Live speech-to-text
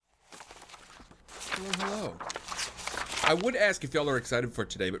Hello. I would ask if y'all are excited for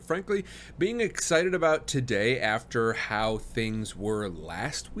today, but frankly, being excited about today after how things were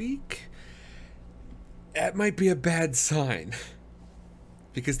last week, that might be a bad sign.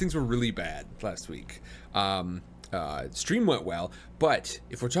 Because things were really bad last week. Stream went well, but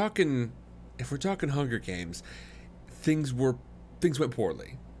if we're talking Hunger Games, things went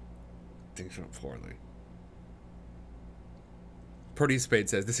poorly. Things went poorly. Proteus Spade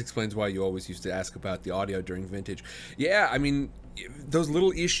says, this explains why you always used to ask about the audio during Vintage. Yeah, I mean, those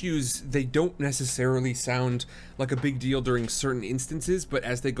little issues, they don't necessarily sound like a big deal during certain instances, but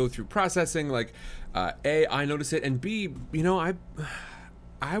as they go through processing, like, A, I notice it, and B, you know,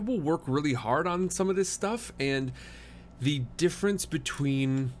 I will work really hard on some of this stuff, and the difference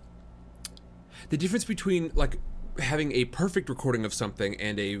between like having a perfect recording of something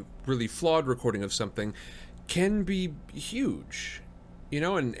and a really flawed recording of something can be huge, you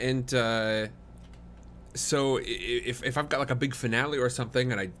know, and so if I've got like a big finale or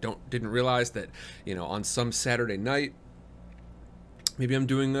something and I didn't realize that, you know, on some Saturday night, maybe I'm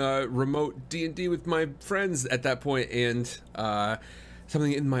doing a remote D&D with my friends at that point, and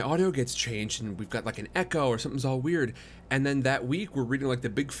something in my audio gets changed and we've got like an echo or something's all weird, and then that week we're reading like the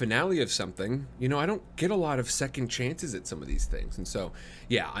big finale of something, you know, I don't get a lot of second chances at some of these things. And so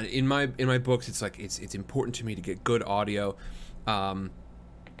yeah, in my books, it's like it's important to me to get good audio. Yeah,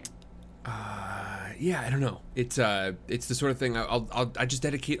 I don't know, it's the sort of thing I just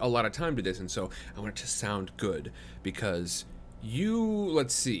dedicate a lot of time to this, and so I want it to sound good. Because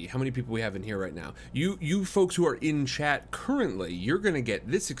let's see how many people we have in here right now. You folks who are in chat currently, you're gonna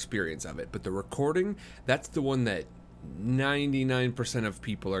get this experience of it, but the recording, that's the one that 99% of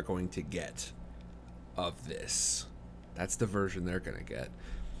people are going to get of this. That's the version they're gonna get.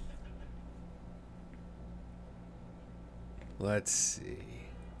 Let's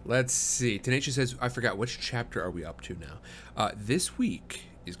see. Tenacious says, I forgot, which chapter are we up to now? This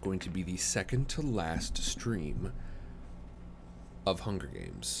week is going to be the second to last stream of Hunger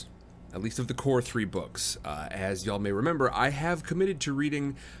Games, at least of the core 3 books. As y'all may remember, I have committed to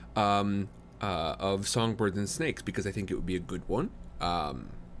reading of Songbirds and Snakes because I think it would be a good one.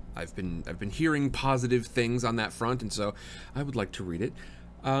 I've been hearing positive things on that front, and so I would like to read it.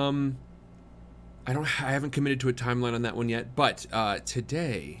 I haven't committed to a timeline on that one yet, but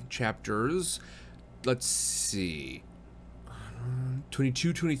today, chapters, let's see,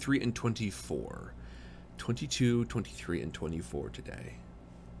 22, 23, and 24. 22, 23, and 24 today.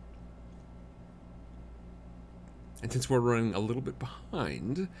 And since we're running a little bit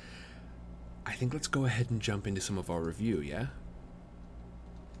behind, I think let's go ahead and jump into some of our review, yeah?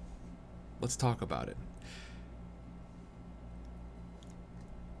 Let's talk about it.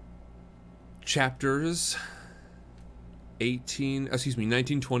 Chapters 19,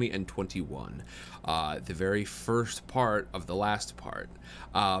 20, and 21. The very first part of the last part.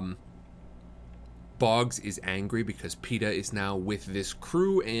 Boggs is angry because Peeta is now with this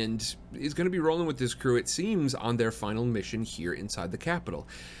crew and is going to be rolling with this crew, it seems, on their final mission here inside the Capitol.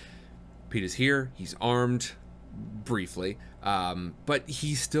 Peeta's here, he's armed, briefly, but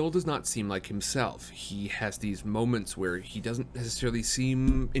he still does not seem like himself. He has these moments where he doesn't necessarily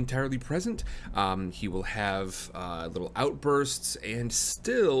seem entirely present. He will have little outbursts and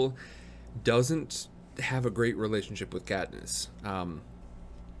still doesn't have a great relationship with Katniss.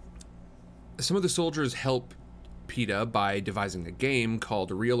 Some of the soldiers help Peeta by devising a game called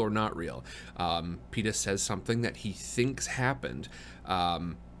Real or Not Real. Peeta says something that he thinks happened,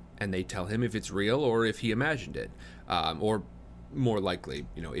 and they tell him if it's real or if he imagined it, or more likely,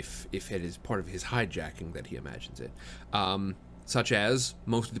 you know, if it is part of his hijacking that he imagines it. Such as,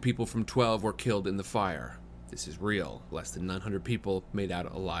 most of the people from 12 were killed in the fire. This is real. Less than 900 people made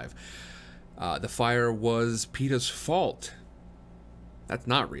out alive. The fire was Peeta's fault. That's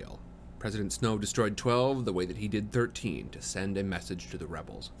not real. President Snow destroyed 12 the way that he did 13 to send a message to the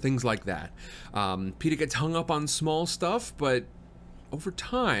rebels. Things like that. Peeta gets hung up on small stuff, but over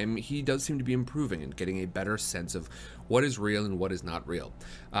time, he does seem to be improving and getting a better sense of what is real and what is not real.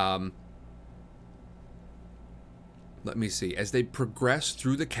 Let me see. As they progress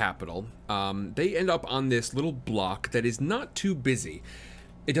through the Capitol, they end up on this little block that is not too busy.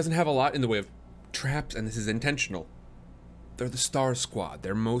 It doesn't have a lot in the way of traps, and this is intentional. They're the Star Squad.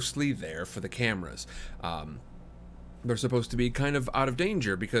 They're mostly there for the cameras. They're supposed to be kind of out of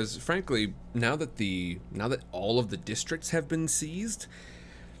danger because, frankly, now that all of the districts have been seized,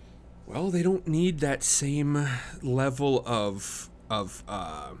 well, they don't need that same level of kind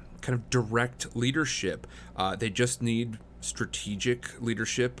of direct leadership. They just need strategic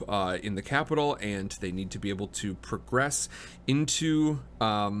leadership in the Capitol, and they need to be able to progress into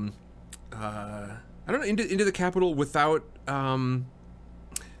I don't know, into the capital without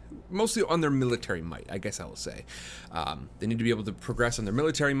mostly on their military might, I guess I will say. They need to be able to progress on their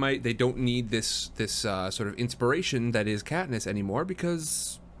military might. They don't need this sort of inspiration that is Katniss anymore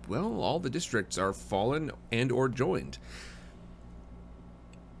because, well, all the districts are fallen and or joined.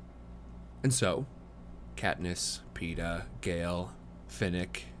 And so, Katniss, Peeta, Gale,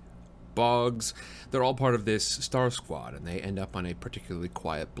 Finnick, Boggs, they're all part of this Star Squad, and they end up on a particularly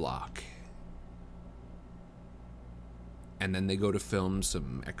quiet block. And then they go to film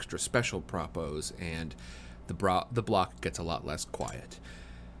some extra special propos, and the block gets a lot less quiet.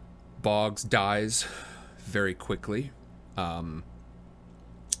 Boggs dies very quickly due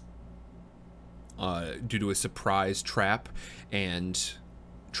to a surprise trap, and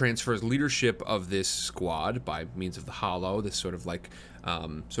transfers leadership of this squad by means of the Hollow, this sort of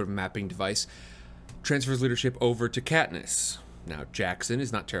mapping device, transfers leadership over to Katniss. Now, Jackson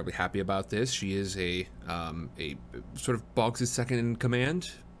is not terribly happy about this. She is a sort of Boggs' second in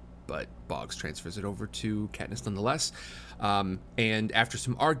command, but Boggs transfers it over to Katniss nonetheless. And after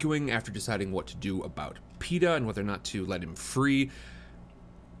some arguing, after deciding what to do about Peeta and whether or not to let him free,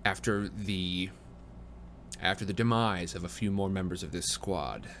 after the demise of a few more members of this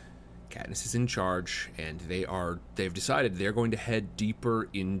squad, Katniss is in charge, and they've decided they're going to head deeper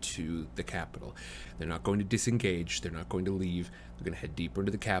into the capital. They're not going to disengage. They're not going to leave. They're going to head deeper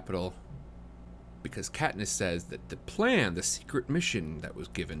into the capital because Katniss says that the plan, the secret mission that was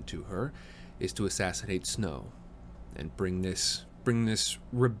given to her, is to assassinate Snow and bring this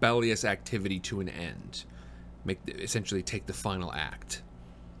rebellious activity to an end. Essentially take the final act.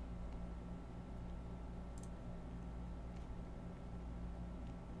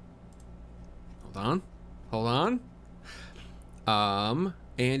 Hold on.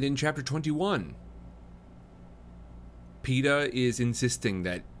 And in chapter 21, Peeta is insisting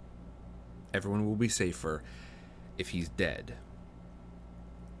that everyone will be safer if he's dead.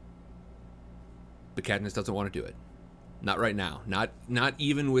 But Katniss doesn't want to do it. Not right now. Not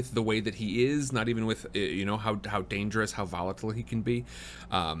even with the way that he is. Not even with how dangerous, how volatile he can be.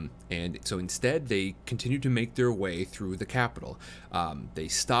 And so instead, they continue to make their way through the capital. They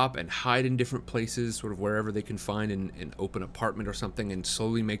stop and hide in different places, sort of wherever they can find an open apartment or something, and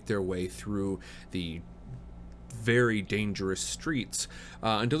slowly make their way through the very dangerous streets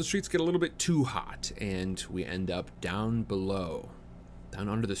until the streets get a little bit too hot, and we end up down below, down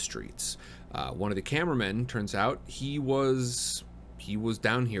under the streets. One of the cameramen, turns out, he was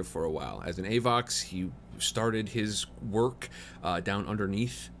down here for a while. As an AVOX, he started his work down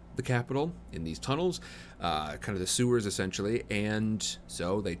underneath the Capitol in these tunnels, kind of the sewers, essentially. And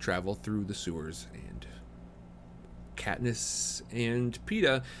so they travel through the sewers, and Katniss and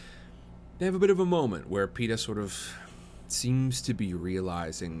Peeta, they have a bit of a moment where Peeta sort of seems to be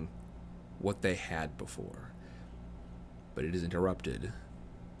realizing what they had before. But it is interrupted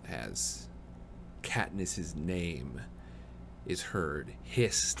as Katniss's name is heard,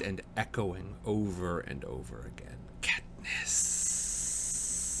 hissed and echoing over and over again. Katniss.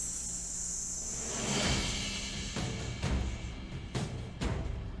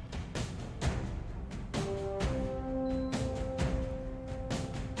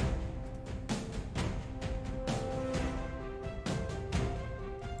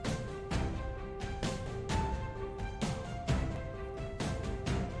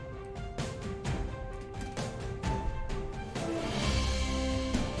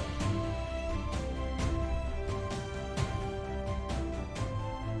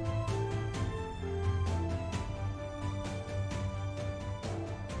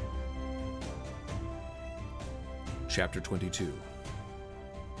 Chapter 22.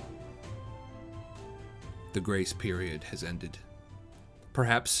 The grace period has ended.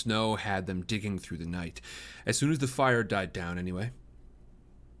 Perhaps Snow had them digging through the night, as soon as the fire died down anyway.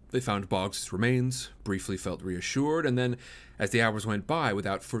 They found Boggs' remains, briefly felt reassured, and then, as the hours went by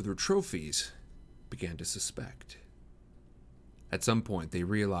without further trophies, began to suspect. At some point, they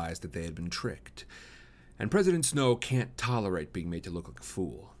realized that they had been tricked, and President Snow can't tolerate being made to look like a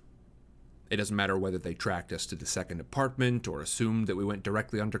fool. It doesn't matter whether they tracked us to the second apartment or assumed that we went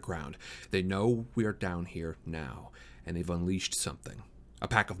directly underground. They know we are down here now, and they've unleashed something. A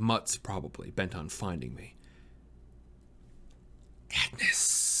pack of mutts, probably, bent on finding me.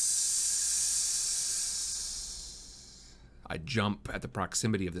 Katniss. I jump at the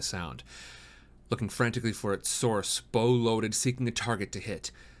proximity of the sound, looking frantically for its source, bow loaded, seeking a target to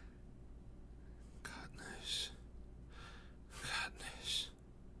hit.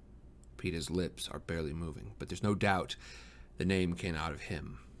 Peeta's lips are barely moving, but there's no doubt the name came out of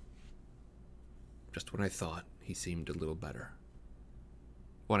him. Just when I thought he seemed a little better.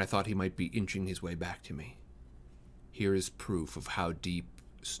 when I thought he might be inching his way back to me. Here is proof of how deep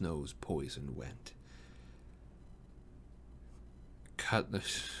Snow's poison went.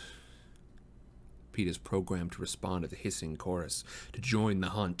 Katniss. Peeta's programmed to respond to the hissing chorus, to join the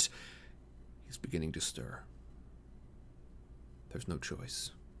hunt. He's beginning to stir. There's no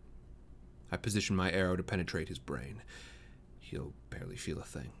choice. I position my arrow to penetrate his brain. He'll barely feel a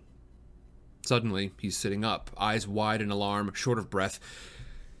thing. Suddenly, he's sitting up, eyes wide in alarm, short of breath.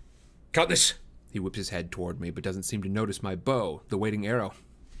 Katniss! He whips his head toward me, but doesn't seem to notice my bow, the waiting arrow.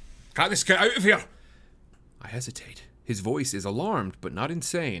 Katniss, get out of here! I hesitate. His voice is alarmed, but not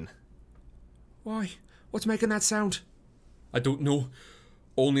insane. Why? What's making that sound? I don't know.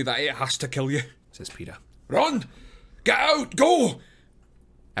 Only that it has to kill you, says Peeta. Run! Get out! Go!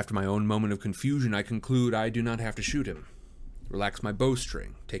 After my own moment of confusion, I conclude I do not have to shoot him. Relax my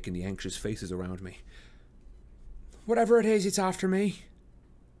bowstring, taking the anxious faces around me. Whatever it is, it's after me.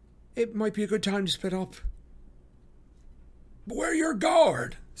 It might be a good time to split up. But we're your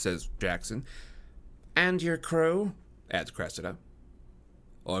guard, says Jackson. And your crew, adds Cressida.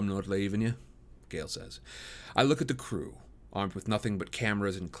 I'm not leaving you, Gale says. I look at the crew, armed with nothing but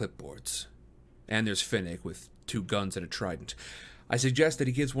cameras and clipboards. And there's Finnick with 2 guns and a trident. I suggest that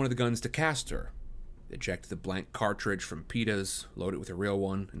he gives one of the guns to Castor. Eject the blank cartridge from Peeta's, load it with a real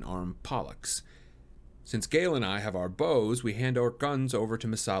one, and arm Pollux. Since Gale and I have our bows, we hand our guns over to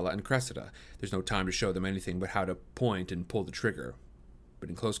Messala and Cressida. There's no time to show them anything but how to point and pull the trigger. But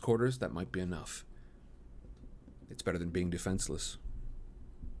in close quarters, that might be enough. It's better than being defenseless.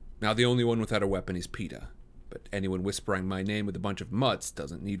 Now the only one without a weapon is Peeta, but anyone whispering my name with a bunch of mutts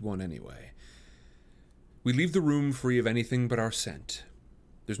doesn't need one anyway. We leave the room free of anything but our scent.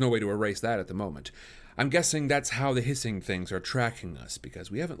 There's no way to erase that at the moment. I'm guessing that's how the hissing things are tracking us, because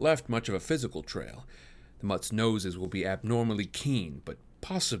we haven't left much of a physical trail. The mutts' noses will be abnormally keen, but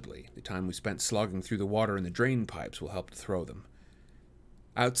possibly the time we spent slogging through the water in the drain pipes will help to throw them.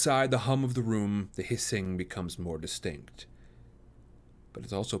 Outside the hum of the room, the hissing becomes more distinct. But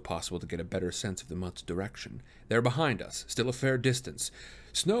it's also possible to get a better sense of the mutts' direction. They're behind us, still a fair distance.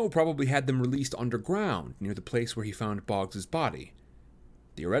 Snow probably had them released underground, near the place where he found Boggs' body.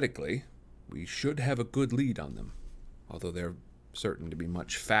 Theoretically, we should have a good lead on them, although they're certain to be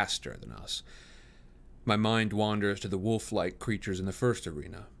much faster than us. My mind wanders to the wolf-like creatures in the first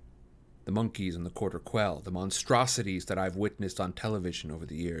arena. The monkeys in the Quarter Quell, the monstrosities that I've witnessed on television over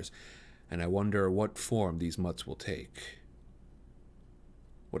the years, and I wonder what form these mutts will take.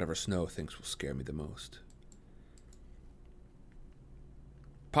 Whatever Snow thinks will scare me the most.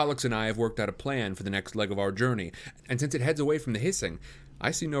 Pollux and I have worked out a plan for the next leg of our journey, and since it heads away from the hissing, I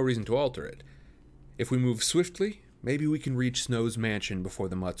see no reason to alter it. If we move swiftly, maybe we can reach Snow's mansion before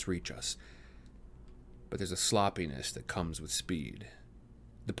the mutts reach us. But there's a sloppiness that comes with speed.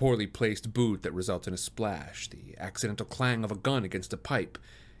 The poorly placed boot that results in a splash, the accidental clang of a gun against a pipe,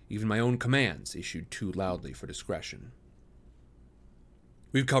 even my own commands issued too loudly for discretion.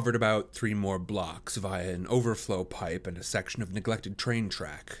 We've covered about 3 more blocks via an overflow pipe and a section of neglected train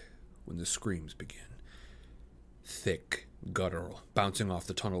track when the screams begin. Thick, guttural, bouncing off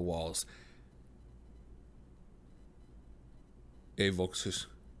the tunnel walls. Avoxes,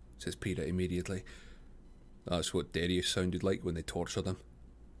 says Peeta immediately. That's what Darius sounded like when they tortured them.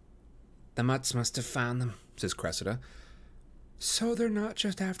 The mutts must have found them, says Cressida. So they're not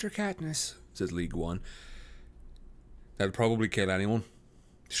just after Katniss, says League One. They'll probably kill anyone.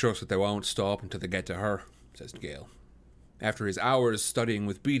 It shows that they won't stop until they get to her, says Gale. After his hours studying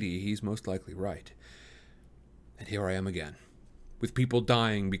with Beetee, he's most likely right. And here I am again, with people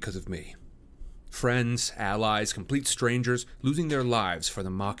dying because of me. Friends, allies, complete strangers, losing their lives for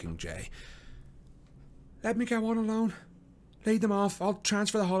the Mockingjay. Let me go on alone. Lead them off. I'll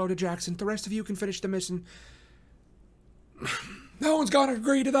transfer the hollow to Jackson. The rest of you can finish the mission. No one's gonna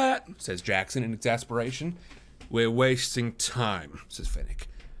agree to that, says Jackson in exasperation. We're wasting time, says Finnick.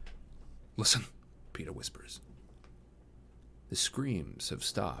 Listen, Peeta whispers. The screams have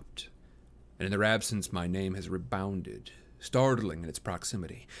stopped, and in their absence my name has rebounded, startling in its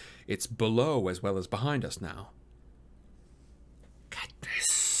proximity. It's below as well as behind us now.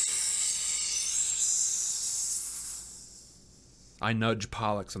 Katniss. I nudge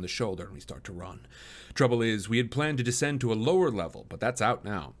Pollux on the shoulder and we start to run. Trouble is, we had planned to descend to a lower level, but that's out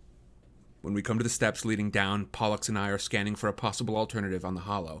now. When we come to the steps leading down, Pollux and I are scanning for a possible alternative on the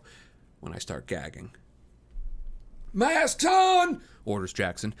hollow when I start gagging. Masks on! Orders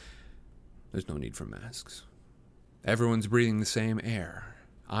Jackson. There's no need for masks. Everyone's breathing the same air.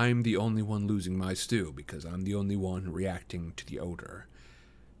 I'm the only one losing my stew because I'm the only one reacting to the odor.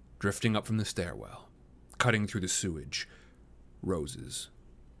 Drifting up from the stairwell, cutting through the sewage. Roses.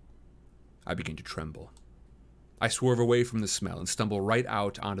 I begin to tremble. I swerve away from the smell and stumble right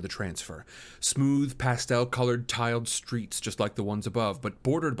out onto the transfer. Smooth, pastel-colored tiled streets just like the ones above, but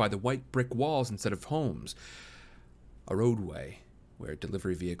bordered by the white brick walls instead of homes. A roadway where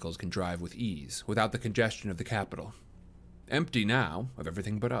delivery vehicles can drive with ease, without the congestion of the capital. Empty now, of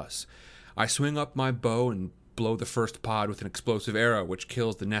everything but us. I swing up my bow and blow the first pod with an explosive arrow which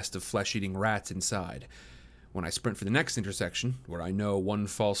kills the nest of flesh-eating rats inside. When I sprint for the next intersection, where I know one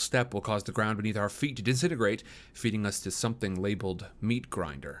false step will cause the ground beneath our feet to disintegrate, feeding us to something labeled meat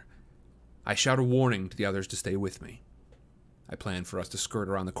grinder, I shout a warning to the others to stay with me. I plan for us to skirt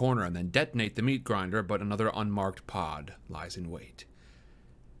around the corner and then detonate the meat grinder, but another unmarked pod lies in wait.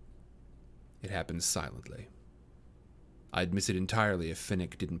 It happens silently. I'd miss it entirely if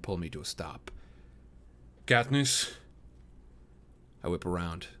Finnick didn't pull me to a stop. Katniss? I whip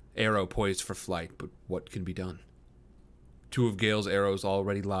around, arrow poised for flight, but what can be done? Two of Gale's arrows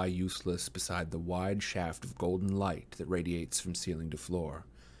already lie useless beside the wide shaft of golden light that radiates from ceiling to floor.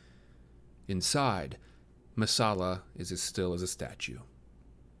 Inside, Masala is as still as a statue.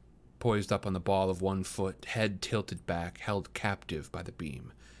 Poised up on the ball of 1 foot, head tilted back, held captive by the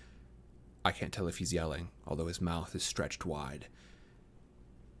beam. I can't tell if he's yelling, although his mouth is stretched wide.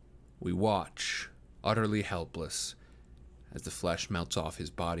 We watch, utterly helpless, as the flesh melts off his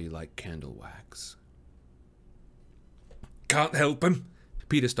body like candle wax. Can't help him.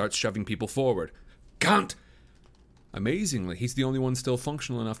 Peeta starts shoving people forward. Can't! Amazingly, he's the only one still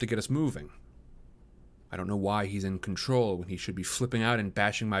functional enough to get us moving. I don't know why he's in control when he should be flipping out and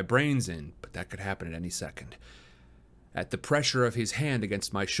bashing my brains in, but that could happen at any second. At the pressure of his hand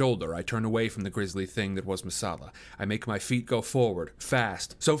against my shoulder, I turn away from the grisly thing that was Masala. I make my feet go forward,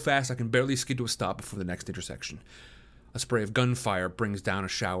 fast, so fast I can barely skid to a stop before the next intersection. A spray of gunfire brings down a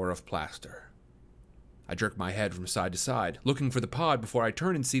shower of plaster. I jerk my head from side to side, looking for the pod before I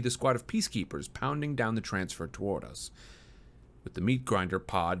turn and see the squad of peacekeepers pounding down the transfer toward us. With the meat grinder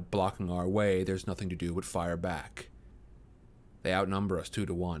pod blocking our way, there's nothing to do but fire back. They outnumber us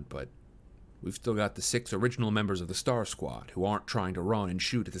 2-1, but we've still got the 6 original members of the Star Squad who aren't trying to run and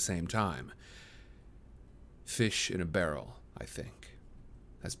shoot at the same time. Fish in a barrel, I think,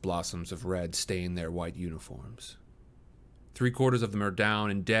 as blossoms of red stain their white uniforms. 3/4 of them are down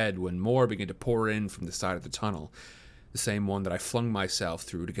and dead when more begin to pour in from the side of the tunnel, the same one that I flung myself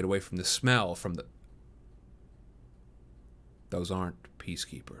through to get away from the smell from the... Those aren't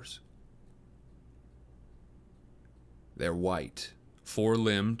peacekeepers. They're white,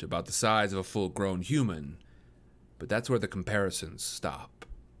 4-limbed, about the size of a full-grown human, but that's where the comparisons stop.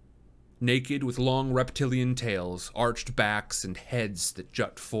 Naked, with long reptilian tails, arched backs, and heads that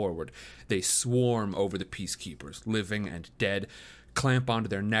jut forward, they swarm over the peacekeepers, living and dead, clamp onto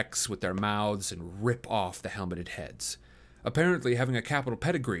their necks with their mouths, and rip off the helmeted heads. Apparently, having a capital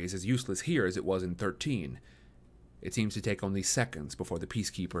pedigree is as useless here as it was in 13. It seems to take only seconds before the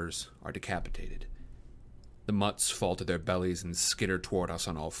peacekeepers are decapitated. The mutts fall to their bellies and skitter toward us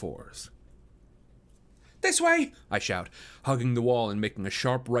on all fours. This way! I shout, hugging the wall and making a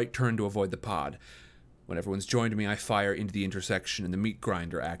sharp right turn to avoid the pod. When everyone's joined me, I fire into the intersection and the meat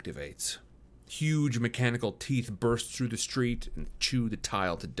grinder activates. Huge mechanical teeth burst through the street and chew the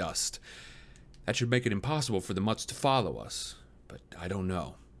tile to dust. That should make it impossible for the mutts to follow us, but I don't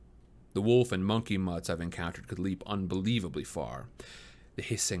know. The wolf and monkey mutts I've encountered could leap unbelievably far. The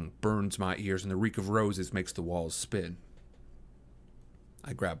hissing burns my ears and the reek of roses makes the walls spin.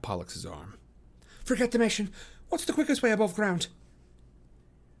 I grab Pollux' arm. Forget the mission. What's the quickest way above ground?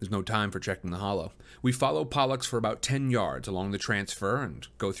 There's no time for checking the hollow. We follow Pollux for about 10 yards along the transfer and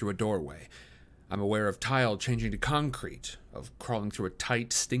go through a doorway. I'm aware of tile changing to concrete, of crawling through a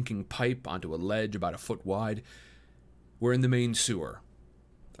tight, stinking pipe onto a ledge about a foot wide. We're in the main sewer.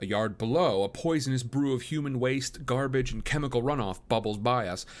 A yard below, a poisonous brew of human waste, garbage, and chemical runoff bubbles by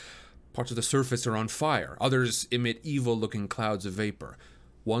us. Parts of the surface are on fire. Others emit evil-looking clouds of vapor.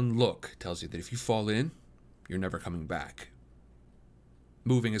 One look tells you that if you fall in, you're never coming back.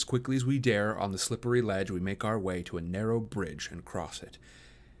 Moving as quickly as we dare on the slippery ledge, we make our way to a narrow bridge and cross it.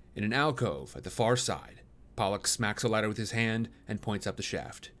 In an alcove at the far side, Pollux smacks a ladder with his hand and points up the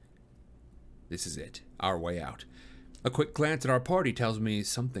shaft. This is it, our way out. A quick glance at our party tells me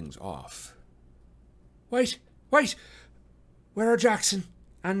something's off. Wait! Where are Jackson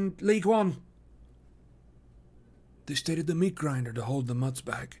and League One? They stated the meat grinder to hold the mutts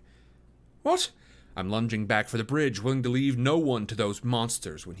back. What? I'm lunging back for the bridge, willing to leave no one to those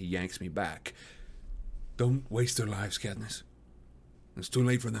monsters when he yanks me back. Don't waste their lives, Katniss. It's too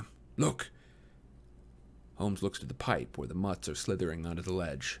late for them. Look. Holmes looks to the pipe where the mutts are slithering onto the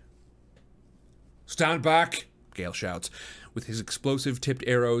ledge. Stand back, Gale shouts. With his explosive-tipped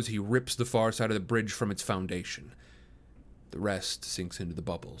arrows, he rips the far side of the bridge from its foundation. The rest sinks into the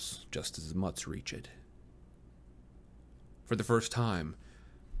bubbles, just as the mutts reach it. For the first time,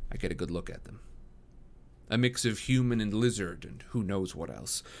 I get a good look at them. A mix of human and lizard, and who knows what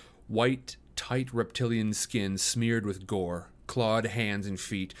else. White, tight reptilian skin smeared with gore, clawed hands and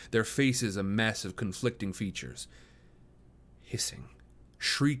feet, their faces a mess of conflicting features. Hissing,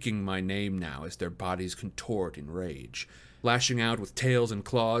 shrieking my name now as their bodies contort in rage, lashing out with tails and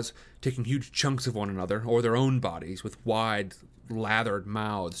claws, taking huge chunks of one another, or their own bodies, with wide, lathered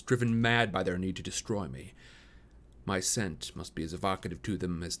mouths, driven mad by their need to destroy me. My scent must be as evocative to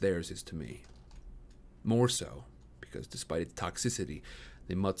them as theirs is to me. More so, because despite its toxicity,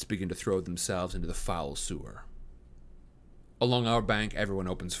 the mutts begin to throw themselves into the foul sewer. Along our bank, everyone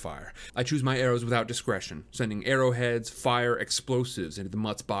opens fire. I choose my arrows without discretion, sending arrowheads, fire, explosives into the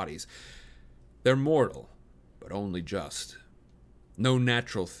mutts' bodies. They're mortal, but only just. No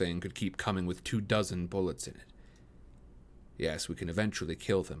natural thing could keep coming with 24 bullets in it. Yes, we can eventually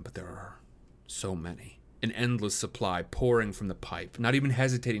kill them, but there are so many. An endless supply pouring from the pipe, not even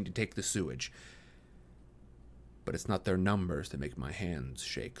hesitating to take the sewage. But it's not their numbers that make my hands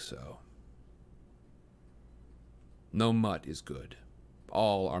shake so. No mutt is good.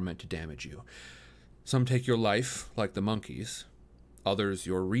 All are meant to damage you. Some take your life, like the monkeys. Others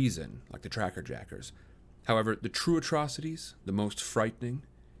your reason, like the tracker jackers. However, the true atrocities, the most frightening,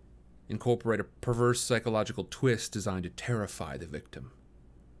 incorporate a perverse psychological twist designed to terrify the victim.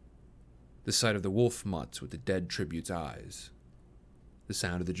 The sight of the wolf mutts with the dead tribute's eyes. The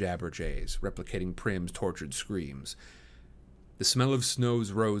sound of the jabberjays replicating Prim's tortured screams. The smell of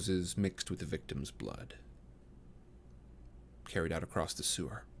Snow's roses mixed with the victim's blood. Carried out across the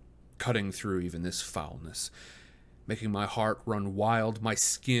sewer, cutting through even this foulness, making my heart run wild, my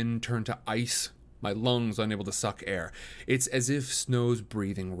skin turn to ice, my lungs unable to suck air. It's as if Snow's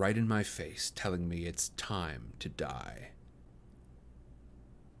breathing right in my face, telling me it's time to die.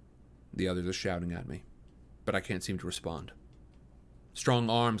 The others are shouting at me, but I can't seem to respond. Strong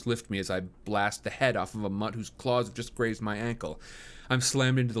arms lift me as I blast the head off of a mutt whose claws have just grazed my ankle. I'm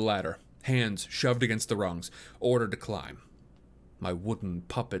slammed into the ladder, hands shoved against the rungs, ordered to climb. My wooden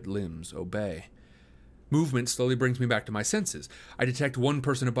puppet limbs obey. Movement slowly brings me back to my senses. I detect one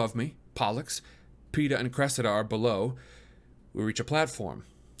person above me, Pollux. Peeta and Cressida are below. We reach a platform.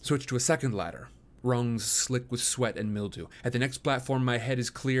 Switch to a second ladder. Rungs slick with sweat and mildew. At the next platform, my head is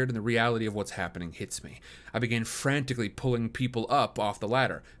cleared and the reality of what's happening hits me. I begin frantically pulling people up off the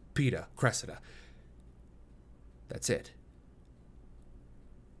ladder. Peeta, Cressida. That's it.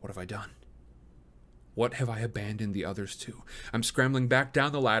 What have I done? What have I abandoned the others to? I'm scrambling back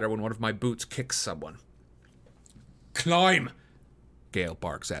down the ladder when one of my boots kicks someone. Climb! Gale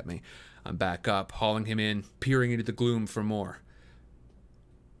barks at me. I'm back up, hauling him in, peering into the gloom for more.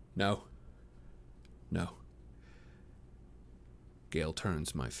 No. Gale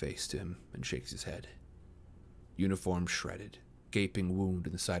turns my face to him and shakes his head. Uniform shredded, gaping wound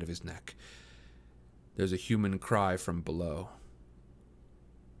in the side of his neck. There's a human cry from below.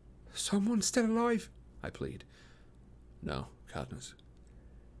 Someone still alive? I plead. No, Katniss.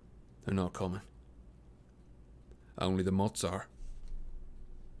 They're not coming. Only the mutts are.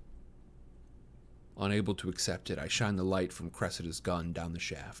 Unable to accept it, I shine the light from Cressida's gun down the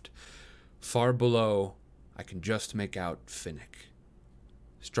shaft. Far below, I can just make out Finnick,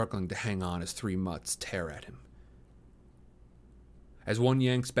 struggling to hang on as 3 mutts tear at him. As one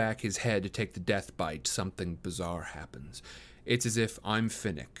yanks back his head to take the death bite, something bizarre happens. It's as if I'm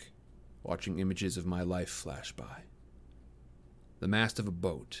Finnick, watching images of my life flash by. The mast of a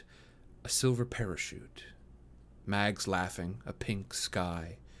boat, a silver parachute, Mags laughing, a pink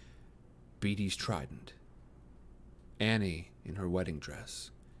sky, Beatty's trident, Annie in her wedding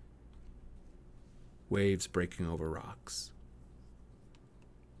dress, waves breaking over rocks.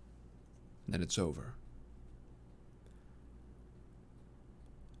 Then it's over.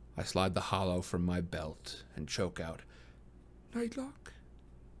 I slide the hollow from my belt and choke out, Nightlock,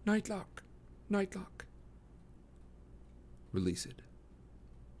 Nightlock, Nightlock. Release it.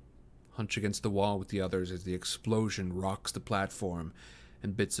 Hunch against the wall with the others as the explosion rocks the platform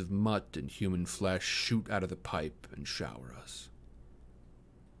and bits of mutt and human flesh shoot out of the pipe and shower us.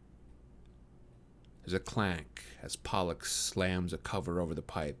 There's a clank as Pollux slams a cover over the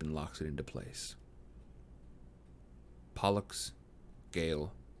pipe and locks it into place. Pollux,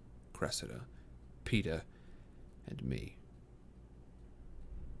 Gale, Cressida, Peeta, and me.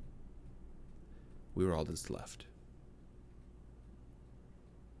 We were all that's left.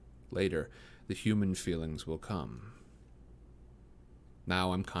 Later, the human feelings will come.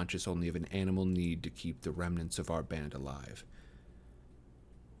 Now I'm conscious only of an animal need to keep the remnants of our band alive.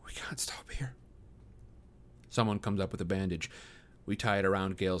 We can't stop here. Someone comes up with a bandage. We tie it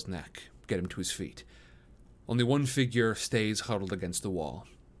around Gale's neck, get him to his feet. Only one figure stays huddled against the wall.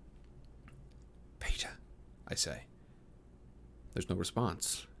 Peter, I say. There's no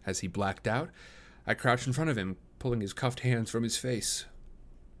response. Has he blacked out? I crouch in front of him, pulling his cuffed hands from his face.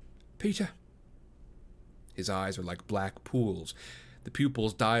 Peter. His eyes are like black pools, the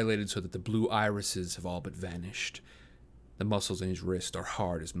pupils dilated so that the blue irises have all but vanished. The muscles in his wrist are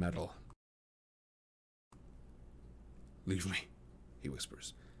hard as metal. Leave me, he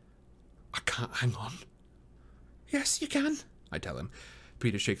whispers. I can't hang on. Yes, you can, I tell him.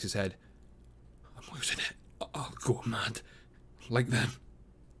 Peter shakes his head. I'm losing it. I'll go mad. Like them.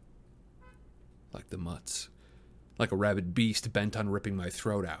 Like the mutts. Like a rabid beast bent on ripping my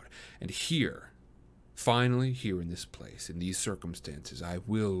throat out. And here, finally here in this place, in these circumstances, I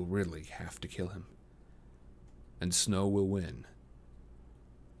will really have to kill him. And Snow will win.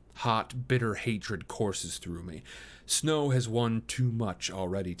 Hot, bitter hatred courses through me. Snow has won too much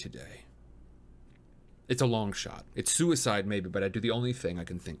already today. It's a long shot. It's suicide maybe, but I do the only thing I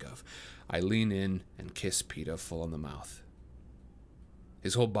can think of. I lean in and kiss Peter full on the mouth.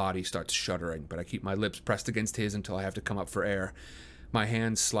 His whole body starts shuddering, but I keep my lips pressed against his until I have to come up for air. My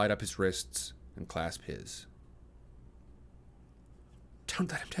hands slide up his wrists and clasp his.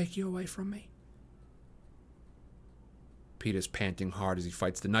 Don't let him take you away from me. Peter's panting hard as he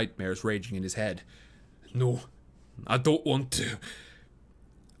fights the nightmares raging in his head. No, I don't want to.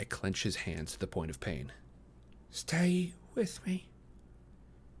 I clench his hands to the point of pain. Stay with me.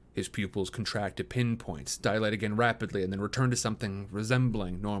 His pupils contract to pinpoints, dilate again rapidly, and then return to something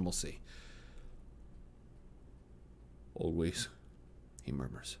resembling normalcy. Always, he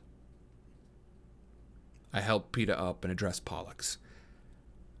murmurs. I help Peter up and address Pollux.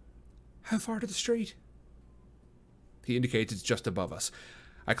 How far to the street? He indicates it's just above us.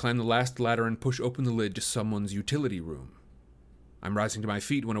 I climb the last ladder and push open the lid to someone's utility room. I'm rising to my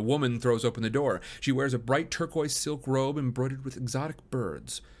feet when a woman throws open the door. She wears a bright turquoise silk robe embroidered with exotic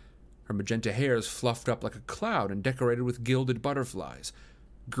birds. Her magenta hair is fluffed up like a cloud and decorated with gilded butterflies.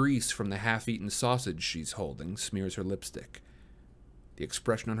 Grease from the half-eaten sausage she's holding smears her lipstick. The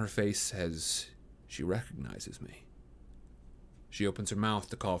expression on her face says she recognizes me. She opens her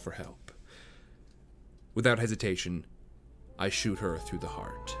mouth to call for help. Without hesitation, I shoot her through the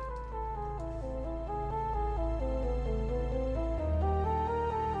heart.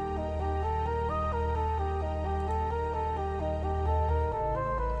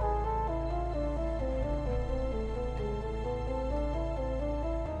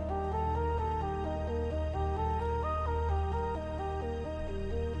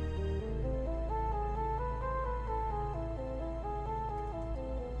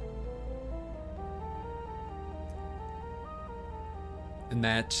 And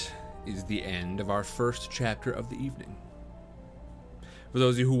that is the end of our first chapter of the evening. For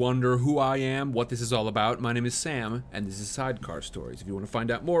those of you who wonder who I am, what this is all about, my name is Sam, and this is Sidecar Stories. If you want to find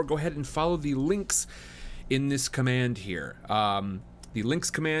out more, go ahead and follow the links in this command here. The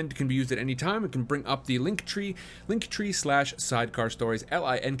links command can be used at any time. It can bring up the linktree/sidecar stories,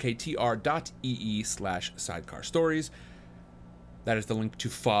 linktr.ee/sidecar stories. That is the link to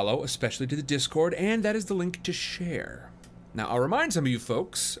follow, especially to the Discord, and that is the link to share. Now, I'll remind some of you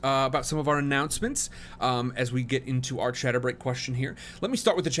folks about some of our announcements as we get into our chatter break question here. Let me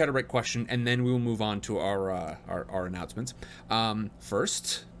start with the chatter break question, and then we will move on to our announcements.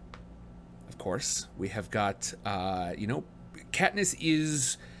 First, of course, we have got, Katniss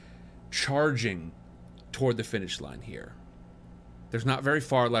is charging toward the finish line here. There's not very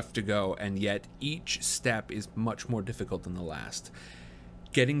far left to go, and yet each step is much more difficult than the last.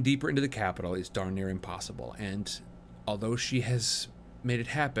 Getting deeper into the capital is darn near impossible, and although she has made it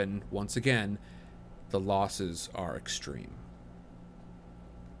happen, once again, the losses are extreme.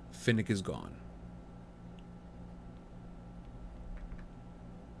 Finnick is gone.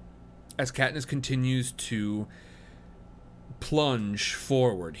 As Katniss continues to plunge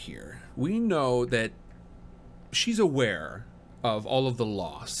forward here, we know that she's aware of all of the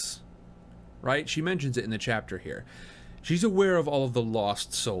loss, right? She mentions it in the chapter here. She's aware of all of the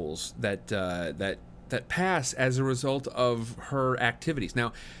lost souls that pass as a result of her activities.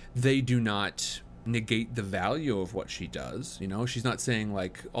 Now, they do not negate the value of what she does. You know, she's not saying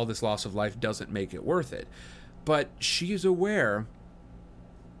like all this loss of life doesn't make it worth it, but she is aware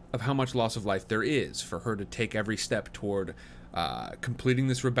of how much loss of life there is for her to take every step toward completing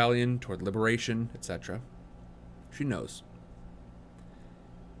this rebellion, toward liberation, etc. She knows.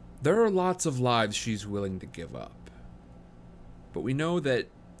 There are lots of lives she's willing to give up. but we know that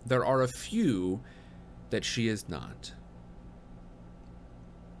there are a few that she is not.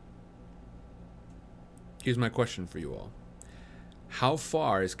 Here's my question for you all. How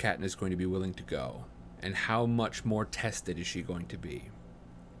far is Katniss going to be willing to go? And how much more tested is she going to be?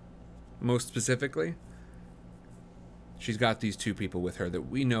 Most specifically, she's got these two people with her that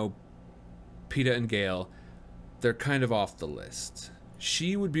we know, Peeta and Gale, they're kind of off the list.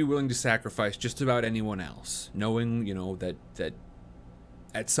 She would be willing to sacrifice just about anyone else, knowing, that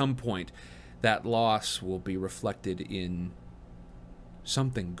at some point that loss will be reflected in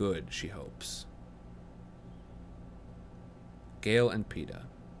something good, she hopes. Gale and Peeta.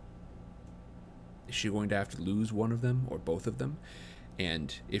 Is she going to have to lose one of them or both of them?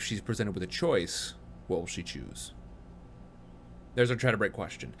 And if she's presented with a choice, what will she choose? There's our try to break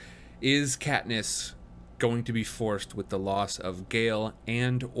question. Is Katniss going to be forced with the loss of Gale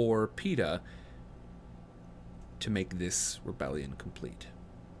and or Peeta to make this rebellion complete?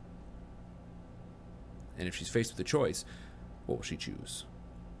 And if she's faced with a choice, what will she choose?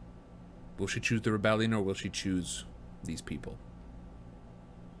 Will she choose the rebellion or will she choose these people?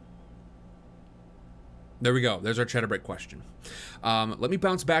 There we go. There's our Cheddar Break question. Let me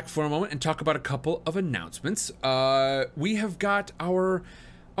bounce back for a moment and talk about a couple of announcements. We have got our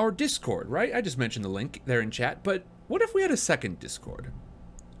Discord, right? I just mentioned the link there in chat, but what if we had a second Discord?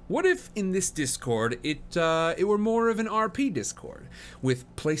 What if in this Discord it were more of an RP Discord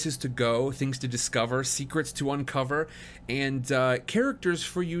with places to go, things to discover, secrets to uncover, and characters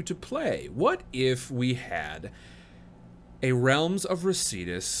for you to play? What if we had a Realms of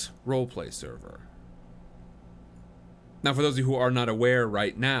Recitus roleplay server? Now, for those of you who are not aware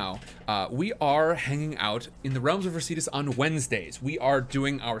right now, we are hanging out in the Realms of Recitus on Wednesdays. We are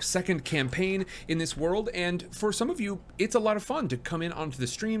doing our second campaign in this world, and for some of you, it's a lot of fun to come in onto the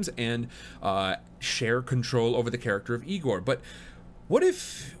streams and share control over the character of Igor. But what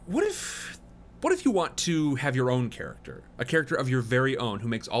if you want to have your own character, a character of your very own, who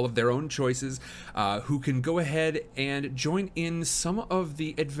makes all of their own choices, who can go ahead and join in some of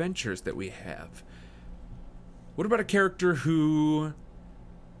the adventures that we have? What about a character who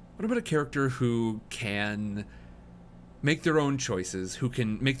can make their own choices, who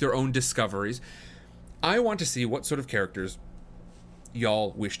can make their own discoveries? I want to see what sort of characters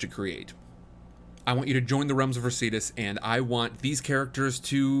y'all wish to create. I want you to join the Realms of Recitus, and I want these characters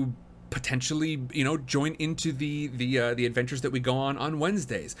to potentially, join into the adventures that we go on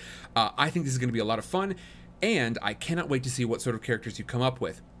Wednesdays. I think this is going to be a lot of fun, and I cannot wait to see what sort of characters you come up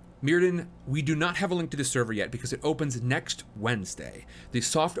with. Mirrodin, we do not have a link to the server yet because it opens next Wednesday. The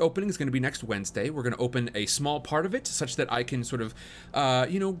soft opening is going to be next Wednesday. We're going to open a small part of it such that I can sort of,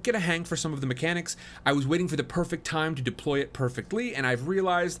 get a hang for some of the mechanics. I was waiting for the perfect time to deploy it perfectly, and I've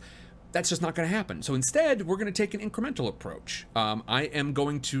realized that's just not going to happen. So instead, we're going to take an incremental approach. I am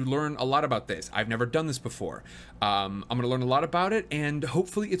going to learn a lot about this. I've never done this before. I'm going to learn a lot about it, and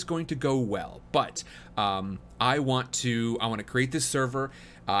hopefully it's going to go well. But I want to create this server.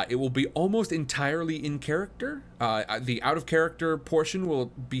 It will be almost entirely in character. The out of character portion will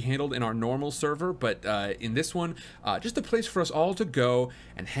be handled in our normal server, but in this one, just a place for us all to go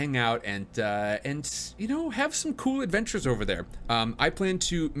and hang out and have some cool adventures over there. I plan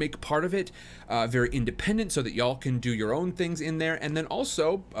to make part of it very independent so that y'all can do your own things in there, and then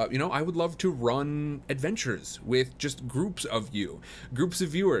also, I would love to run adventures with just groups of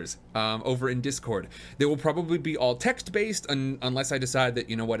viewers over in Discord. They will probably be all text-based unless I decide that,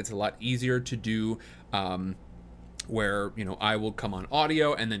 it's a lot easier to do where, I will come on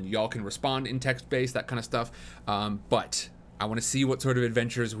audio and then y'all can respond in text-based, that kind of stuff. But I want to see what sort of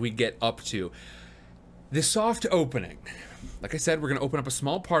adventures we get up to. The soft opening, like I said, we're going to open up a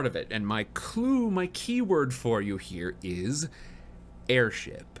small part of it, and my keyword for you here is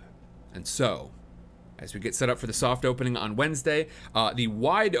airship. And so, as we get set up for the soft opening on Wednesday, the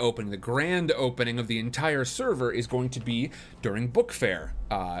wide opening, the grand opening of the entire server is going to be during Book Fair,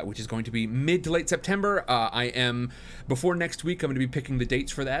 which is going to be mid to late September. Before next week, I'm going to be picking the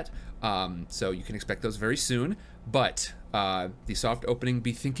dates for that, so you can expect those very soon. But the soft opening,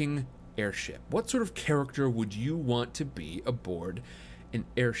 be thinking airship. What sort of character would you want to be aboard an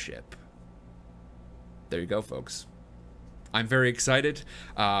airship? There you go, folks. I'm very excited.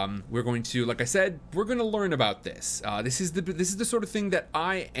 We're going to, like I said, we're going to learn about this. This is the sort of thing that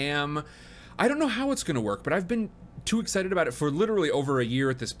I don't know how it's going to work, but I've been too excited about it for literally over a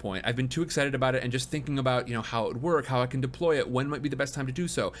year at this point. I've been too excited about it and just thinking about, how it would work, how I can deploy it, when might be the best time to do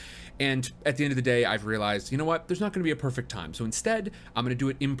so. And at the end of the day, I've realized, there's not going to be a perfect time. So instead, I'm going to do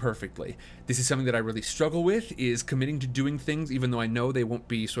it imperfectly. This is something that I really struggle with, is committing to doing things even though I know they won't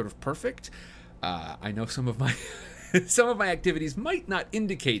be sort of perfect. I know some of my Some of my activities might not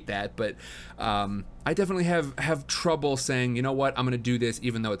indicate that, but I definitely have trouble saying, you know what, I'm going to do this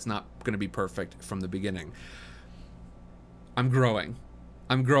even though it's not going to be perfect from the beginning. I'm growing.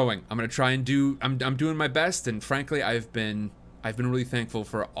 I'm going to try and I'm doing my best, and frankly, I've been really thankful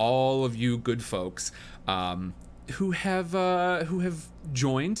for all of you good folks who have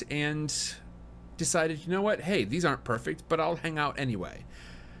joined and decided, you know what, hey, these aren't perfect, but I'll hang out anyway.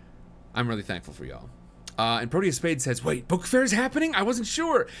 I'm really thankful for y'all. And Proteus Spade says, wait, book fair's happening? I wasn't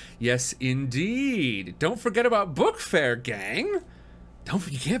sure. Yes, indeed. Don't forget about book fair, gang.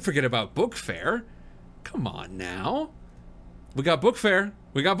 You can't forget about book fair. Come on now. We got book fair.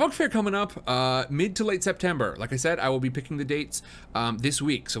 We got book fair coming up mid to late September. Like I said, I will be picking the dates this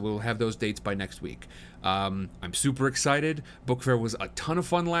week, so we'll have those dates by next week. I'm super excited. Book fair was a ton of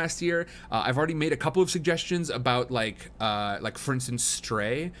fun last year. I've already made a couple of suggestions about like for instance,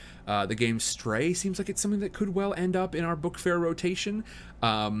 Stray. The game Stray seems like it's something that could well end up in our book fair rotation.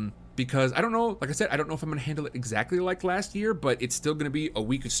 Because I don't know, like I said, I don't know if I'm going to handle it exactly like last year, but it's still going to be a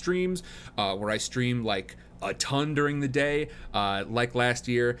week of streams where I stream like a ton during the day, like last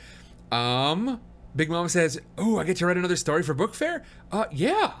year. Big Mama says, oh, I get to write another story for book fair?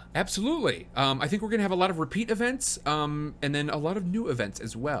 Yeah, absolutely. I think we're going to have a lot of repeat events and then a lot of new events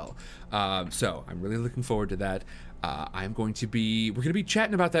as well. So I'm really looking forward to that. We're going to be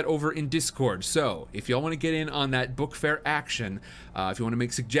chatting about that over in Discord. So if y'all want to get in on that book fair action, if you want to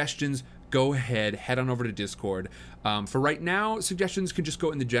make suggestions, go ahead, head on over to Discord. For right now, suggestions can just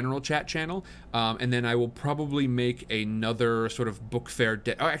go in the general chat channel, and then I will probably make another sort of book fair.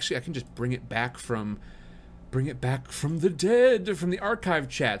 Actually, I can just bring it back from the dead, from the archive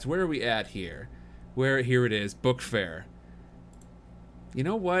chats. Where are we at here? Here it is, book fair. You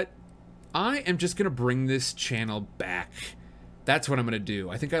know what? I am just going to bring this channel back. That's what I'm going to do.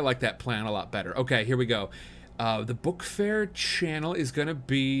 I think I like that plan a lot better. Okay, here we go. The book fair channel is going to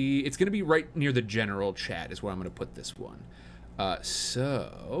be... It's going to be right near the general chat is where I'm going to put this one.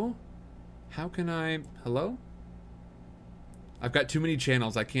 So... How can I... Hello? I've got too many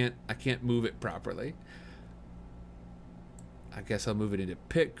channels. I can't move it properly. I guess I'll move it into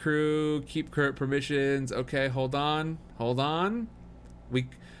Pit Crew. Keep current permissions. Okay, hold on.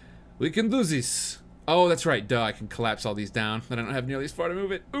 We can do this. Oh, that's right. Duh, I can collapse all these down. Then I don't have nearly as far to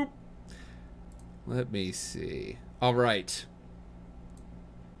move it. Oop. Let me see. All right.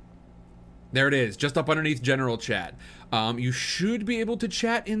 There it is, just up underneath general chat. You should be able to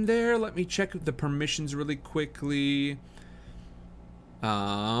chat in there. Let me check the permissions really quickly.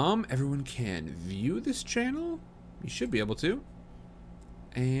 Everyone can view this channel. You should be able to.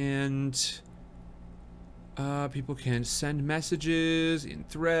 And... people can send messages in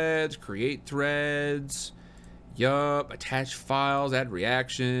threads, create threads, attach files, add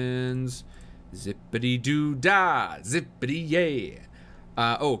reactions, zippity-doo-dah, zippity-yay.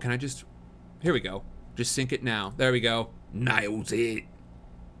 Can I just... Here we go. Just sync it now. There we go. Nails it.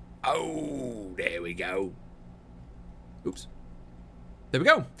 Oh, there we go. Oops. There we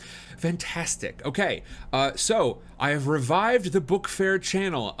go. Fantastic. Okay, so I have revived the book fair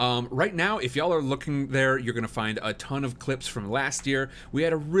channel. Right now, if y'all are looking there, you're going to find a ton of clips from last year. We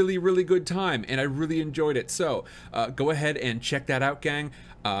had a really, really good time, and I really enjoyed it. So go ahead and check that out, gang.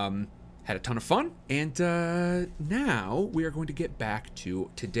 Had a ton of fun, and now we are going to get back to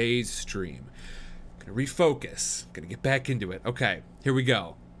today's stream. Gonna refocus. Gonna get back into it. Okay, here we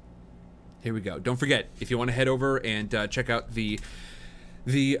go. Don't forget, if you want to head over and check out the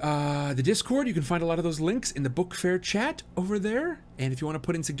Discord, you can find a lot of those links in the book fair chat over there. And if you want to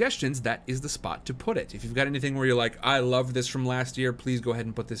put in suggestions, that is the spot to put it. If you've got anything where you're like, I love this from last year, please go ahead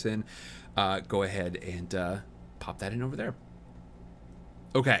and put this in. Go ahead and pop that in over there.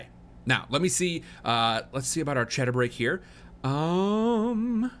 Okay, now let me see. Let's see about our chatter break here.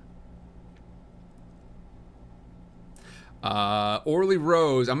 Orly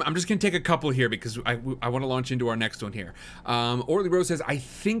Rose, I'm just gonna take a couple here because I want to launch into our next one here. Orly Rose says, I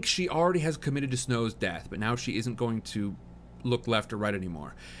think she already has committed to Snow's death, but now she isn't going to look left or right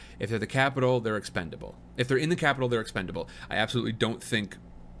anymore. If they're the Capitol, they're expendable. If they're in the Capitol, they're expendable. I absolutely don't think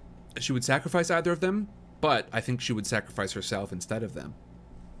she would sacrifice either of them, but I think she would sacrifice herself instead of them.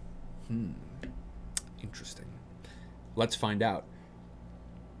 Interesting. Let's find out.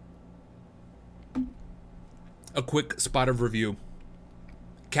 A quick spot of review.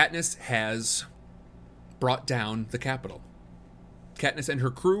 Katniss has brought down the Capitol. Katniss and her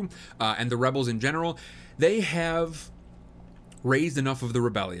crew, and the rebels in general, they have raised enough of the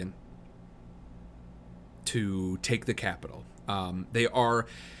rebellion to take the Capitol.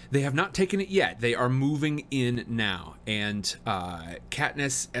 They have not taken it yet. They are moving in now, and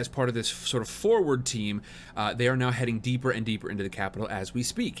Katniss, as part of this sort of forward team, they are now heading deeper and deeper into the capital as we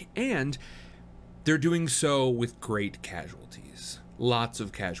speak, and they're doing so with great casualties. Lots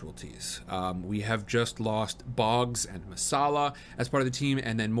of casualties. We have just lost Boggs and Masala as part of the team,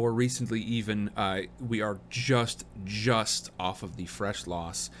 and then more recently even, we are just off of the fresh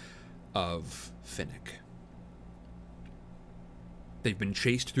loss of Finnick. They've been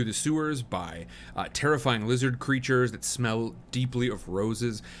chased through the sewers by terrifying lizard creatures that smell deeply of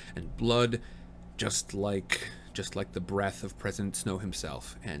roses and blood, just like the breath of President Snow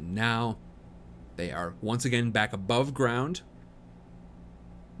himself. And now they are once again back above ground.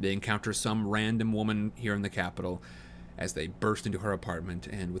 They encounter some random woman here in the capital as they burst into her apartment,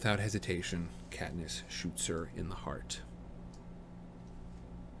 and without hesitation, Katniss shoots her in the heart.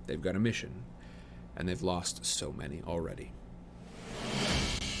 They've got a mission, and they've lost so many already.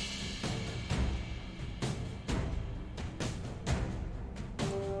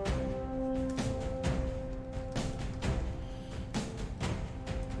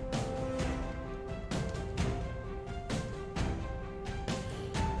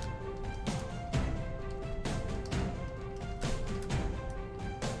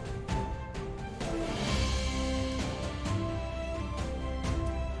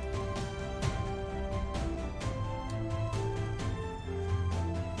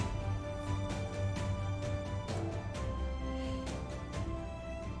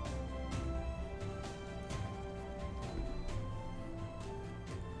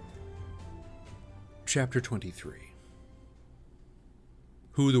 Chapter 23.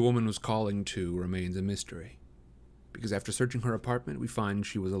 Who the woman was calling to remains a mystery, because after searching her apartment, we find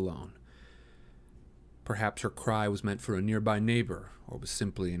she was alone. Perhaps her cry was meant for a nearby neighbor, or was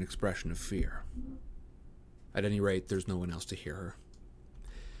simply an expression of fear. At any rate, there's no one else to hear her.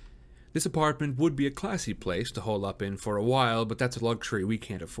 This apartment would be a classy place to hole up in for a while, but that's a luxury we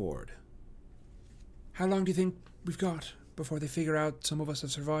can't afford. How long do you think we've got before they figure out some of us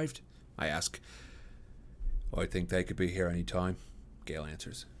have survived? I ask. I think they could be here any time, Gale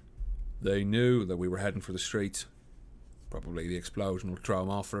answers. They knew that we were heading for the streets. Probably the explosion will throw them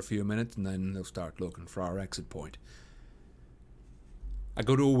off for a few minutes, and then they'll start looking for our exit point. I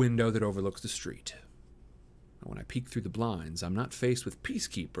go to a window that overlooks the street. When I peek through the blinds, I'm not faced with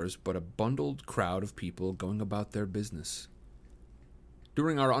peacekeepers, but a bundled crowd of people going about their business.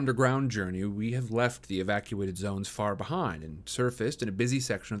 During our underground journey, we have left the evacuated zones far behind and surfaced in a busy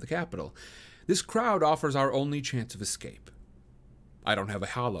section of the capital. This crowd offers our only chance of escape. I don't have a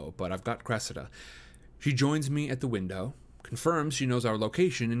halo, but I've got Cressida. She joins me at the window, confirms she knows our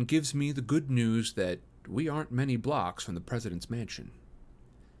location, and gives me the good news that we aren't many blocks from the president's mansion.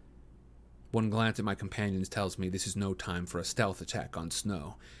 One glance at my companions tells me this is no time for a stealth attack on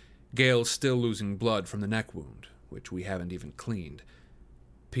Snow. Gale's still losing blood from the neck wound, which we haven't even cleaned.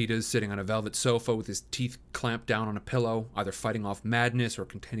 Peeta's sitting on a velvet sofa with his teeth clamped down on a pillow, either fighting off madness or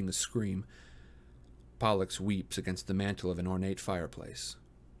containing a scream. Pollux weeps against the mantel of an ornate fireplace.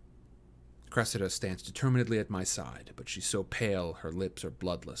 Cressida stands determinedly at my side, but she's so pale her lips are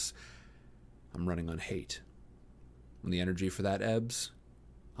bloodless. I'm running on hate. When the energy for that ebbs,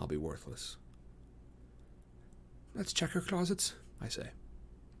 I'll be worthless. Let's check her closets, I say.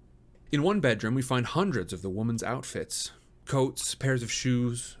 In one bedroom, we find hundreds of the woman's outfits. Coats, pairs of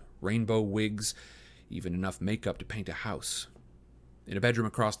shoes, rainbow wigs, even enough makeup to paint a house. In a bedroom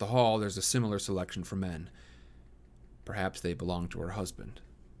across the hall, there's a similar selection for men. Perhaps they belong to her husband.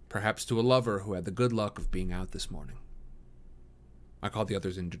 Perhaps to a lover who had the good luck of being out this morning. I call the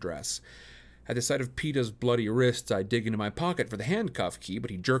others into dress. At the sight of Peeta's bloody wrists, I dig into my pocket for the handcuff key,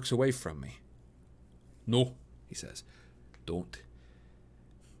 but he jerks away from me. No, he says. Don't.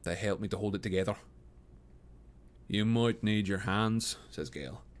 They help me to hold it together. You might need your hands, says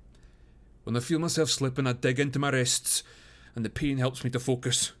Gale. When I feel myself slipping, I dig into my wrists, and the pain helps me to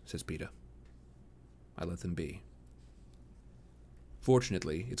focus, says Peeta. I let them be.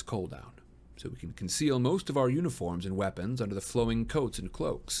 Fortunately, it's cold out, so we can conceal most of our uniforms and weapons under the flowing coats and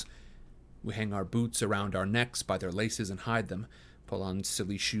cloaks. We hang our boots around our necks by their laces and hide them, pull on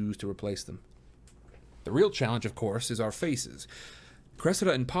silly shoes to replace them. The real challenge, of course, is our faces.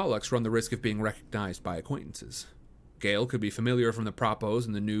 Cressida and Pollux run the risk of being recognized by acquaintances. Gale could be familiar from the propos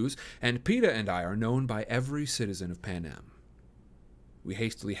and the news, and Peeta and I are known by every citizen of Panem. We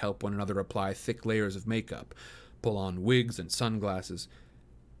hastily help one another apply thick layers of makeup, pull on wigs and sunglasses.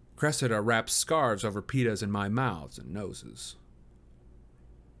 Cressida wraps scarves over Peeta's and my mouths and noses.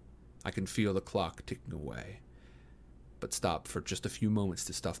 I can feel the clock ticking away, but stop for just a few moments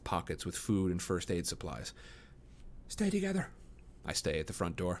to stuff pockets with food and first aid supplies. Stay together, I stay at the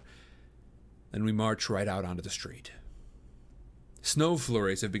front door. Then we march right out onto the street. Snow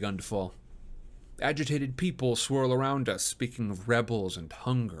flurries have begun to fall. Agitated people swirl around us, speaking of rebels and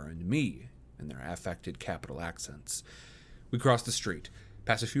hunger and me in their affected capital accents. We cross the street,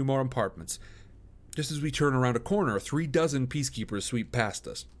 pass a few more apartments. Just as we turn around a corner, 3 peacekeepers sweep past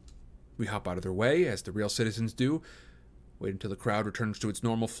us. We hop out of their way, as the real citizens do, wait until the crowd returns to its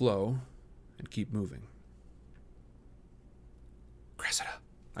normal flow, and keep moving. Cressida,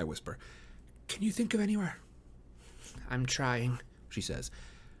 I whisper. can you think of anywhere? I'm trying, she says.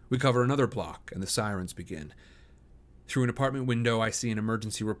 We cover another block, and the sirens begin. Through an apartment window, I see an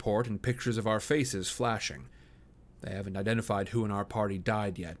emergency report and pictures of our faces flashing. They haven't identified who in our party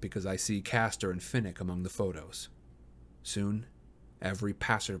died yet, because I see Castor and Finnick among the photos. Soon, every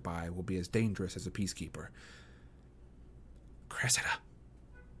passerby will be as dangerous as a peacekeeper. Cressida,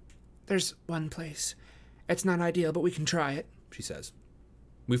 there's one place. It's not ideal, but we can try it, she says.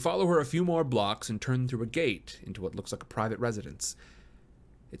 We follow her a few more blocks and turn through a gate into what looks like a private residence.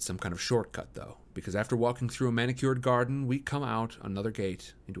 It's some kind of shortcut, though, because after walking through a manicured garden, we come out another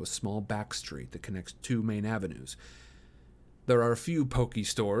gate into a small back street that connects 2 main avenues. There are a few pokey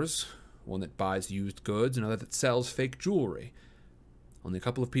stores, one that buys used goods, another that sells fake jewelry. Only a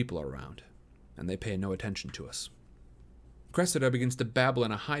couple of people are around, and they pay no attention to us. Cressida begins to babble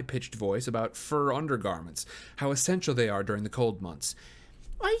in a high-pitched voice about fur undergarments, how essential they are during the cold months.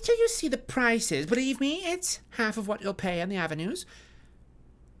 Wait till you see the prices. Believe me, it's half of what you'll pay on the avenues.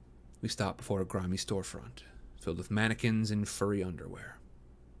 We stop before a grimy storefront, filled with mannequins in furry underwear.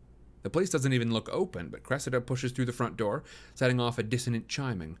 The place doesn't even look open, but Cressida pushes through the front door, setting off a dissonant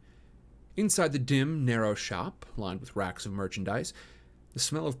chiming. Inside the dim, narrow shop, lined with racks of merchandise, the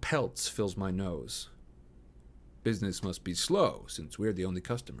smell of pelts fills my nose. Business must be slow, since we're the only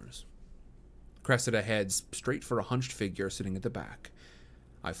customers. Cressida heads straight for a hunched figure sitting at the back.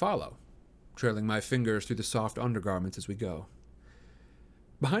 I follow, trailing my fingers through the soft undergarments as we go.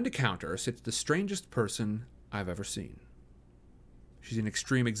 Behind a counter sits the strangest person I've ever seen. She's an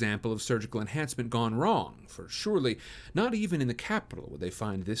extreme example of surgical enhancement gone wrong, for surely not even in the capital would they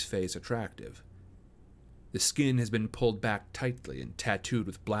find this face attractive. The skin has been pulled back tightly and tattooed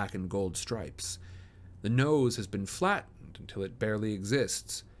with black and gold stripes. The nose has been flattened until it barely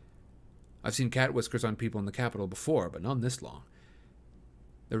exists. I've seen cat whiskers on people in the capital before, but none this long.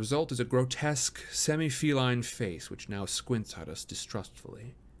 The result is a grotesque, semi-feline face which now squints at us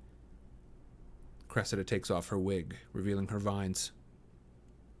distrustfully. Cressida takes off her wig, revealing her vines.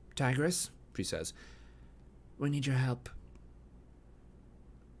 Tigress, she says. We need your help.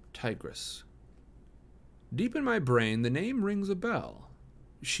 Tigress. Deep in my brain, the name rings a bell.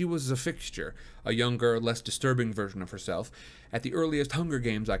 She was a fixture, a younger, less disturbing version of herself, at the earliest Hunger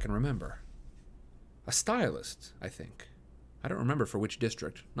Games I can remember. A stylist, I think. I don't remember for which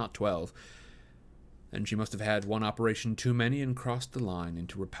district, not 12. And she must have had one operation too many and crossed the line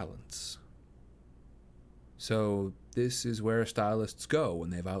into repellents. So this is where stylists go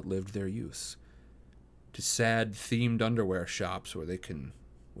when they've outlived their use. To sad, themed underwear shops where they can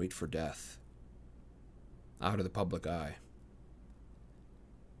wait for death. Out of the public eye.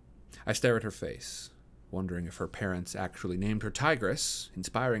 I stare at her face, wondering if her parents actually named her Tigress,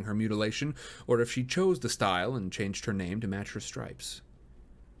 inspiring her mutilation, or if she chose the style and changed her name to match her stripes.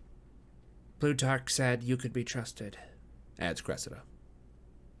 Plutarch said you could be trusted, adds Cressida.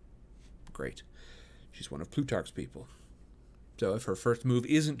 Great. She's one of Plutarch's people. So if her first move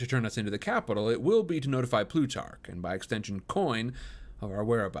isn't to turn us into the capital, it will be to notify Plutarch, and by extension Coin, of our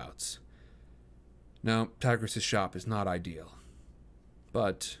whereabouts. Now, Tigress's shop is not ideal,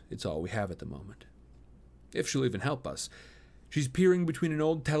 but it's all we have at the moment. If she'll even help us. She's peering between an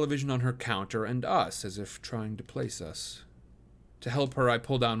old television on her counter and us, as if trying to place us. To help her, I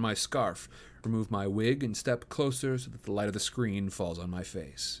pull down my scarf, remove my wig, and step closer so that the light of the screen falls on my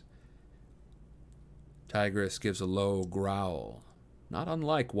face. Tigress gives a low growl, not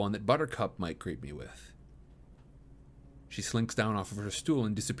unlike one that Buttercup might greet me with. She slinks down off of her stool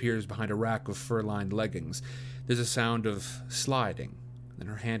and disappears behind a rack of fur-lined leggings. There's a sound of sliding, then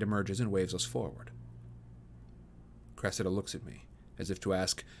her hand emerges and waves us forward. Cressida looks at me, as if to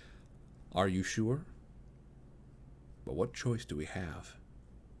ask, "Are you sure?" But what choice do we have?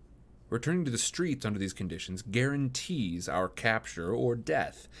 Returning to the streets under these conditions guarantees our capture or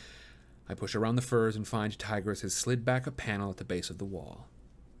death. I push around the furs and find Tigress has slid back a panel at the base of the wall.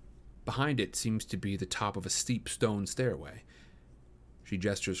 Behind it seems to be the top of a steep stone stairway. She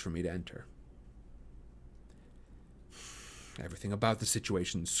gestures for me to enter. Everything about the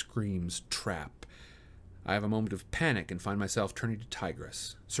situation screams trap. I have a moment of panic and find myself turning to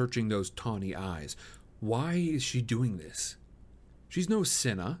Tigress, searching those tawny eyes. Why is she doing this? She's no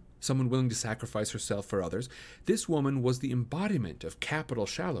sinner, someone willing to sacrifice herself for others. This woman was the embodiment of capital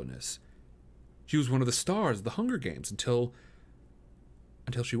shallowness. She was one of the stars of the Hunger Games until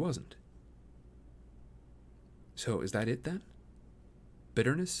she wasn't. So is that it then?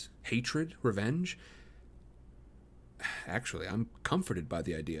 Bitterness? Hatred? Revenge? Actually, I'm comforted by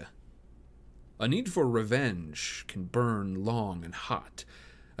the idea. A need for revenge can burn long and hot,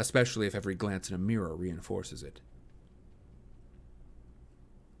 especially if every glance in a mirror reinforces it.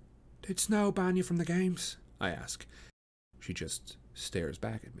 Did Snow ban you from the games? I ask. She just stares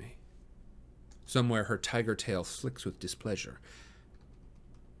back at me. Somewhere her tiger tail flicks with displeasure.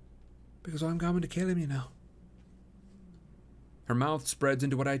 Because I'm going to kill him, you know. Her mouth spreads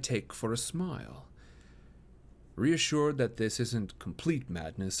into what I take for a smile. Reassured that this isn't complete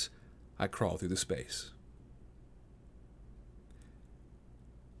madness, I crawl through the space.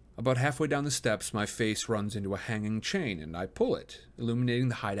 About halfway down the steps, my face runs into a hanging chain, and I pull it, illuminating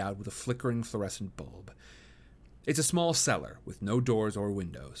the hideout with a flickering fluorescent bulb. It's a small cellar with no doors or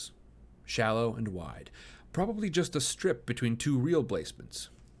windows. Shallow and wide. Probably just a strip between two real basements.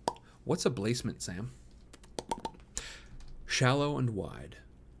 What's a basement, Sam? Shallow and wide.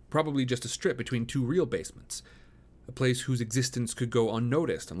 Probably just a strip between two real basements. A place whose existence could go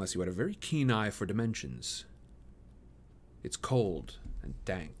unnoticed unless you had a very keen eye for dimensions. It's cold and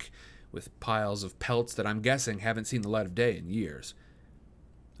dank, with piles of pelts that I'm guessing haven't seen the light of day in years.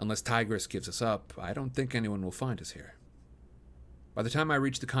 Unless Tigris gives us up, I don't think anyone will find us here. By the time I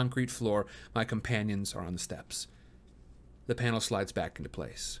reach the concrete floor, my companions are on the steps. The panel slides back into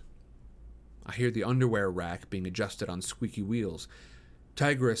place. I hear the underwear rack being adjusted on squeaky wheels,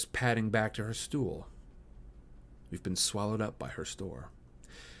 Tigris padding back to her stool. We've been swallowed up by her store.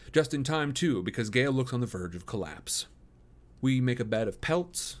 Just in time, too, because Gale looks on the verge of collapse. We make a bed of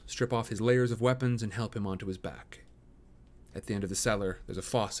pelts, strip off his layers of weapons, and help him onto his back. At the end of the cellar, there's a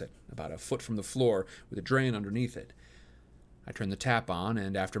faucet, about a foot from the floor, with a drain underneath it. I turn the tap on,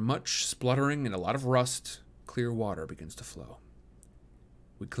 and after much spluttering and a lot of rust, clear water begins to flow.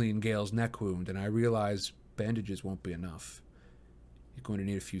 We clean Gale's neck wound, and I realize bandages won't be enough. He's going to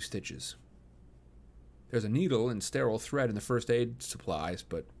need a few stitches. There's a needle and sterile thread in the first aid supplies,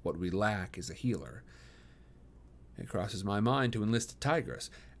 but what we lack is a healer. It crosses my mind to enlist a tigress.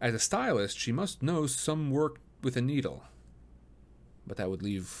 As a stylist, she must know some work with a needle. But that would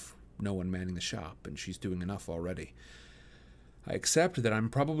leave no one manning the shop, and she's doing enough already. I accept that I'm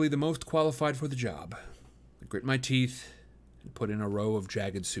probably the most qualified for the job. I grit my teeth and put in a row of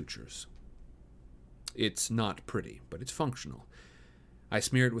jagged sutures. It's not pretty, but it's functional. I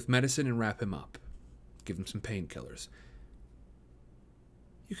smear it with medicine and wrap him up. Give him some painkillers.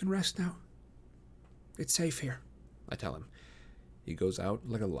 You can rest now. It's safe here, I tell him. He goes out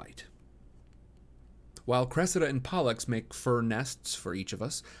like a light. While Cressida and Pollux make fur nests for each of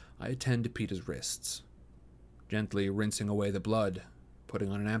us, I attend to Peeta's wrists, gently rinsing away the blood,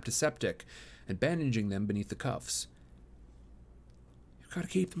 putting on an antiseptic, and bandaging them beneath the cuffs. You've got to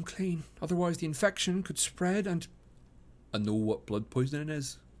keep them clean, otherwise the infection could spread and... I know what blood poisoning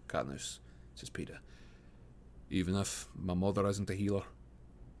is, Katniss, says Peeta. Even if my mother isn't a healer.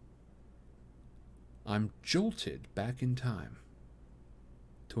 I'm jolted back in time.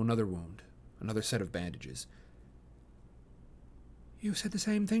 To another wound, another set of bandages. You said the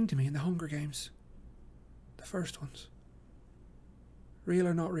same thing to me in the Hunger Games. The first ones. Real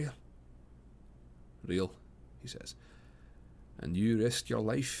or not real? Real, he says. And you risked your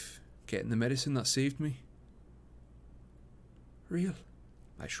life getting the medicine that saved me? Real,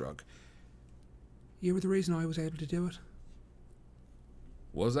 I shrug. You were the reason I was able to do it.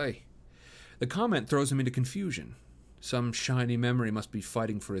 Was I? The comment throws him into confusion. Some shiny memory must be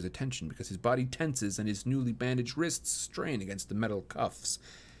fighting for his attention because his body tenses and his newly bandaged wrists strain against the metal cuffs.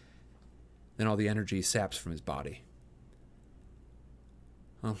 Then all the energy saps from his body.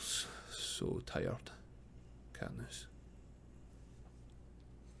 I'm so tired, Katniss.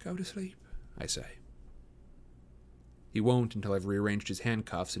 Go to sleep, I say. He won't until I've rearranged his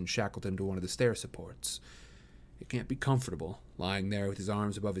handcuffs and shackled him to one of the stair supports. It can't be comfortable, lying there with his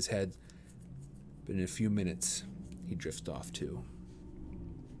arms above his head, but in a few minutes, he drifts off too.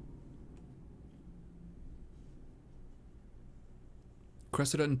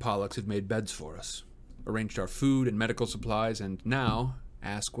 Cressida and Pollux have made beds for us, arranged our food and medical supplies, and now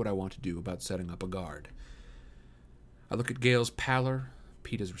ask what I want to do about setting up a guard. I look at Gale's pallor,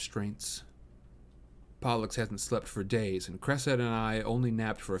 Peeta's restraints. Pollux hasn't slept for days, and Cressida and I only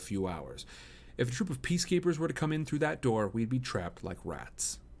napped for a few hours. If a troop of peacekeepers were to come in through that door, we'd be trapped like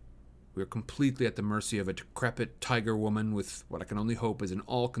rats. We are completely at the mercy of a decrepit tiger woman with what I can only hope is an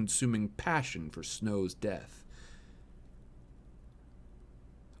all-consuming passion for Snow's death.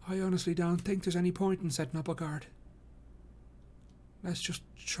 I honestly don't think there's any point in setting up a guard. Let's just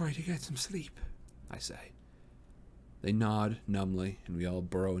try to get some sleep, I say. They nod numbly, and we all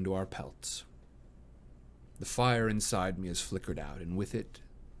burrow into our pelts. The fire inside me has flickered out, and with it,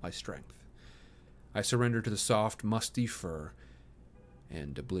 my strength. I surrender to the soft, musty fur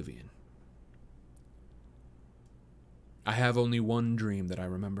and oblivion. I have only one dream that I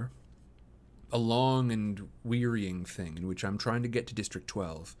remember. A long and wearying thing in which I'm trying to get to District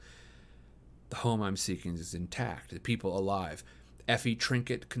 12. The home I'm seeking is intact, the people alive. Effie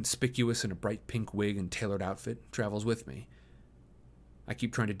Trinket, conspicuous in a bright pink wig and tailored outfit, travels with me. I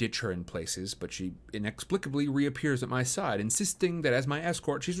keep trying to ditch her in places, but she inexplicably reappears at my side, insisting that as my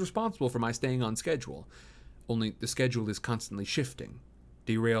escort, she's responsible for my staying on schedule. Only the schedule is constantly shifting,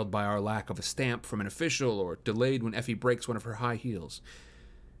 derailed by our lack of a stamp from an official or delayed when Effie breaks one of her high heels.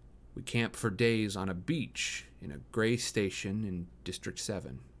 We camp for days on a beach in a gray station in District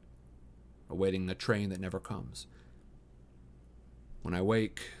 7, awaiting a train that never comes. When I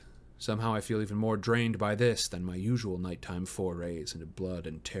wake, somehow I feel even more drained by this than my usual nighttime forays into blood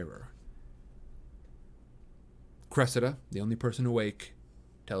and terror. Cressida, the only person awake,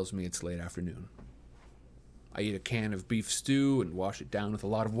 tells me it's late afternoon. I eat a can of beef stew and wash it down with a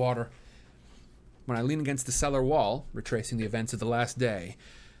lot of water. When I lean against the cellar wall, retracing the events of the last day,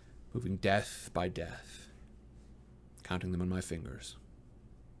 moving death by death, counting them on my fingers.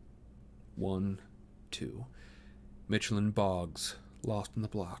 1, 2. Mitchell and Boggs, lost in the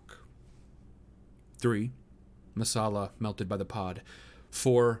block. 3. Masala, melted by the pod.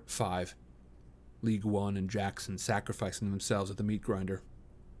 4, 5. League One and Jackson sacrificing themselves at the meat grinder.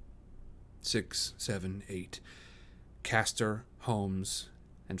 6, 7, 8. Castor, Holmes,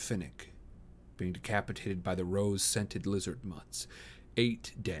 and Finnick being decapitated by the rose-scented lizard mutts.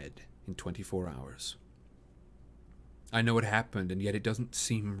 8 dead in 24 hours. I know it happened, and yet it doesn't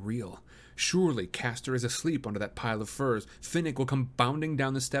seem real. Surely Castor is asleep under that pile of furs. Finnick will come bounding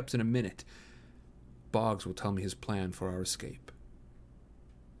down the steps in a minute. Boggs will tell me his plan for our escape.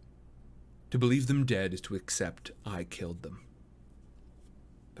 To believe them dead is to accept I killed them.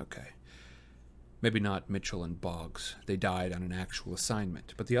 Okay. Maybe not Mitchell and Boggs. They died on an actual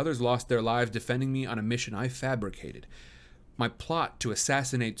assignment. But the others lost their lives defending me on a mission I fabricated. My plot to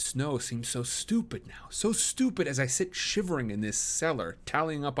assassinate Snow seems so stupid now. So stupid as I sit shivering in this cellar,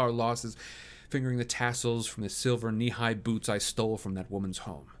 tallying up our losses, fingering the tassels from the silver knee-high boots I stole from that woman's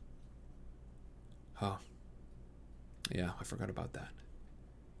home. Oh. Yeah, I forgot about that.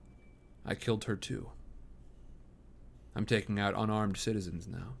 I killed her too. I'm taking out unarmed citizens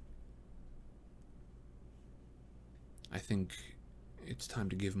now. I think it's time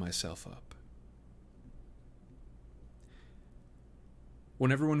to give myself up.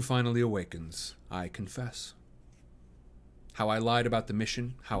 When everyone finally awakens, I confess. How I lied about the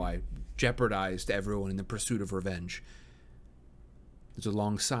mission, how I jeopardized everyone in the pursuit of revenge. There's a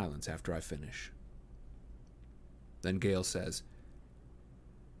long silence after I finish. Then Gale says,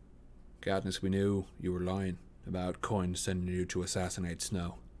 Katniss, we knew you were lying about Coin sending you to assassinate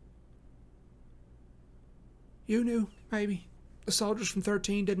Snow. You knew, maybe. The soldiers from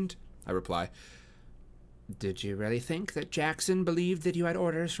 13 didn't, I reply. Did you really think that Jackson believed that you had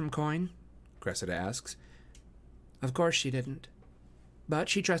orders from Coin? Cressida asks. Of course she didn't. But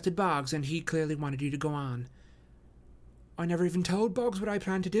she trusted Boggs, and he clearly wanted you to go on. I never even told Boggs what I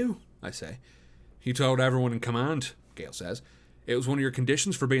planned to do, I say. You told everyone in command, Gale says. It was one of your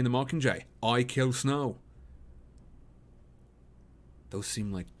conditions for being the Mockingjay. I kill Snow. Those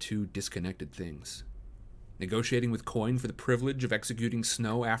seem like two disconnected things. Negotiating with Coin for the privilege of executing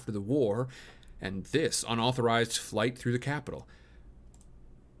Snow after the war, and this unauthorized flight through the capital.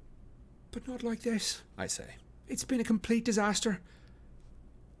 But not like this, I say. It's been a complete disaster.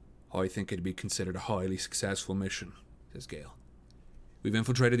 I think it'd be considered a highly successful mission, says Gale. We've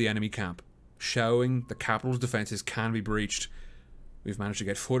infiltrated the enemy camp, showing the capital's defenses can be breached. We've managed to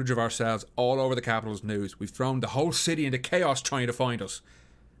get footage of ourselves all over the capital's news. We've thrown the whole city into chaos trying to find us.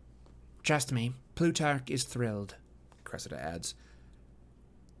 Trust me, Plutarch is thrilled, Cressida adds.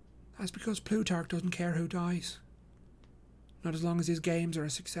 That's because Plutarch doesn't care who dies. Not as long as his games are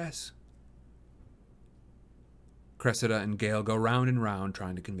a success. Cressida and Gale go round and round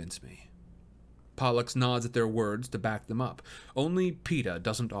trying to convince me. Pollux nods at their words to back them up. Only Peeta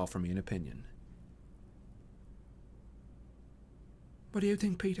doesn't offer me an opinion. What do you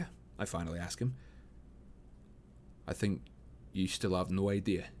think, Peeta? I finally ask him. I think you still have no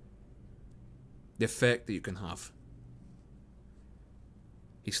idea. The effect that you can have.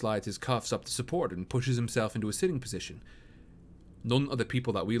 He slides his cuffs up to support and pushes himself into a sitting position. None of the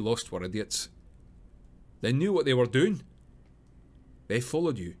people that we lost were idiots. They knew what they were doing. They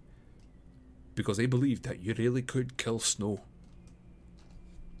followed you because they believed that you really could kill Snow.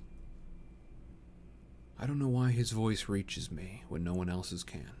 I don't know why his voice reaches me when no one else's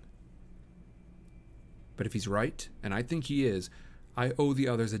can. But if he's right, and I think he is, I owe the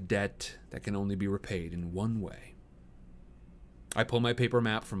others a debt that can only be repaid in one way. I pull my paper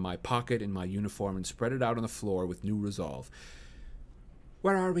map from my pocket in my uniform and spread it out on the floor with new resolve.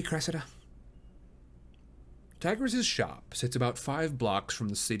 Where are we, Cressida? Tigris' shop sits about 5 blocks from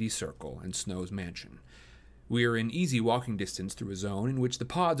the city circle and Snow's mansion. We are in easy walking distance through a zone in which the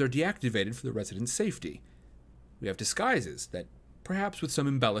pods are deactivated for the residents' safety. We have disguises that, perhaps with some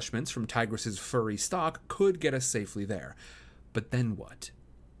embellishments from Tigris' furry stock, could get us safely there. But then what?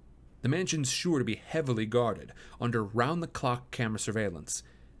 The mansion's sure to be heavily guarded, under round-the-clock camera surveillance,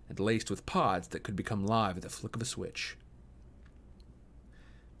 and laced with pods that could become live at the flick of a switch.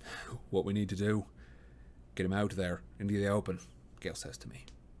 What we need to do, get him out there, into the open, Gale says to me.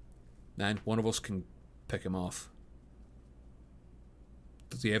 And one of us can pick him off.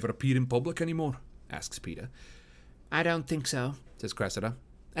 Does he ever appear in public anymore? Asks Peeta. I don't think so, Says Cressida.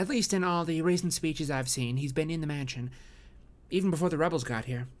 At least in all the recent speeches I've seen, he's been in the mansion, even before the rebels got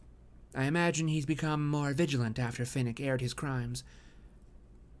here. I imagine he's become more vigilant after Finnick aired his crimes.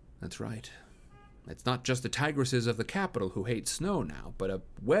 That's right. It's not just the Tigresses of the capital who hate Snow now, but a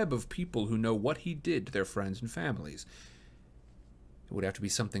web of people who know what he did to their friends and families. It would have to be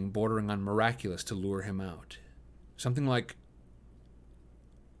something bordering on miraculous to lure him out. Something like...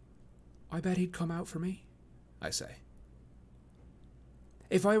 I bet he'd come out for me, I say.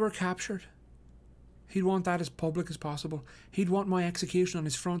 If I were captured, he'd want that as public as possible. He'd want my execution on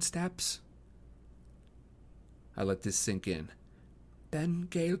his front steps. I let this sink in. Then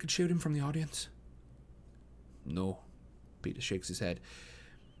Gale could shoot him from the audience. No, Peeta shakes his head.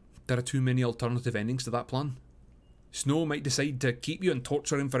 There are too many alternative endings to that plan. Snow might decide to keep you and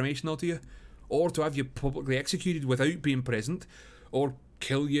torture information out of you, or to have you publicly executed without being present, or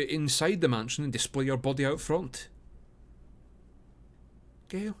kill you inside the mansion and display your body out front.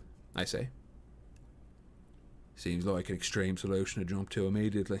 Gale, I say. Seems like an extreme solution to jump to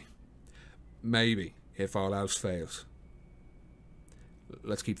immediately. Maybe, if all else fails.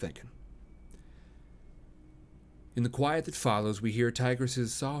 Let's keep thinking. In the quiet that follows, we hear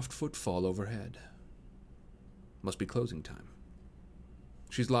Tigris' soft footfall overhead. Must be closing time.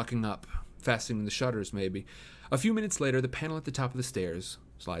 She's locking up, fastening the shutters maybe. A few minutes later, the panel at the top of the stairs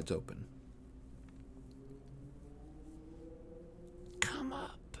slides open. Come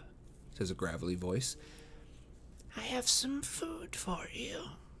up, Says a gravelly voice. I have some food for you.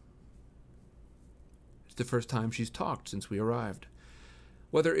 It's the first time she's talked since we arrived.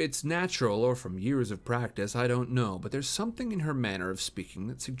 Whether it's natural or from years of practice, I don't know, but there's something in her manner of speaking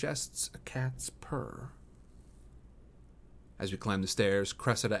that suggests a cat's purr. As we climb the stairs,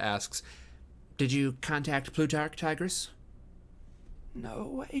 Cressida asks, Did you contact Plutarch, Tigris? No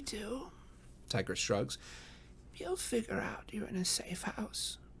way to. Tigris shrugs. You'll figure out you're in a safe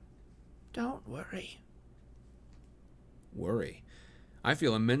house. Don't worry. Worry. I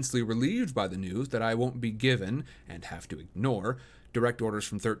feel immensely relieved by the news that I won't be given, and have to ignore, direct orders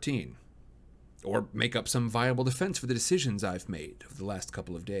from 13. Or make up some viable defense for the decisions I've made over the last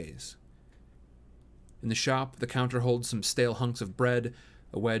couple of days. In the shop, the counter holds some stale hunks of bread,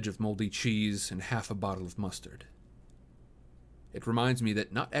 a wedge of moldy cheese, and half a bottle of mustard. It reminds me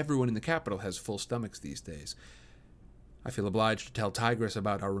that not everyone in the capital has full stomachs these days. I feel obliged to tell Tigris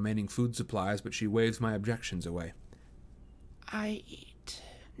about our remaining food supplies, but she waves my objections away. I eat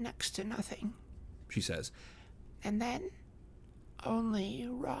next to nothing, She says. and then only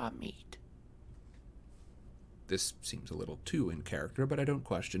raw meat. This seems a little too in character, but I don't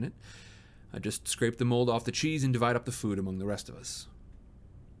question it. I just scrape the mold off the cheese and divide up the food among the rest of us.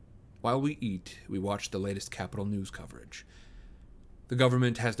 While we eat, we watch the latest Capitol news coverage. The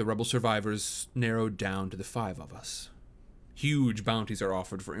government has the rebel survivors narrowed down to the 5 of us. Huge bounties are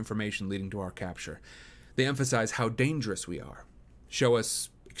offered for information leading to our capture. They emphasize how dangerous we are, show us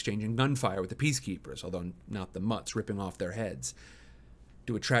exchanging gunfire with the peacekeepers, although not the mutts ripping off their heads,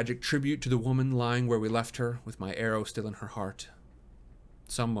 do a tragic tribute to the woman lying where we left her, with my arrow still in her heart.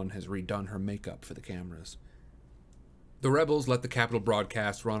 Someone has redone her makeup for the cameras. The rebels let the Capitol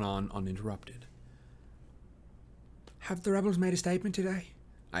broadcast run on uninterrupted. have the rebels made a statement today?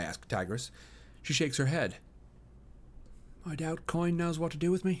 I ask Tigris. She shakes her head. I doubt Coin knows what to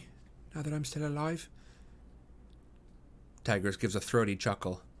do with me, now that I'm still alive. Tigris gives a throaty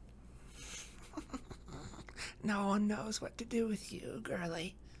chuckle. No one knows what to do with you,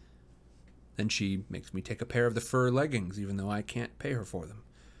 girlie. Then she makes me take a pair of the fur leggings, even though I can't pay her for them.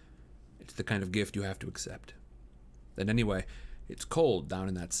 It's the kind of gift you have to accept. And anyway, It's cold down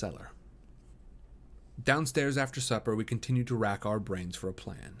in that cellar. Downstairs after supper, we continue to rack our brains for a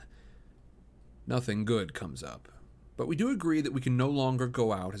plan. Nothing good comes up, but we do agree that we can no longer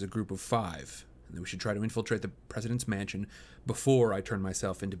go out as a group of 5, and that we should try to infiltrate the president's mansion before I turn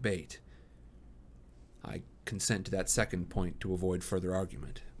myself into bait. I consent to that second point to avoid further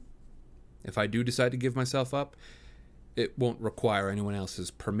argument. If I do decide to give myself up, it won't require anyone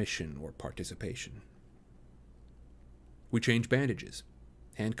else's permission or participation. We change bandages,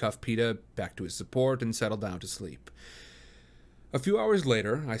 handcuff Peeta back to his support, and settle down to sleep. A few hours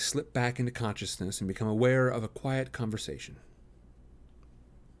later, I slip back into consciousness and become aware of a quiet conversation.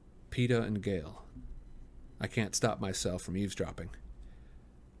 Peeta and Gale. I can't stop myself from eavesdropping.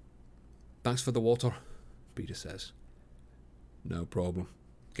 "Thanks for the water," Peeta says. "No problem,"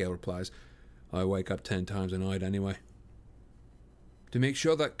 Gale replies. "I wake up 10 times a night anyway." "To make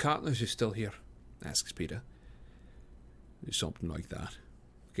sure that Katniss is still here?" asks Peeta. "It's something like that,"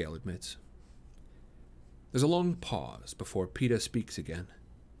 Gale admits. There's a long pause before Peeta speaks again.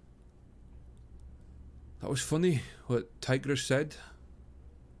 "That was funny what Tigris said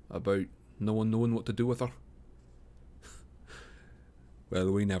about no one knowing what to do with her."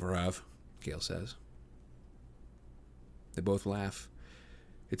 "Well, we never have," Gale says. They both laugh.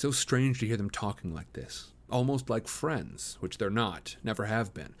 It's so strange to hear them talking like this, almost like friends, which they're not, never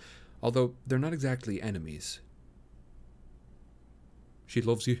have been, although they're not exactly enemies. "She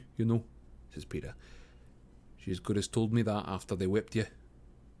loves you, you know," says Peeta. "She as good as told me that after they whipped you."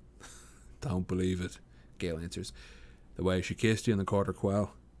 "Don't believe it," Gale answers. "The way she kissed you in the quarter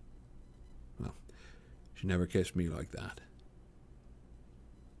quell. Well, she never kissed me like that."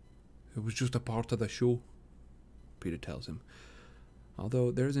 "It was just a part of the show," Peeta tells him, although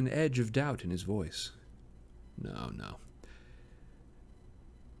there's an edge of doubt in his voice. No.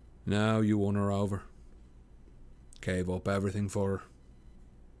 Now you won her over. Gave up everything for her.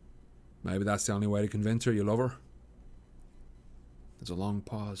 Maybe that's the only way to convince her you love her." There's a long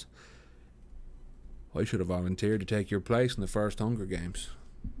pause. "I should have volunteered to take your place in the first Hunger Games.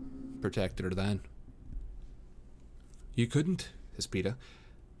 Protected her then." "You couldn't," says Peeta.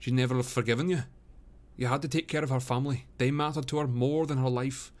 "She'd never have forgiven you. You had to take care of her family. They mattered to her more than her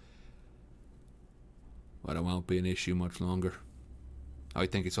life." "Well, it won't be an issue much longer. I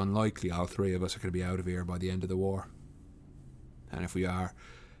think it's unlikely all 3 of us are going to be out of here by the end of the war. And if we are,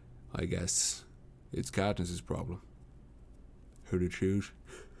 I guess it's Katniss's problem. Who to choose?"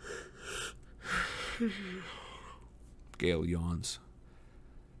 Gale yawns.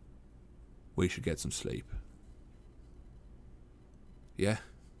 "We should get some sleep." "Yeah."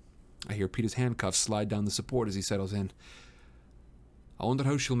 I hear Peeta's handcuffs slide down the support as he settles in. "I wonder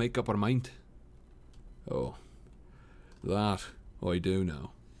how she'll make up her mind." "Oh, that I do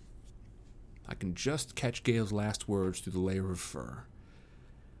know." I can just catch Gale's last words through the layer of fur.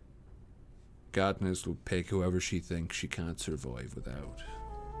 "Katniss will pick whoever she thinks she can't survive without."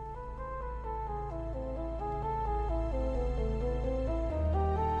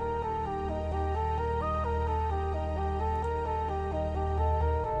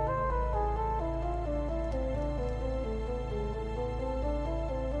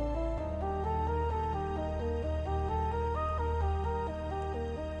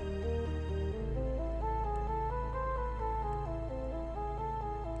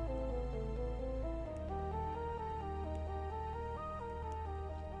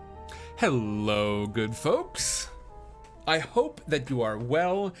 Hello, good folks. I hope that you are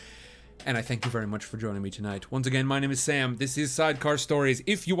well, and I thank you very much for joining me tonight. Once again, my name is Sam. This is Sidecar Stories.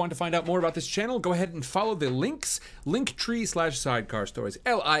 If you want to find out more about this channel, go ahead and follow the links, linktree/Sidecar Stories,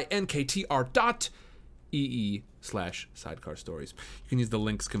 linktr.ee/Sidecar Stories. You can use the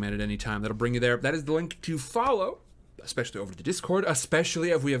links command at any time. That'll bring you there. That is the link to follow, especially over to Discord,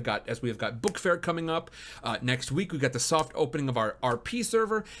 especially as we have got Book Fair coming up. Next week, we've got the soft opening of our RP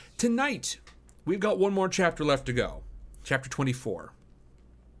server. Tonight, we've got one more chapter left to go. Chapter 24.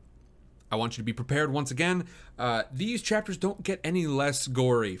 I want you to be prepared once again. These chapters don't get any less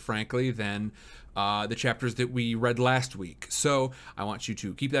gory, frankly, than the chapters that we read last week. So I want you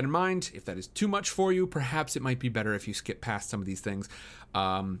to keep that in mind. If that is too much for you, perhaps it might be better if you skip past some of these things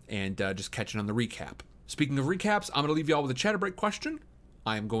and just catch it on the recap. Speaking of recaps, I'm going to leave you all with a chatter break question.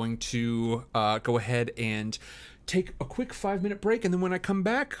 I am going to go ahead and take a quick 5-minute break, and then when I come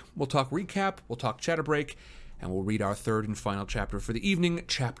back, we'll talk recap, we'll talk chatter break, and we'll read our third and final chapter for the evening,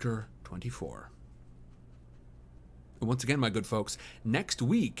 chapter 24. And once again, my good folks, next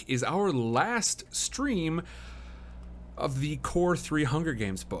week is our last stream of the Core 3 Hunger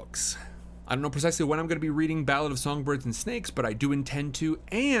Games books. I don't know precisely when I'm going to be reading Ballad of Songbirds and Snakes, but I do intend to,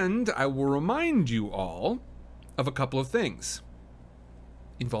 and I will remind you all of a couple of things.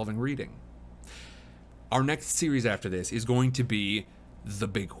 involving reading. Our next series after this is going to be the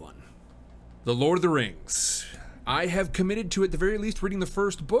big one, The Lord of the Rings. I have committed to, at the very least, reading the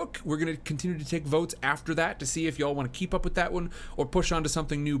first book. We're going to continue to take votes after that to see if y'all want to keep up with that one or push on to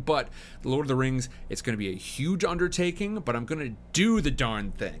something new. But The Lord of the Rings, it's going to be a huge undertaking, but I'm going to do the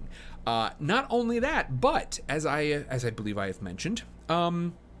darn thing. Not only that, but as I believe I have mentioned,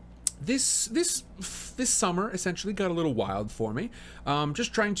 this summer essentially got a little wild for me.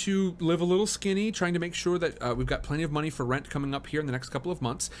 Just trying to live a little skinny, trying to make sure that we've got plenty of money for rent coming up here in the next couple of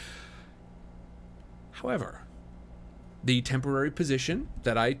months. However, the temporary position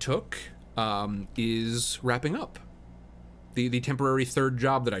that I took is wrapping up. The temporary third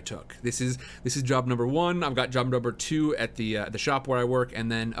job that I took. This is job number 1. I've got job number 2 at the shop where I work,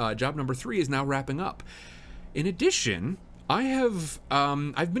 and then job number 3 is now wrapping up. In addition, I've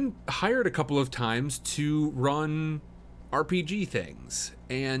been hired a couple of times to run RPG things,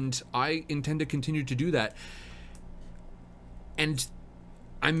 and I intend to continue to do that. And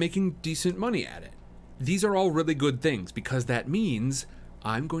I'm making decent money at it. These are all really good things because that means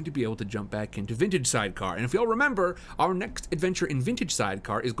I'm going to be able to jump back into Vintage Sidecar. And if y'all remember, our next adventure in Vintage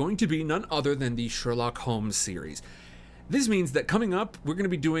Sidecar is going to be none other than the Sherlock Holmes series. This means that coming up, we're going to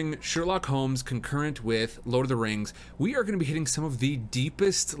be doing Sherlock Holmes concurrent with Lord of the Rings. We are going to be hitting some of the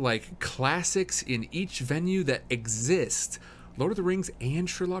deepest, classics in each venue that exist. Lord of the Rings and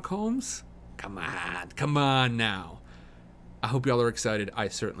Sherlock Holmes? Come on now. I hope y'all are excited. I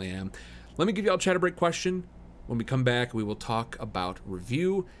certainly am. Let me give y'all a chatter break question. When we come back, we will talk about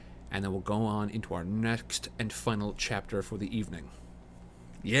review, and then we'll go on into our next and final chapter for the evening.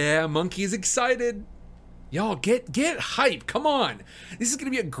 Yeah, Monkey is excited. Y'all, get hype. Come on. This is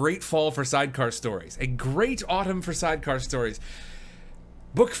going to be a great fall for Sidecar Stories. A great autumn for Sidecar Stories.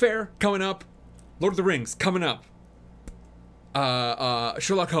 Book Fair coming up. Lord of the Rings coming up.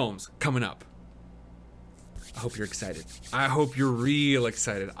 Sherlock Holmes coming up. I hope you're excited. I hope you're real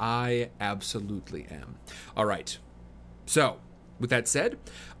excited. I absolutely am. All right. So, with that said,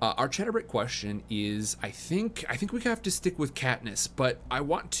 our chatter break question is, I think we have to stick with Katniss, but I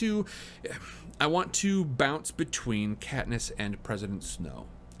want to bounce between Katniss and President Snow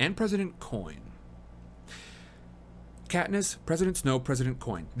and President Coin. Katniss, President Snow, President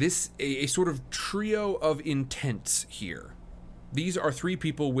Coin. This a sort of trio of intents here. These are 3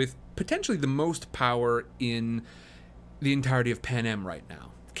 people with potentially the most power in the entirety of Panem right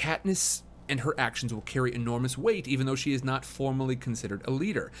now. Katniss and her actions will carry enormous weight, even though she is not formally considered a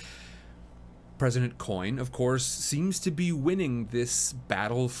leader. President Coin, of course, seems to be winning this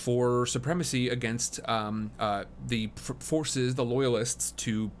battle for supremacy against the forces, the loyalists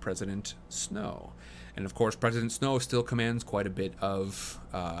to President Snow. And of course, President Snow still commands quite a bit of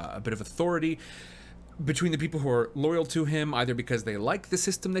authority between the people who are loyal to him, either because they like the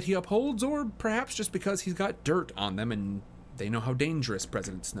system that he upholds, or perhaps just because he's got dirt on them and they know how dangerous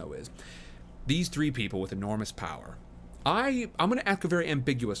President Snow is. These 3 people with enormous power. I'm going to ask a very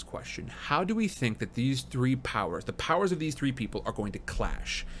ambiguous question. How do we think that these 3 powers, the powers of these 3 people, are going to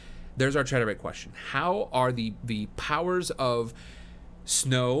clash? There's our chatterbait question. How are the powers of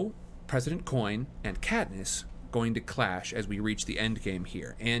Snow, President Coin, and Katniss going to clash as we reach the end game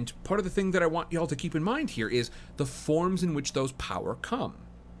here? And part of the thing that I want y'all to keep in mind here is the forms in which those power come.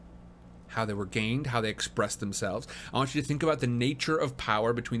 How they were gained, how they express themselves. I want you to think about the nature of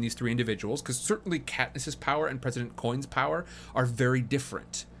power between these 3 individuals, because certainly Katniss's power and President Coin's power are very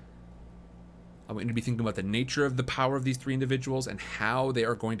different. I want you to be thinking about the nature of the power of these 3 individuals and how they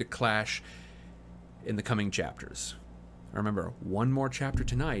are going to clash in the coming chapters. Remember, 1 more chapter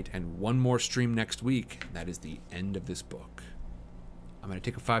tonight and 1 more stream next week. That is the end of this book. I'm going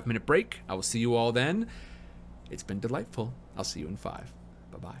to take a 5-minute break. I will see you all then. It's been delightful. I'll see you in 5.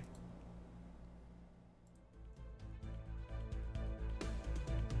 Bye-bye.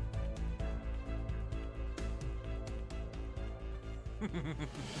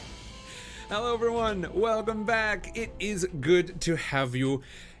 Hello everyone, welcome back. It is good to have you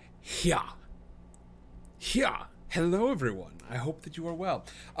here. Hello everyone, I hope that you are well.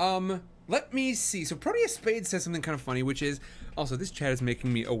 Let me see. So Proteus Spade says something kind of funny, which is, also this chat is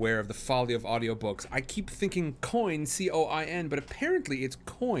making me aware of the folly of audiobooks. I keep thinking coin, C-O-I-N, but apparently it's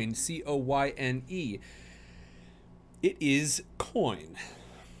coin, C-O-Y-N-E. It is coin.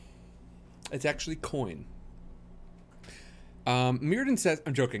 It's actually coin. Mirrodin says,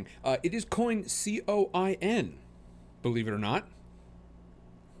 I'm joking, it is coin, C-O-I-N. Believe it or not.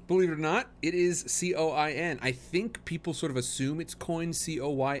 It is C-O-I-N. I think people sort of assume it's coin,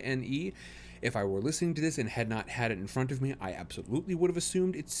 C-O-Y-N-E. If I were listening to this and had not had it in front of me, I absolutely would have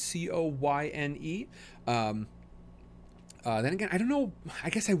assumed it's C-O-Y-N-E. Then again, I don't know. I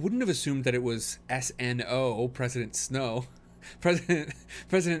guess I wouldn't have assumed that it was SNO, President Snow. President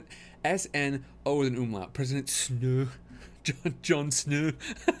SNO with an umlaut. President Snow. John Snow.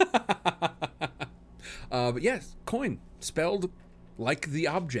 But yes, coin. Spelled like the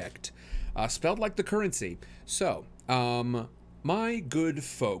object. Spelled like the currency. So, my good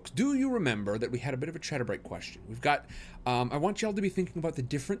folks, do you remember that we had a bit of a chatter break question? We've got, I want y'all to be thinking about the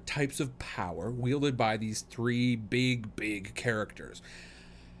different types of power wielded by these three big characters.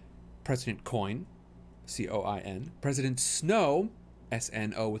 President Coin, C-O-I-N. President Snow,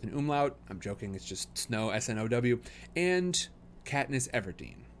 S-N-O with an umlaut. I'm joking, it's just Snow, S-N-O-W. And Katniss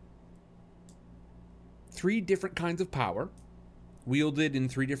Everdeen. Three different kinds of power, wielded in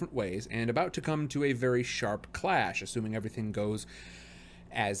three different ways, and about to come to a very sharp clash, assuming everything goes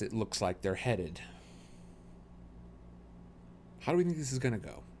as it looks like they're headed. How do we think this is going to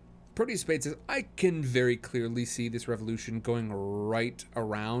go? Proteus Spade says, I can very clearly see this revolution going right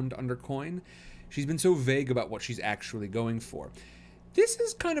around under Coin. She's been so vague about what she's actually going for. This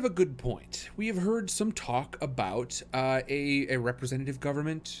is kind of a good point. We have heard some talk about a representative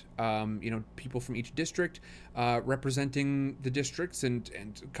government, people from each district representing the districts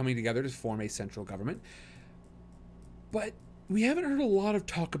and coming together to form a central government. But we haven't heard a lot of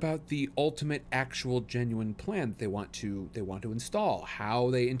talk about the ultimate, actual, genuine plan that they want to install, how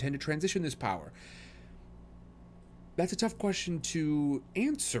they intend to transition this power. That's a tough question to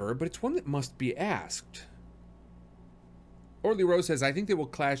answer, but it's one that must be asked. Orly Rose says, I think they will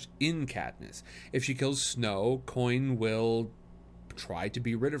clash in Katniss. If she kills Snow, Coin will try to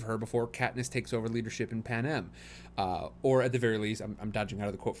be rid of her before Katniss takes over leadership in Panem. Or at the very least, I'm dodging out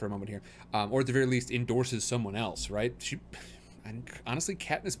of the quote for a moment here, or at the very least endorses someone else, right? Honestly,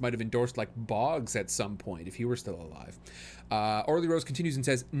 Katniss might have endorsed like Boggs at some point if he were still alive. Orly Rose continues and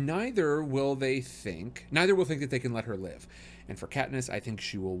says, neither will think that they can let her live. And for Katniss, I think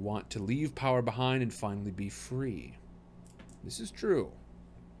she will want to leave power behind and finally be free. This is true.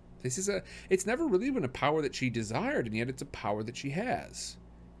 It's never really been a power that she desired, and yet it's a power that she has.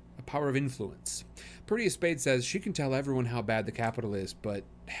 A power of influence. Proteus Spade says she can tell everyone how bad the Capitol is, but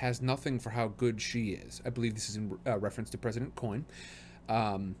has nothing for how good she is. I believe this is in reference to President Coin.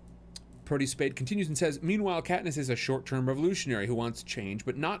 Proteus Spade continues and says, meanwhile, Katniss is a short-term revolutionary who wants change,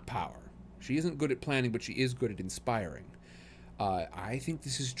 but not power. She isn't good at planning, but she is good at inspiring. I think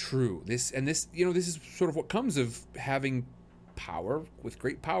this is true. This is sort of what comes of having power. With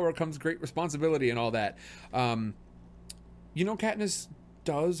great power comes great responsibility and all that. Katniss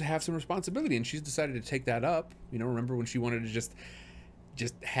does have some responsibility, and she's decided to take that up. Remember when she wanted to just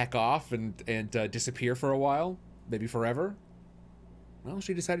hack off and disappear for a while, maybe forever? Well,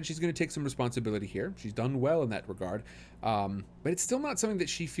 she decided she's going to take some responsibility here. She's done well in that regard, but it's still not something that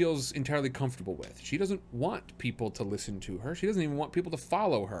she feels entirely comfortable with. She doesn't want people to listen to her. She doesn't even want people to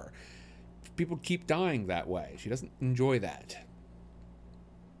follow her. People keep dying that way. She doesn't enjoy that.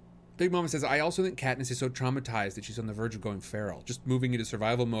 Big Mama says, I also think Katniss is so traumatized that she's on the verge of going feral, just moving into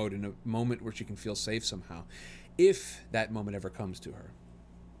survival mode in a moment where she can feel safe somehow, if that moment ever comes to her.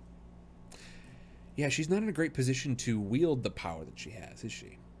 Yeah, she's not in a great position to wield the power that she has, is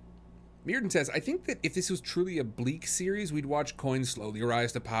she? Mirrodin says, I think that if this was truly a bleak series, we'd watch Coin slowly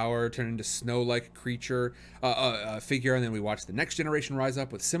rise to power, turn into Snow-like figure, and then we watch the next generation rise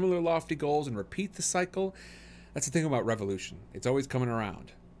up with similar lofty goals and repeat the cycle. That's the thing about Revolution. It's always coming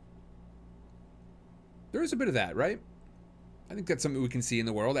around. There is a bit of that, right? I think that's something we can see in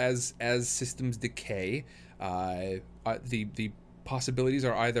the world as systems decay. The possibilities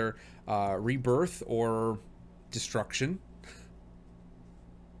are either rebirth or destruction.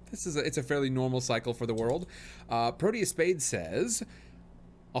 It's a fairly normal cycle for the world. Proteus Spade says,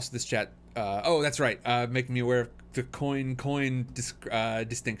 also this chat, that's right, making me aware of the coin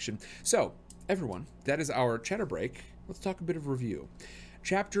distinction. So, everyone, that is our chatter break. Let's talk a bit of review.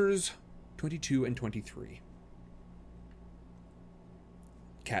 Chapters 22 and 23.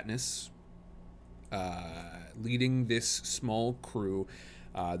 Katniss, leading this small crew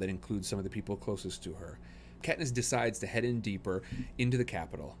that includes some of the people closest to her. Katniss decides to head in deeper into the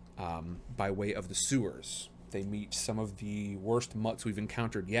Capitol by way of the sewers. They meet some of the worst mutts we've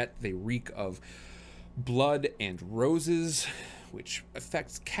encountered yet. They reek of blood and roses, which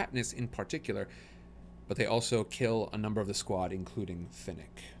affects Katniss in particular, but they also kill a number of the squad, including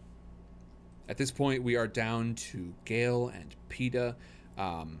Finnick. At this point, we are down to Gale and Peeta.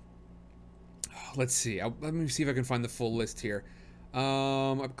 Let's see. Let me see if I can find the full list here,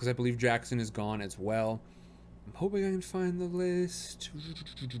 because I believe Jackson is gone as well. I'm hoping I can find the list.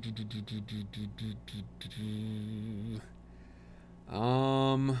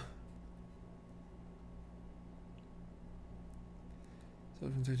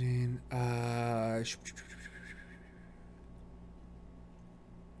 13.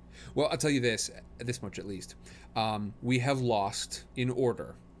 Well, I'll tell you this much at least. We have lost, in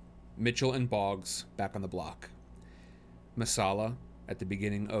order, Mitchell and Boggs back on the block. Masala at the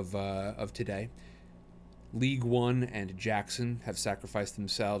beginning of today. League One and Jackson have sacrificed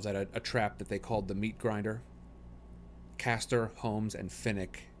themselves at a trap that they called the Meat Grinder. Castor, Holmes, and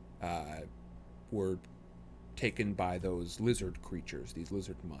Finnick were taken by those lizard creatures, these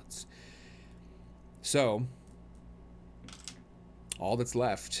lizard mutts. So, all that's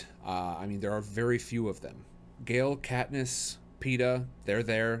left, there are very few of them. Gale, Katniss, Peeta, they're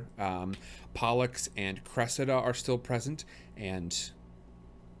there. Pollux and Cressida are still present, and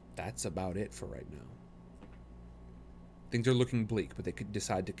that's about it for right now. Things are looking bleak, but they could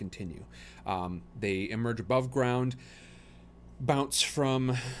decide to continue. They emerge above ground, bounce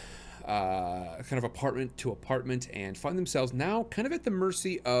from kind of apartment to apartment, and find themselves now kind of at the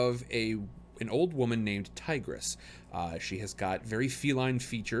mercy of an old woman named Tigress. She has got very feline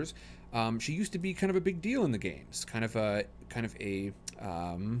features. She used to be kind of a big deal in the games, kind of a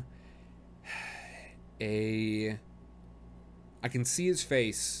I can see his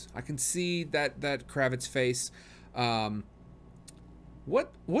face. I can see that Kravitz face.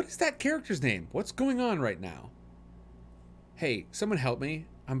 What is that character's name? What's going on right now? Hey, someone help me.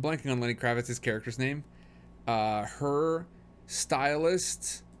 I'm blanking on Lenny Kravitz's character's name. Her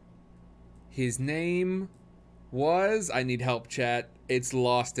stylist. His name was... I need help, chat. It's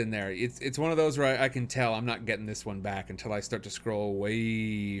lost in there. It's one of those where I can tell I'm not getting this one back until I start to scroll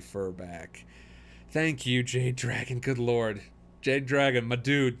way far back. Thank you, Jade Dragon. Good lord. Jade Dragon, my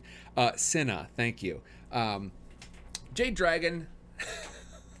dude. Cinna, thank you. Jade Dragon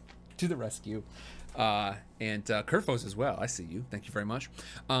to the rescue. And Kerfos as well. I see you. Thank you very much.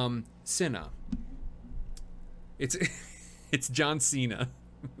 Cinna. It's John Cena.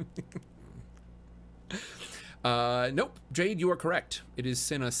 Nope. Jade, you are correct. It is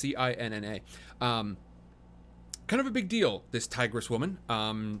Cinna, Cinna. Kind of a big deal, this Tigress woman.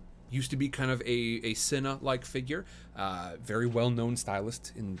 Used to be kind of a Cinna-like figure. Very well-known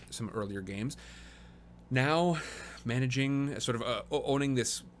stylist in some earlier games. Now managing, sort of owning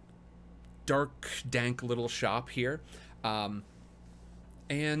this dark, dank little shop here.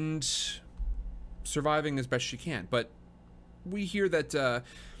 And surviving as best she can. But we hear that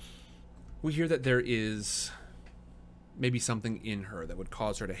there is maybe something in her that would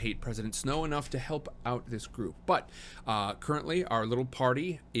cause her to hate President Snow enough to help out this group. But currently, our little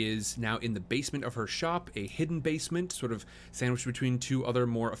party is now in the basement of her shop, a hidden basement, sort of sandwiched between two other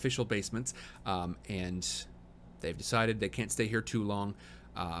more official basements. And they've decided they can't stay here too long.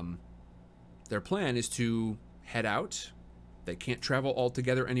 Their plan is to head out. They can't travel all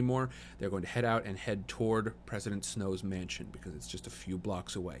together anymore. They're going to head out and head toward President Snow's mansion because it's just a few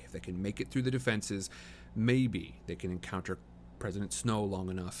blocks away. If they can make it through the defenses, maybe they can encounter President Snow long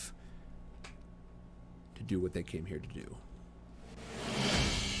enough to do what they came here to do.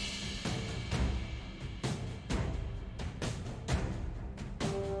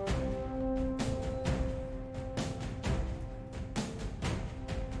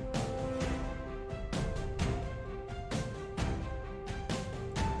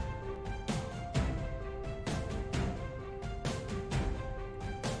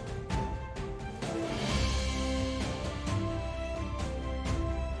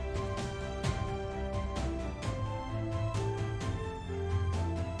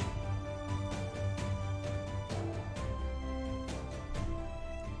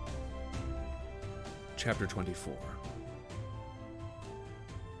 Chapter 24.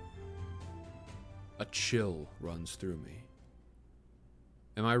 A chill runs through me.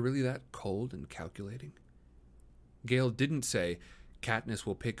 Am I really that cold and calculating? Gale didn't say Katniss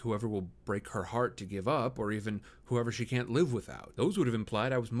will pick whoever will break her heart to give up, or even whoever she can't live without. Those would have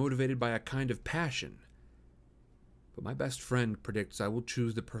implied I was motivated by a kind of passion. But my best friend predicts I will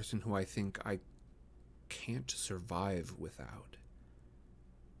choose the person who I think I can't survive without.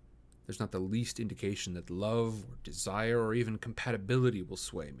 There's not the least indication that love or desire or even compatibility will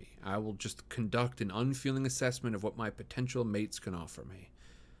sway me. I will just conduct an unfeeling assessment of what my potential mates can offer me.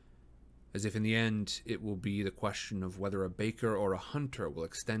 As if in the end, it will be the question of whether a baker or a hunter will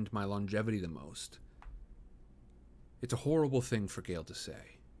extend my longevity the most. It's a horrible thing for Gale to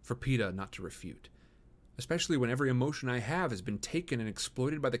say, for Peeta not to refute. Especially when every emotion I have has been taken and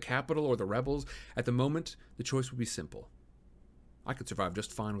exploited by the Capitol or the rebels. At the moment, the choice would be simple. I could survive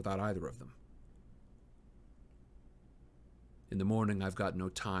just fine without either of them. In the morning, I've got no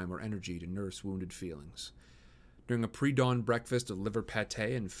time or energy to nurse wounded feelings. During a pre-dawn breakfast of liver pate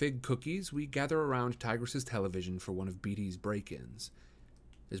and fig cookies, we gather around Tigress's television for one of Beatty's break-ins.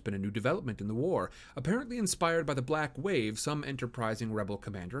 There's been a new development in the war. Apparently inspired by the Black Wave, some enterprising rebel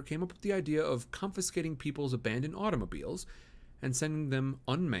commander came up with the idea of confiscating people's abandoned automobiles and sending them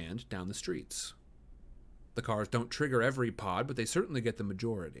unmanned down the streets. The cars don't trigger every pod, but they certainly get the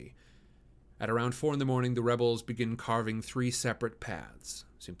majority. At around 4 in the morning, the rebels begin carving 3 separate paths,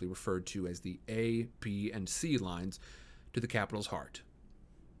 simply referred to as the A, B, and C lines, to the capital's heart.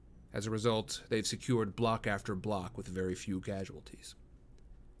 As a result, they've secured block after block with very few casualties.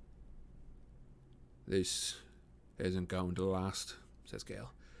 "This isn't going to last," says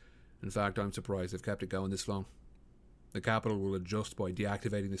Gale. "In fact, I'm surprised they've kept it going this long. The capital will adjust by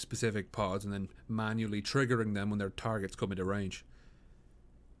deactivating the specific pods and then manually triggering them when their targets come into range."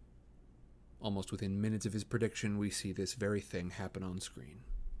 Almost within minutes of his prediction, we see this very thing happen on screen.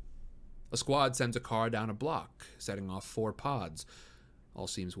 A squad sends a car down a block, setting off 4 pods. All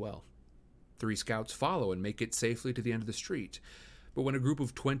seems well. 3 scouts follow and make it safely to the end of the street. But when a group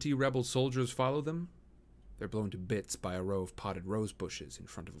of 20 rebel soldiers follow them, they're blown to bits by a row of potted rose bushes in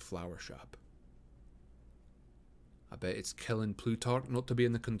front of a flower shop. "I bet it's killing Plutarch not to be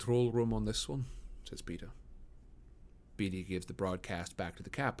in the control room on this one," says Peter. Beatty gives the broadcast back to the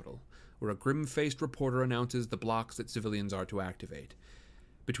capital, where a grim-faced reporter announces the blocks that civilians are to activate.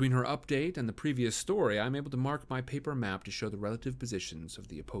 Between her update and the previous story, I'm able to mark my paper map to show the relative positions of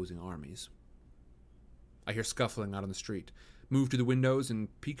the opposing armies. I hear scuffling out on the street, move to the windows, and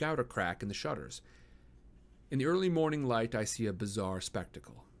peek out a crack in the shutters. In the early morning light, I see a bizarre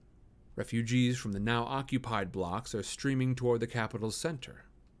spectacle. Refugees from the now-occupied blocks are streaming toward the capital's center.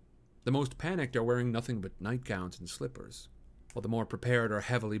 The most panicked are wearing nothing but nightgowns and slippers, while the more prepared are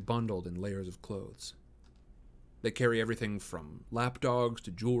heavily bundled in layers of clothes. They carry everything from lapdogs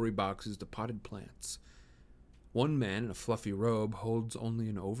to jewelry boxes to potted plants. One man in a fluffy robe holds only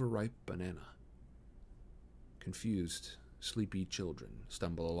an overripe banana. Confused, sleepy children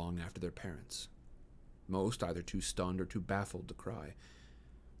stumble along after their parents, most either too stunned or too baffled to cry.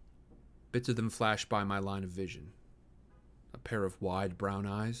 Bits of them flash by my line of vision. A pair of wide brown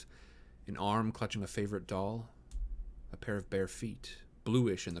eyes, an arm clutching a favorite doll, a pair of bare feet,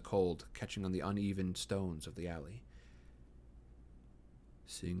 bluish in the cold, catching on the uneven stones of the alley.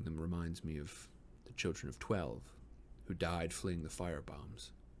 Seeing them reminds me of the children of 12 who died fleeing the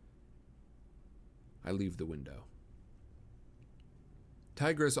firebombs. I leave the window.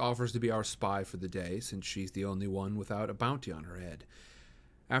 Tigress offers to be our spy for the day, since she's the only one without a bounty on her head.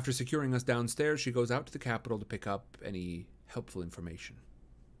 After securing us downstairs, she goes out to the capital to pick up any helpful information.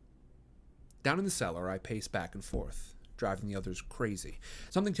 Down in the cellar, I pace back and forth, driving the others crazy.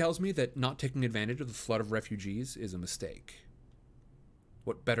 Something tells me that not taking advantage of the flood of refugees is a mistake.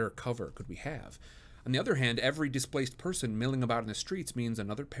 What better cover could we have? On the other hand, every displaced person milling about in the streets means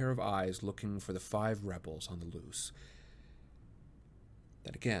another pair of eyes looking for the 5 rebels on the loose.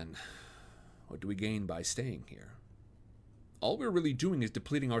 Then again, what do we gain by staying here? All we're really doing is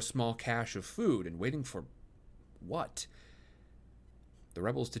depleting our small cache of food and waiting for what? The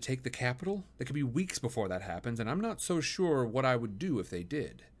rebels to take the capital? It could be weeks before that happens, and I'm not so sure what I would do if they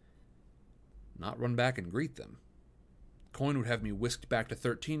did. Not run back and greet them. Coin would have me whisked back to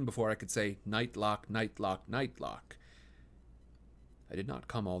 13 before I could say, "Nightlock, Nightlock, Nightlock." I did not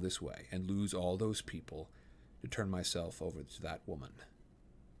come all this way and lose all those people to turn myself over to that woman.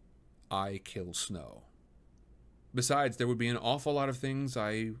 I kill Snow. Besides, there would be an awful lot of things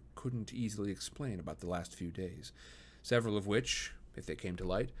I couldn't easily explain about the last few days, several of which, if they came to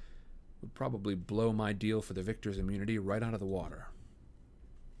light, would probably blow my deal for the victor's immunity right out of the water.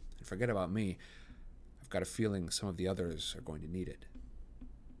 And forget about me. I've got a feeling some of the others are going to need it.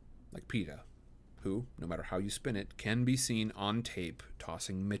 Like PETA, who, no matter how you spin it, can be seen on tape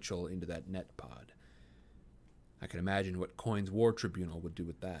tossing Mitchell into that net pod. I can imagine what Coin's War Tribunal would do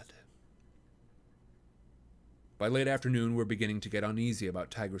with that. By late afternoon, we're beginning to get uneasy about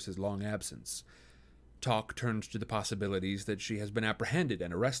Tigress's long absence. Talk turns to the possibilities that she has been apprehended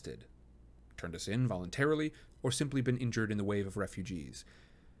and arrested, turned us in voluntarily, or simply been injured in the wave of refugees.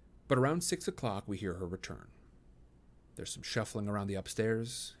 But around 6 o'clock, we hear her return. There's some shuffling around the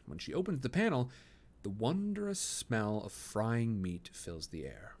upstairs, and when she opens the panel, the wondrous smell of frying meat fills the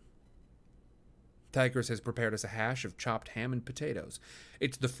air. Tigress has prepared us a hash of chopped ham and potatoes.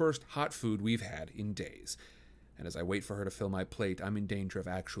 It's the first hot food we've had in days, and as I wait for her to fill my plate, I'm in danger of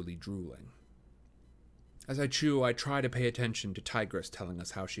actually drooling. As I chew, I try to pay attention to Tigress telling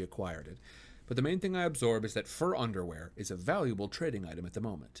us how she acquired it, but the main thing I absorb is that fur underwear is a valuable trading item at the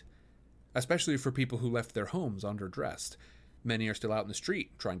moment, especially for people who left their homes underdressed. Many are still out in the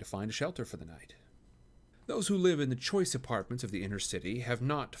street trying to find a shelter for the night. Those who live in the choice apartments of the inner city have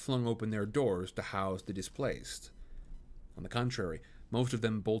not flung open their doors to house the displaced. On the contrary, Most of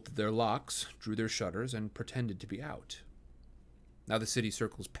them bolted their locks, drew their shutters, and pretended to be out. Now the city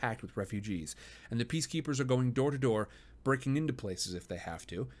circle's packed with refugees, and the peacekeepers are going door to door, breaking into places if they have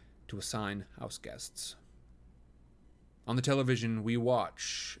to assign house guests. On the television, we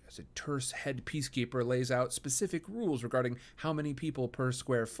watch as a terse head peacekeeper lays out specific rules regarding how many people per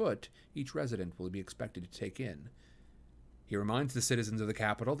square foot each resident will be expected to take in. He reminds the citizens of the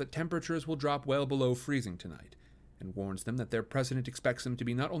capital that temperatures will drop well below freezing tonight, and warns them that their president expects them to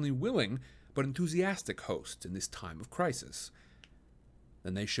be not only willing, but enthusiastic hosts in this time of crisis.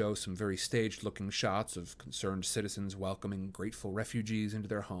 Then they show some very staged-looking shots of concerned citizens welcoming grateful refugees into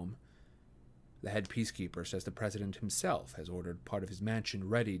their home. The head peacekeeper says the president himself has ordered part of his mansion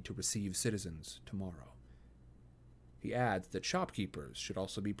ready to receive citizens tomorrow. He adds that shopkeepers should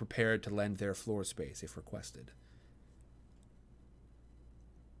also be prepared to lend their floor space if requested.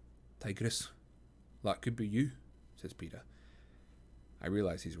 Tigris, that could be you, says Peter. I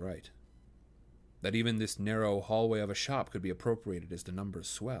realize he's right. That even this narrow hallway of a shop could be appropriated as the numbers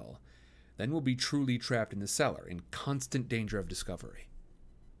swell. Then we'll be truly trapped in the cellar, in constant danger of discovery.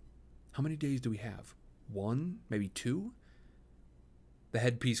 How many days do we have? 1? Maybe 2? The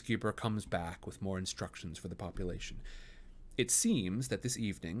head peacekeeper comes back with more instructions for the population. It seems that this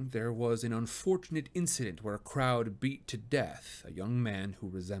evening there was an unfortunate incident where a crowd beat to death a young man who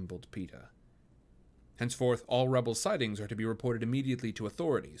resembled Peter. Henceforth, all rebel sightings are to be reported immediately to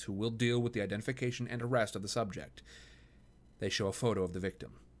authorities, who will deal with the identification and arrest of the subject. They show a photo of the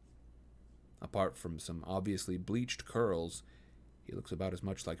victim. Apart from some obviously bleached curls, he looks about as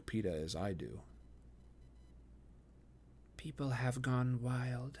much like Peter as I do. People have gone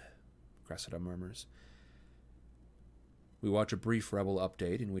wild, Cressida murmurs. We watch a brief rebel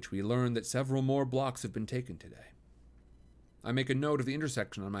update in which we learn that several more blocks have been taken today. I make a note of the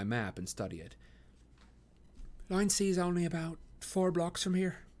intersection on my map and study it. Line C is only about 4 blocks from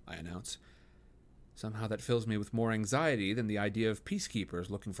here, I announce. Somehow that fills me with more anxiety than the idea of peacekeepers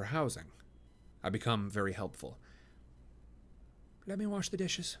looking for housing. I become very helpful. Let me wash the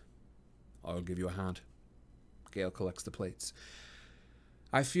dishes. I'll give you a hand. Gale collects the plates.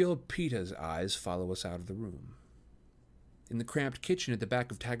 I feel Peter's eyes follow us out of the room. In the cramped kitchen at the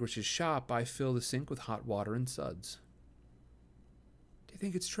back of Tigris's shop, I fill the sink with hot water and suds. Do you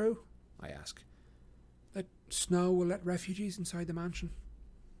think it's true? I ask. That Snow will let refugees inside the mansion?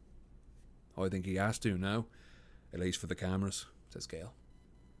 I think he has to now, at least for the cameras, says Gale.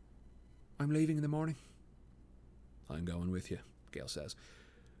 I'm leaving in the morning. I'm going with you, Gale says.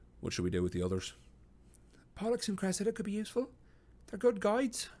 What should we do with the others? Pollux and Cressida could be useful. They're good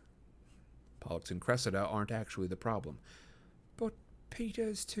guides. Pollux and Cressida aren't actually the problem. But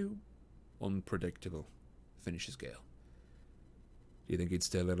Peter's too unpredictable, finishes Gale. Do you think he'd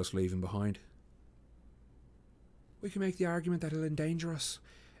still let us leave him behind? We can make the argument that he'll endanger us.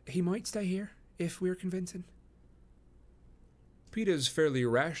 He might stay here, if we're convincing. Peter's fairly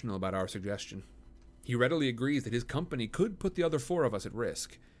irrational about our suggestion. He readily agrees that his company could put the other 4 of us at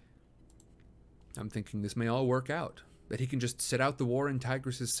risk. I'm thinking this may all work out, that he can just sit out the war in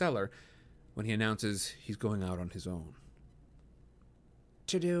Tigris's cellar when he announces he's going out on his own.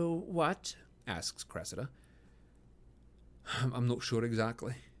 To do what? Asks Cressida. I'm not sure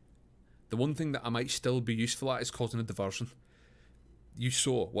exactly. The one thing that I might still be useful at is causing a diversion. You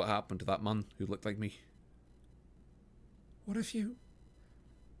saw what happened to that man who looked like me. What if you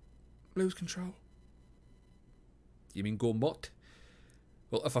lose control? You mean go mutt?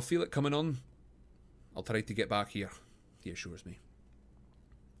 Well, if I feel it coming on, I'll try to get back here, he assures me.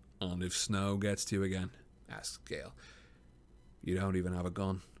 And if Snow gets to you again, asks Gale, you don't even have a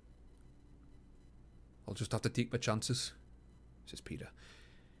gun. I'll just have to take my chances, says Peter,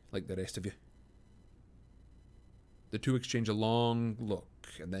 like the rest of you. The two exchange a long look,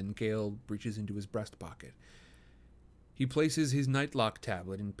 and then Gale reaches into his breast pocket. He places his nightlock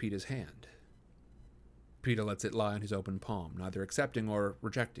tablet in Peter's hand. Peter lets it lie on his open palm, neither accepting or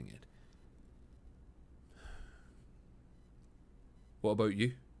rejecting it. What about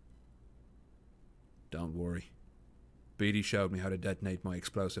you? Don't worry. Beatty showed me how to detonate my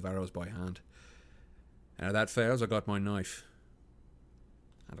explosive arrows by hand. And if that fails, I got my knife.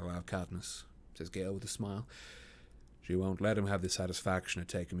 And I'll have Katniss, says Gale with a smile. She won't let him have the satisfaction of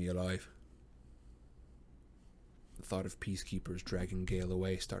taking me alive. The thought of peacekeepers dragging Gale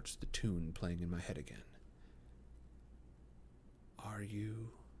away starts the tune playing in my head again. Are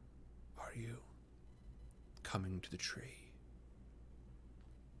you coming to the tree?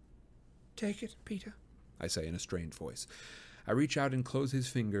 Take it, Peter, I say in a strained voice. I reach out and close his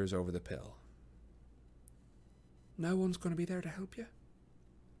fingers over the pill. No one's going to be there to help you.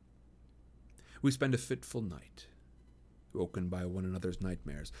 We spend a fitful night. woken by one another's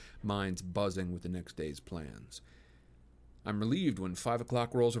nightmares, minds buzzing with the next day's plans. I'm relieved when 5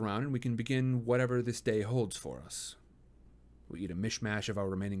 o'clock rolls around and we can begin whatever this day holds for us. We eat a mishmash of our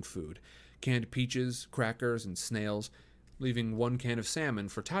remaining food, canned peaches, crackers, and snails, leaving 1 can of salmon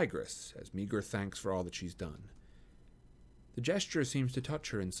for Tigress as meager thanks for all that she's done. The gesture seems to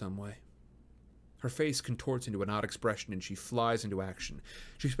touch her in some way. Her face contorts into an odd expression and she flies into action.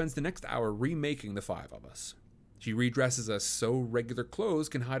 She spends the next hour remaking the 5 of us. She redresses us so regular clothes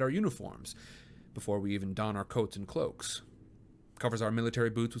can hide our uniforms, before we even don our coats and cloaks. Covers our military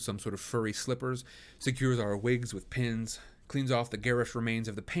boots with some sort of furry slippers, secures our wigs with pins, cleans off the garish remains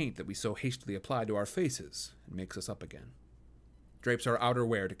of the paint that we so hastily applied to our faces, and makes us up again. Drapes our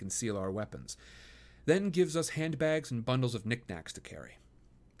outerwear to conceal our weapons, then gives us handbags and bundles of knickknacks to carry.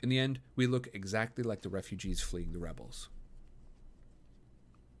 In the end, we look exactly like the refugees fleeing the rebels.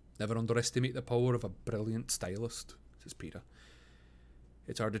 Never underestimate the power of a brilliant stylist, says Peeta.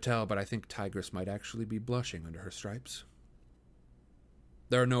 It's hard to tell, but I think Tigress might actually be blushing under her stripes.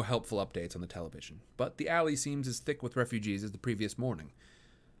 There are no helpful updates on the television, but the alley seems as thick with refugees as the previous morning.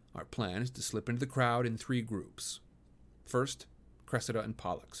 Our plan is to slip into the crowd in 3 groups. First, Cressida and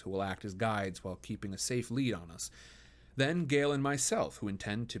Pollux, who will act as guides while keeping a safe lead on us. Then Gale and myself, who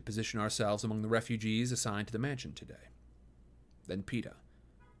intend to position ourselves among the refugees assigned to the mansion today. Then Peeta,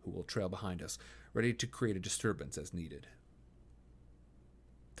 who will trail behind us, ready to create a disturbance as needed.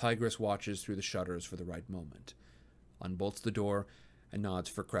 Tigress watches through the shutters for the right moment, unbolts the door, and nods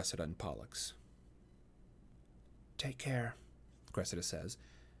for Cressida and Pollux. Take care, Cressida says,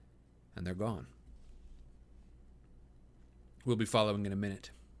 and they're gone. We'll be following in a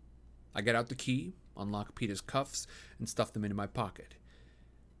minute. I get out the key, unlock Peeta's cuffs, and stuff them into my pocket.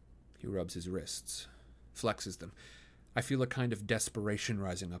 He rubs his wrists, flexes them. I feel a kind of desperation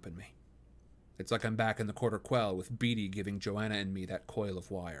rising up in me. It's like I'm back in the Quarter Quell with Beatty giving Joanna and me that coil of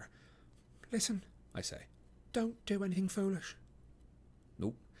wire. Listen, I say. Don't do anything foolish.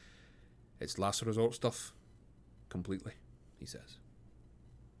 Nope. It's last resort stuff. Completely, he says.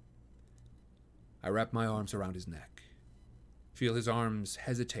 I wrap my arms around his neck. Feel his arms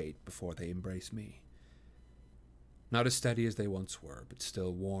hesitate before they embrace me. Not as steady as they once were, but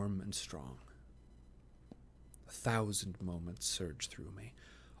still warm and strong. 1,000 moments surge through me.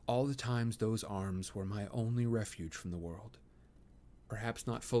 All the times those arms were my only refuge from the world. Perhaps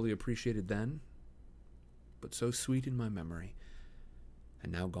not fully appreciated then, but so sweet in my memory,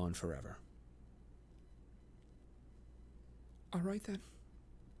 and now gone forever. All right, then.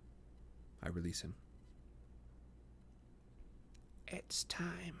 I release him. It's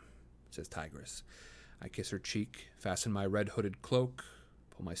time, says Tigress. I kiss her cheek, fasten my red hooded cloak,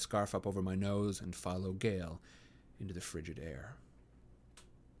 pull my scarf up over my nose, and follow Gale into the frigid air.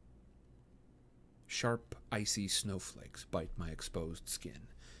 Sharp, icy snowflakes bite my exposed skin.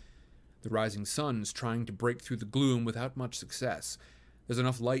 The rising sun's trying to break through the gloom without much success. There's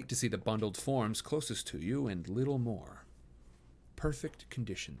enough light to see the bundled forms closest to you, and little more. Perfect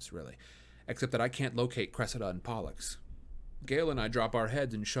conditions, really, except that I can't locate Cressida and Pollux. Gale and I drop our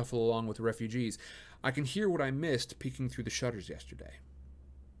heads and shuffle along with the refugees. I can hear what I missed peeking through the shutters yesterday.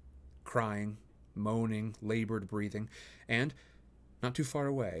 Crying, moaning, labored breathing, and, not too far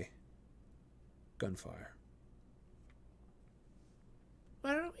away, gunfire.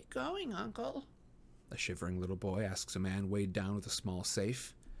 Where are we going, Uncle? A shivering little boy asks a man weighed down with a small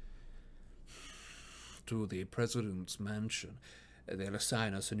safe. To the president's mansion. They'll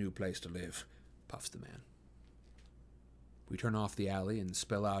assign us a new place to live, puffs the man. We turn off the alley and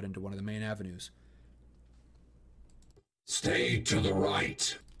spill out into one of the main avenues. Stay to the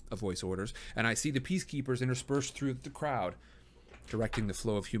right, a voice orders, and I see the peacekeepers interspersed through the crowd, directing the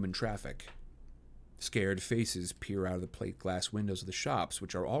flow of human traffic. Scared faces peer out of the plate glass windows of the shops,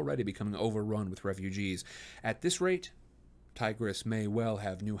 which are already becoming overrun with refugees. At this rate, Tigress may well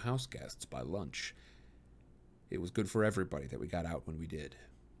have new house guests by lunch. It was good for everybody that we got out when we did.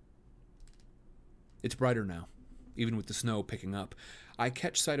 It's brighter now, even with the snow picking up. I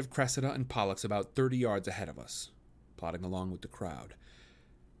catch sight of Cressida and Pollux about 30 yards ahead of us, plodding along with the crowd.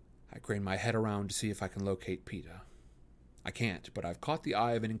 I crane my head around to see if I can locate Peeta. I can't, but I've caught the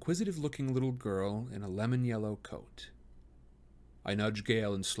eye of an inquisitive-looking little girl in a lemon-yellow coat. I nudge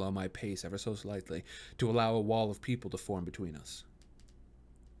Gale and slow my pace ever so slightly to allow a wall of people to form between us.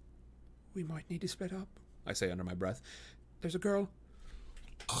 We might need to split up, I say under my breath. There's a girl.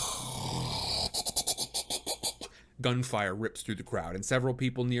 Gunfire rips through the crowd, and several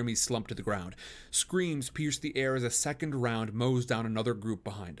people near me slump to the ground. Screams pierce the air as a second round mows down another group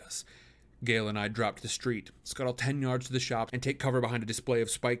behind us. Gale and I drop to the street, scuttle 10 yards to the shop, and take cover behind a display of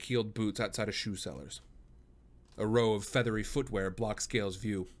spike-heeled boots outside a shoe seller's. A row of feathery footwear blocks Gale's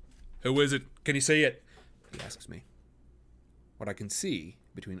view. "Who is it? Can you see it?" he asks me. What I can see,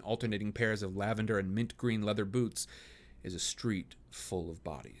 between alternating pairs of lavender and mint green leather boots, is a street full of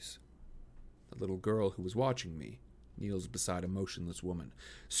bodies. The little girl who was watching me kneels beside a motionless woman,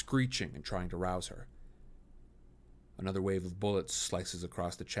 screeching and trying to rouse her. Another wave of bullets slices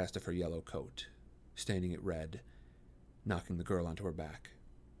across the chest of her yellow coat, staining it red, knocking the girl onto her back.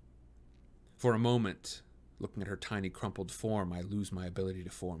 For a moment, looking at her tiny crumpled form, I lose my ability to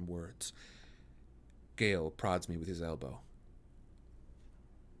form words. Gale prods me with his elbow.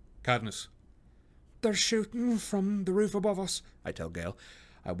 "Cadmus." They're shooting from the roof above us, I tell Gale.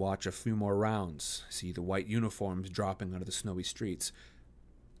 I watch a few more rounds, see the white uniforms dropping onto the snowy streets.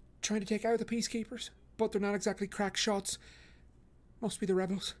 trying to take out the peacekeepers, but they're not exactly crack shots. Must be the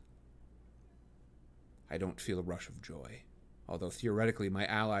rebels. I don't feel a rush of joy. Although theoretically my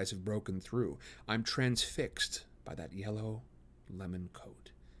allies have broken through, I'm transfixed by that yellow lemon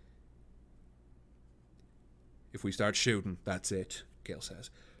coat. "If we start shooting, that's it," Gale says.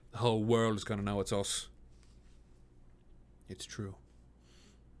 "The whole world is going to know it's us." It's true.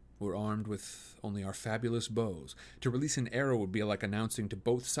 We're armed with only our fabulous bows. To release an arrow would be like announcing to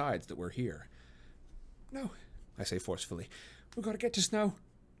both sides that we're here. "No," I say forcefully. "We've got to get to snow."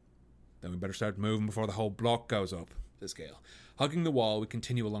 "Then we better start moving before the whole block goes up," says Gale. Hugging the wall, we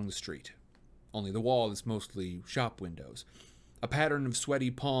continue along the street. Only the wall is mostly shop windows. A pattern of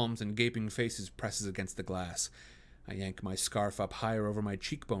sweaty palms and gaping faces presses against the glass. I yank my scarf up higher over my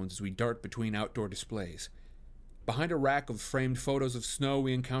cheekbones as we dart between outdoor displays. Behind a rack of framed photos of snow,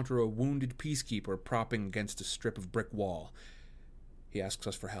 we encounter a wounded peacekeeper propping against a strip of brick wall. He asks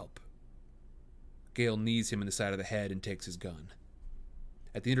us for help. Gale knees him in the side of the head and takes his gun.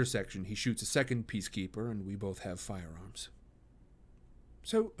 At the intersection, he shoots a second peacekeeper, and we both have firearms.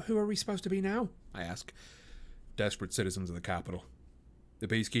 "So who are we supposed to be now?" I ask. "Desperate citizens of the capital. The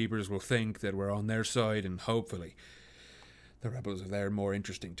peacekeepers will think that we're on their side, and hopefully the rebels are their more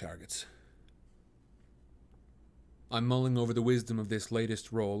interesting targets." I'm mulling over the wisdom of this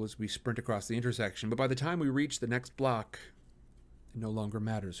latest role as we sprint across the intersection, but by the time we reach the next block, it no longer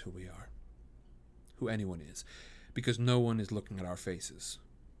matters who we are, who anyone is, because no one is looking at our faces.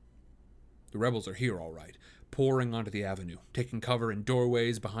 The rebels are here, all right, pouring onto the avenue, taking cover in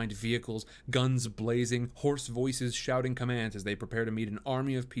doorways, behind vehicles, guns blazing, hoarse voices shouting commands as they prepare to meet an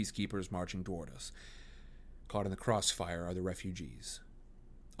army of peacekeepers marching toward us. Caught in the crossfire are the refugees,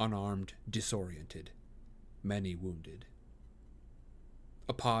 unarmed, disoriented, many wounded.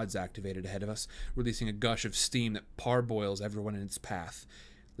 A pod's activated ahead of us, releasing a gush of steam that parboils everyone in its path,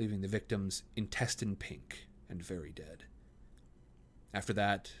 leaving the victims intestine pink and very dead. After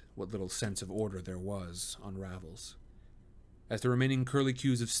that, what little sense of order there was unravels. As the remaining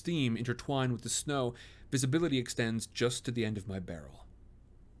curlicues of steam intertwine with the snow, visibility extends just to the end of my barrel.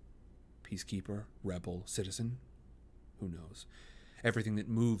 Peacekeeper, rebel, citizen? Who knows? Everything that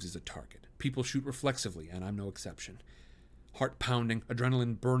moves is a target. People shoot reflexively, and I'm no exception. Heart pounding,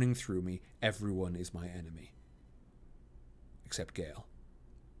 adrenaline burning through me, everyone is my enemy. Except Gale.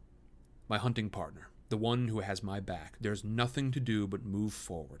 My hunting partner, the one who has my back. There's nothing to do but move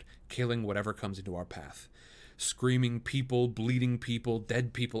forward, killing whatever comes into our path. Screaming people, bleeding people,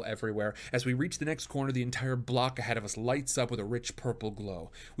 dead people everywhere. As we reach the next corner, the entire block ahead of us lights up with a rich purple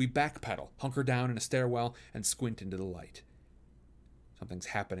glow. We backpedal, hunker down in a stairwell, and squint into the light. Something's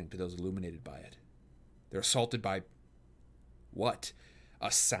happening to those illuminated by it. They're assaulted by... what? A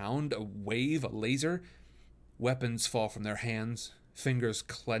sound? A wave? A laser? Weapons fall from their hands. Fingers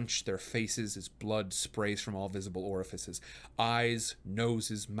clench their faces as blood sprays from all visible orifices. Eyes,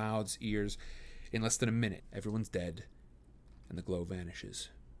 noses, mouths, ears. In less than a minute, everyone's dead, and the glow vanishes.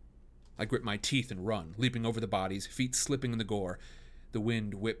 I grip my teeth and run, leaping over the bodies, feet slipping in the gore. The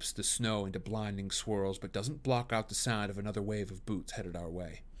wind whips the snow into blinding swirls, but doesn't block out the sound of another wave of boots headed our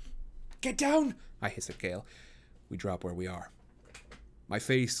way. "Get down!" I hiss at Gale. We drop where we are. My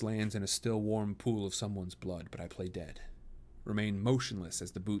face lands in a still warm pool of someone's blood, but I play dead. Remain motionless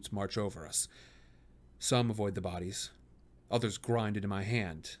as the boots march over us. Some avoid the bodies. Others grind into my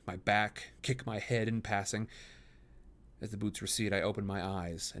hand, my back, kick my head in passing. As the boots recede, I open my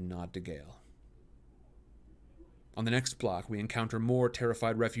eyes and nod to Gale. On the next block, we encounter more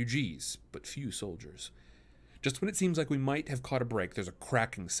terrified refugees, but few soldiers. Just when it seems like we might have caught a break, there's a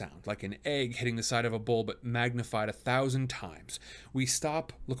cracking sound, like an egg hitting the side of a bowl, but magnified 1,000 times. We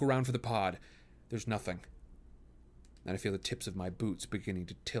stop, look around for the pod. There's nothing. And I feel the tips of my boots beginning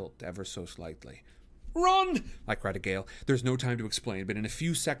to tilt ever so slightly. "Run!" I cry to Gale. There's no time to explain, but in a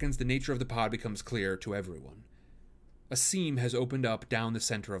few seconds the nature of the pod becomes clear to everyone. A seam has opened up down the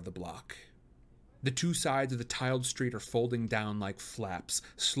center of the block. The two sides of the tiled street are folding down like flaps,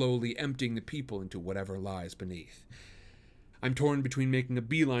 slowly emptying the people into whatever lies beneath. I'm torn between making a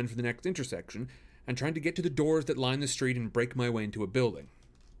beeline for the next intersection and trying to get to the doors that line the street and break my way into a building.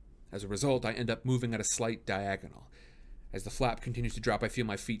 As a result, I end up moving at a slight diagonal. As the flap continues to drop, I feel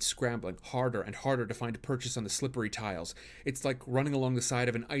my feet scrambling harder and harder to find purchase on the slippery tiles. It's like running along the side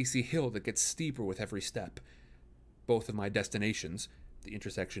of an icy hill that gets steeper with every step. Both of my destinations, the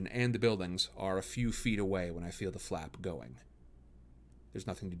intersection and the buildings, are a few feet away when I feel the flap going. There's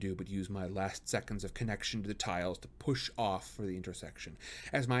nothing to do but use my last seconds of connection to the tiles to push off for the intersection.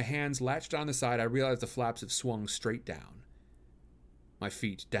 As my hands latched on the side, I realize the flaps have swung straight down. My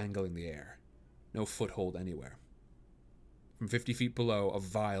feet dangle in the air. No foothold anywhere. From 50 feet below, a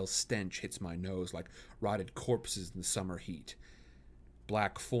vile stench hits my nose like rotted corpses in the summer heat.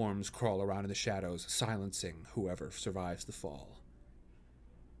 Black forms crawl around in the shadows, silencing whoever survives the fall.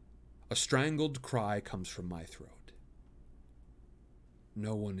 A strangled cry comes from my throat.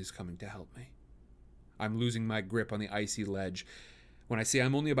 No one is coming to help me. I'm losing my grip on the icy ledge when I see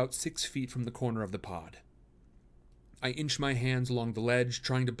I'm only about 6 feet from the corner of the pod. I inch my hands along the ledge,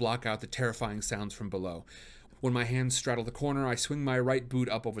 trying to block out the terrifying sounds from below. When my hands straddle the corner, I swing my right boot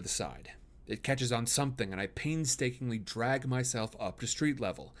up over the side. It catches on something, and I painstakingly drag myself up to street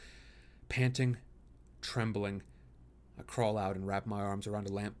level. Panting, trembling, I crawl out and wrap my arms around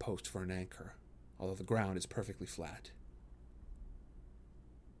a lamp post for an anchor, although the ground is perfectly flat.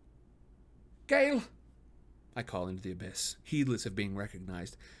 Gale! I call into the abyss, heedless of being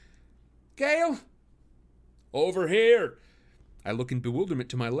recognized. Gale! Over here! I look in bewilderment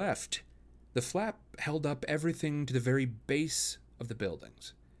to my left. The flap held up everything to the very base of the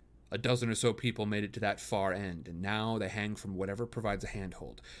buildings. A dozen or so people made it to that far end, and now they hang from whatever provides a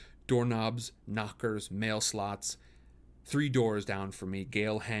handhold. Doorknobs, knockers, mail slots. 3 doors down from me,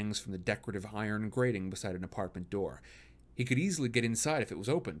 Gale hangs from the decorative iron grating beside an apartment door. He could easily get inside if it was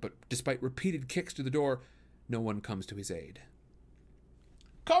open, but despite repeated kicks to the door, no one comes to his aid.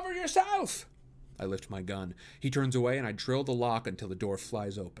 Cover yourself! I lift my gun. He turns away, and I drill the lock until the door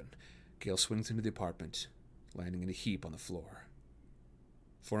flies open. Gale swings into the apartment, landing in a heap on the floor.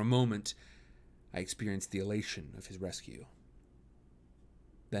 For a moment, I experience the elation of his rescue.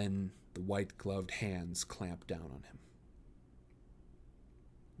 Then the white-gloved hands clamp down on him.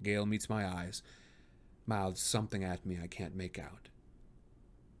 Gale meets my eyes, mouths something at me I can't make out.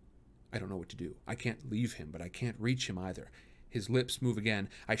 I don't know what to do. I can't leave him, but I can't reach him either. His lips move again.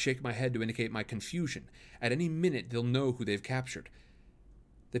 I shake my head to indicate my confusion. At any minute, they'll know who they've captured.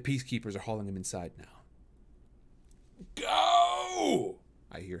 The peacekeepers are hauling him inside now. Go!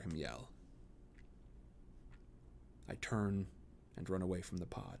 I hear him yell. I turn and run away from the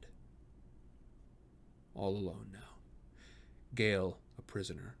pod. All alone now. Gale, a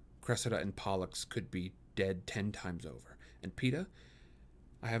prisoner. Cressida and Pollux could be dead 10 times over. And Peeta?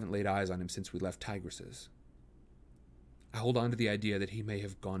 I haven't laid eyes on him since we left Tigris's. I hold on to the idea that he may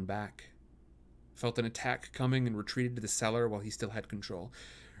have gone back. Felt an attack coming and retreated to the cellar while he still had control.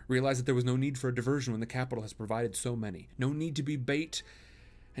 Realized that there was no need for a diversion when the capital has provided so many. No need to be bait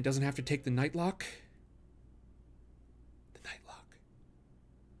and doesn't have to take the nightlock. The nightlock.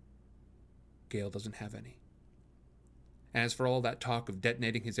 Gale doesn't have any. As for all that talk of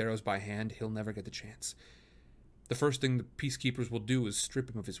detonating his arrows by hand, he'll never get the chance. The first thing the peacekeepers will do is strip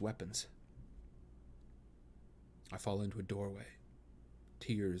him of his weapons. I fall into a doorway,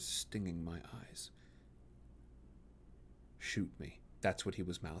 tears stinging my eyes. Shoot me. That's what he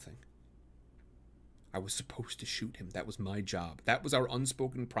was mouthing. I was supposed to shoot him. That was my job. That was our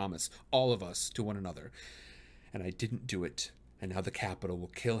unspoken promise, all of us, to one another. And I didn't do it, and now the capital will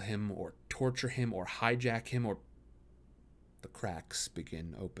kill him, or torture him, or hijack him, or... The cracks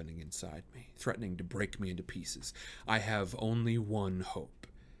begin opening inside me, threatening to break me into pieces. I have only one hope.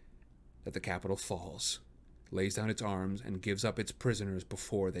 That the capital falls, lays down its arms, and gives up its prisoners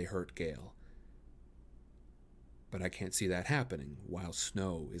before they hurt Gale. But I can't see that happening while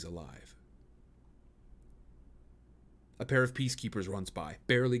Snow is alive. A pair of peacekeepers runs by,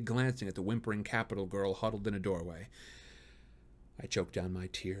 barely glancing at the whimpering capital girl huddled in a doorway. I choke down my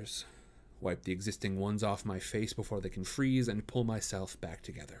tears, wipe the existing ones off my face before they can freeze, and pull myself back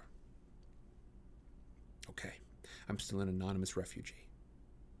together. Okay, I'm still an anonymous refugee.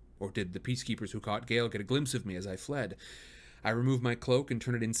 Or did the peacekeepers who caught Gale get a glimpse of me as I fled? I remove my cloak and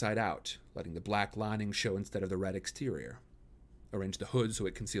turn it inside out, letting the black lining show instead of the red exterior. Arrange the hood so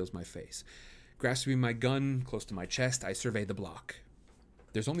it conceals my face. Grasping my gun close to my chest, I survey the block.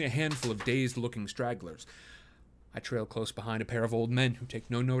 There's only a handful of dazed-looking stragglers. I trail close behind a pair of old men who take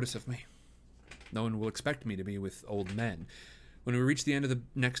no notice of me. No one will expect me to be with old men. When we reach the end of the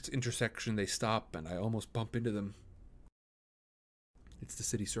next intersection, they stop, and I almost bump into them. It's the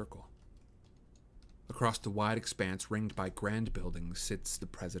city circle. Across the wide expanse ringed by grand buildings sits the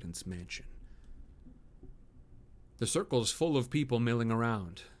president's mansion. The circle is full of people milling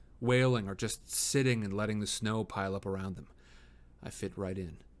around, wailing or just sitting and letting the snow pile up around them. I fit right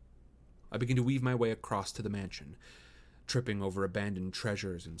in. I begin to weave my way across to the mansion, tripping over abandoned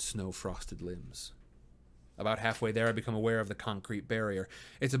treasures and snow-frosted limbs. About halfway there, I become aware of the concrete barrier.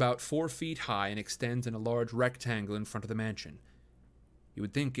 It's about 4 feet high and extends in a large rectangle in front of the mansion. You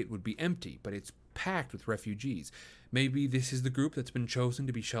would think it would be empty, but it's packed with refugees. Maybe this is the group that's been chosen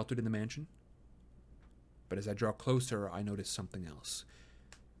to be sheltered in the mansion? But as I draw closer, I notice something else.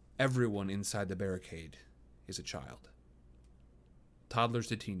 Everyone inside the barricade is a child. Toddlers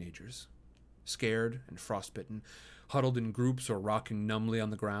to teenagers, scared and frostbitten, huddled in groups or rocking numbly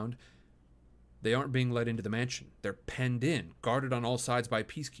on the ground. They aren't being let into the mansion. They're penned in, guarded on all sides by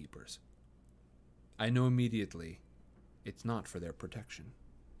peacekeepers. I know immediately it's not for their protection.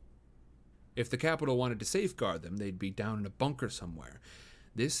 If the Capitol wanted to safeguard them, they'd be down in a bunker somewhere.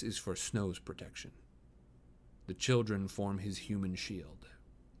 This is for Snow's protection. The children form his human shield.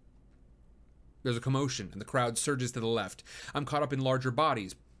 There's a commotion, and the crowd surges to the left. I'm caught up in larger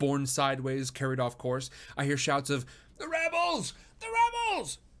bodies, borne sideways, carried off course. I hear shouts of, "The rebels! The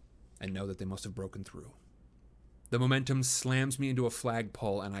rebels!" and know that they must have broken through. The momentum slams me into a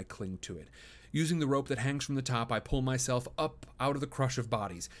flagpole, and I cling to it. Using the rope that hangs from the top, I pull myself up out of the crush of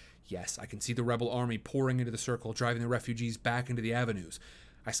bodies. Yes, I can see the rebel army pouring into the circle, driving the refugees back into the avenues.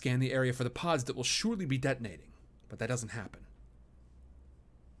 I scan the area for the pods that will surely be detonating, but that doesn't happen.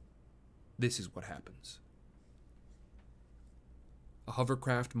 This is what happens. A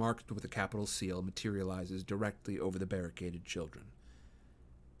hovercraft marked with the Capitol seal materializes directly over the barricaded children.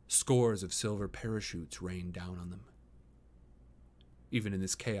 Scores of silver parachutes rain down on them. Even in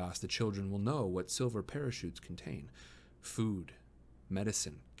this chaos, the children will know what silver parachutes contain: food,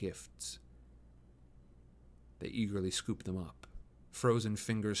 medicine, gifts. They eagerly scoop them up, frozen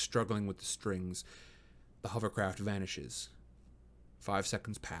fingers struggling with the strings. The hovercraft vanishes. 5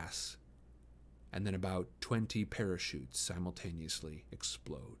 seconds pass, and then about 20 parachutes simultaneously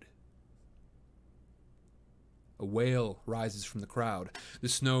explode. A wail rises from the crowd. The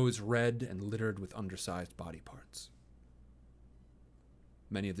snow is red and littered with undersized body parts.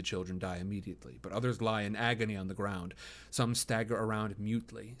 Many of the children die immediately, but others lie in agony on the ground. Some stagger around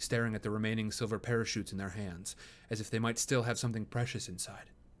mutely, staring at the remaining silver parachutes in their hands, as if they might still have something precious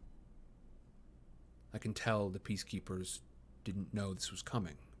inside. I can tell the peacekeepers didn't know this was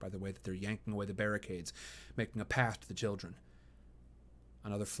coming by the way that they're yanking away the barricades, making a path to the children.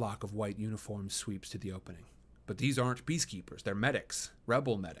 Another flock of white uniforms sweeps to the opening. But these aren't peacekeepers, they're medics,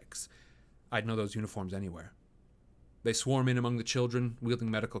 rebel medics. I'd know those uniforms anywhere. They swarm in among the children, wielding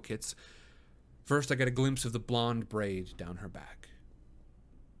medical kits. First, I get a glimpse of the blonde braid down her back.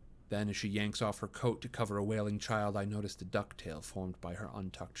 Then, as she yanks off her coat to cover a wailing child, I notice the ducktail formed by her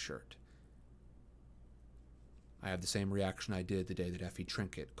untucked shirt. I have the same reaction I did the day that Effie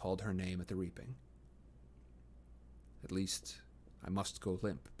Trinket called her name at the reaping. At least, I must go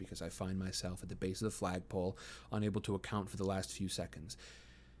limp, because I find myself at the base of the flagpole, unable to account for the last few seconds.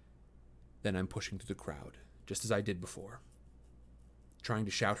 Then I'm pushing through the crowd, just as I did before, trying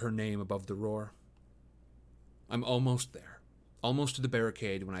to shout her name above the roar. I'm almost there, almost to the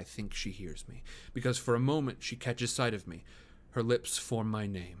barricade when I think she hears me, because for a moment she catches sight of me. Her lips form my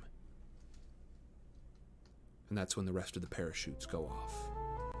name. And that's when the rest of the parachutes go off.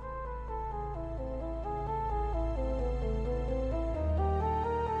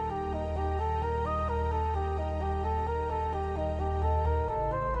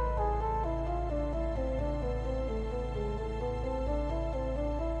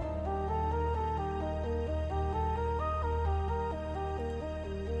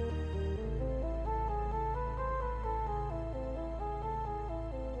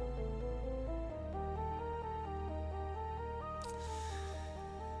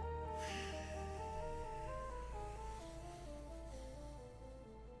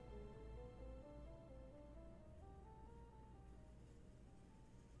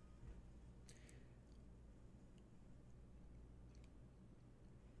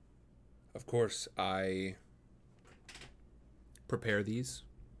 Of course, I prepare these.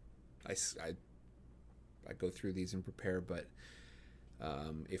 I go through these and prepare, but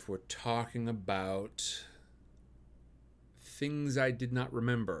if we're talking about things I did not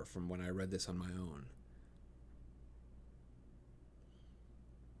remember from when I read this on my own,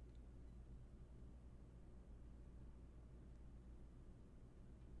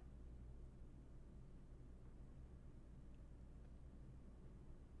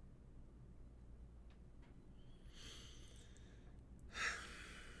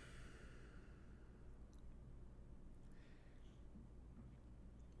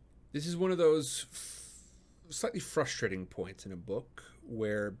 This is one of those slightly frustrating points in a book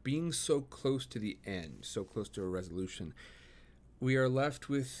where being so close to the end, so close to a resolution, we are left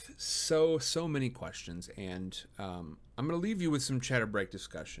with so many questions, and I'm going to leave you with some chatter break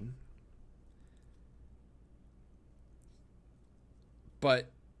discussion.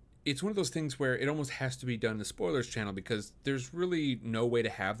 But it's one of those things where it almost has to be done in the spoilers channel, because there's really no way to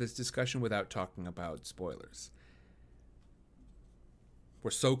have this discussion without talking about spoilers.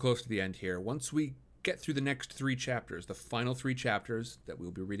 We're so close to the end here. Once we get through the next 3 chapters, the final 3 chapters that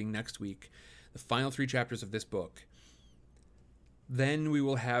we'll be reading next week, the final 3 chapters of this book, then we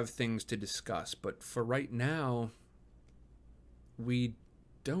will have things to discuss. But for right now, we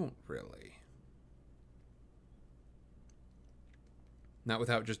don't really. Not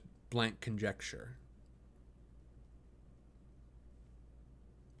without just blank conjecture.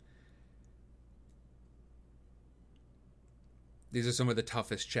 These are some of the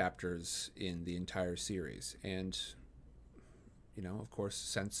toughest chapters in the entire series, and, you know, of course,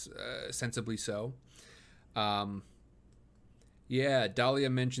 sensibly so. Yeah, Dahlia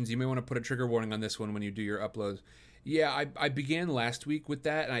mentions you may want to put a trigger warning on this one when you do your uploads. Yeah, I began last week with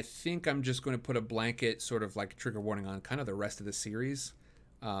that, and I think I'm just going to put a blanket sort of like trigger warning on kind of the rest of the series.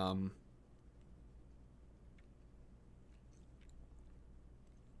 There's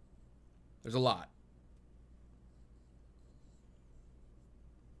a lot.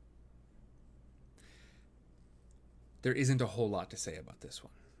 There isn't a whole lot to say about this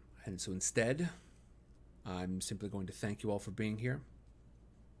one. And so instead, I'm simply going to thank you all for being here.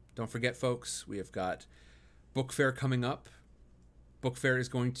 Don't forget, folks, we have got Book Fair coming up. Book Fair is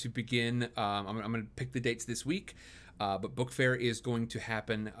going to begin, I'm going to pick the dates this week, but Book Fair is going to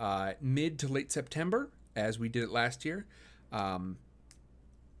happen mid to late September, as we did it last year.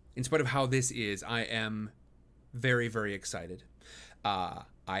 In spite of how this is, I am very, very excited. I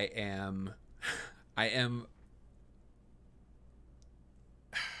am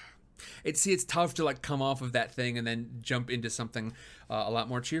it's tough to like come off of that thing and then jump into something a lot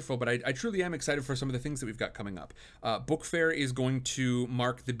more cheerful, but I truly am excited for some of the things that we've got coming up. Book Fair is going to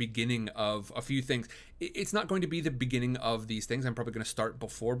mark the beginning of a few things. It's not going to be the beginning of these things. I'm probably going to start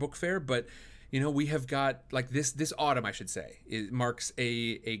before Book Fair, but you know, we have got like this autumn, I should say, it marks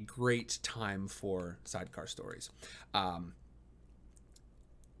a great time for Sidecar Stories.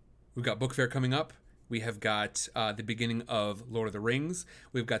 We've got Book Fair coming up. We have got the beginning of Lord of the Rings.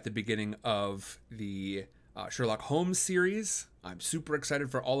 We've got the beginning of the Sherlock Holmes series. I'm super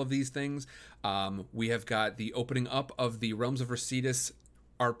excited for all of these things. We have got the opening up of the Realms of Residus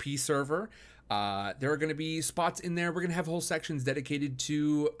RP server. There are going to be spots in there. We're going to have whole sections dedicated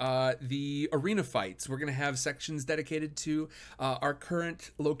to the arena fights. We're going to have sections dedicated to our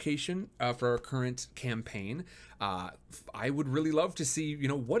current location for our current campaign. I would really love to see, you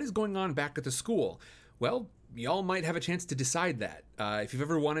know, what is going on back at the school. Well, y'all might have a chance to decide that. If you've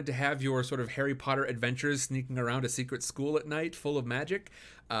ever wanted to have your sort of Harry Potter adventures sneaking around a secret school at night full of magic,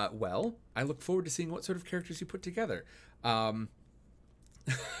 well, I look forward to seeing what sort of characters you put together.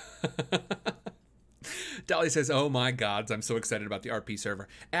 Dahlia says, oh my gods, I'm so excited about the RP server.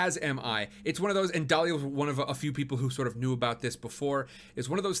 As am I. It's one of those, and Dahlia was one of a few people who sort of knew about this before. It's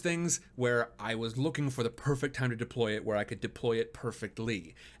one of those things where I was looking for the perfect time to deploy it, where I could deploy it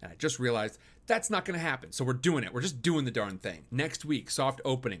perfectly. And I just realized that's not going to happen. So we're doing it. We're just doing the darn thing. Next week, soft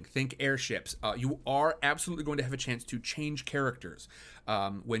opening, think airships. You are absolutely going to have a chance to change characters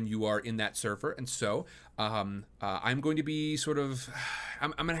when you are in that server. And so I'm going to be sort of,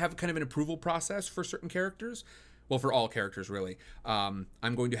 I'm going to have kind of an approval process for certain characters. Well, for all characters, really. I'm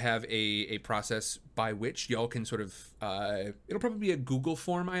going to have a process by which y'all can sort of, it'll probably be a Google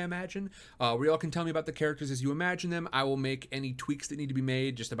form, I imagine, where y'all can tell me about the characters as you imagine them. I will make any tweaks that need to be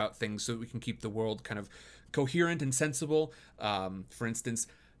made just about things so that we can keep the world kind of coherent and sensible. For instance,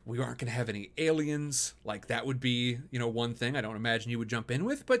 we aren't going to have any aliens. Like, that would be, you know, one thing I don't imagine you would jump in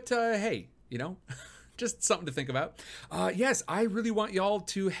with. But, hey, you know, just something to think about. Yes, I really want y'all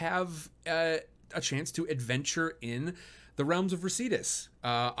to have a chance to adventure in the Realms of Residus.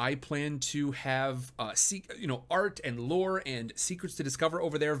 I plan to have art and lore and secrets to discover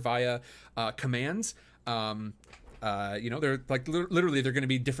over there via commands. They're like literally they're going to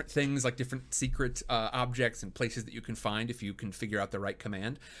be different things, like different secret objects and places that you can find if you can figure out the right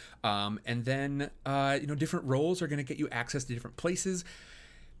command. And then different roles are going to get you access to different places.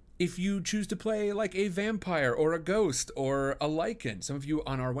 If you choose to play like a vampire or a ghost or a Lycan, some of you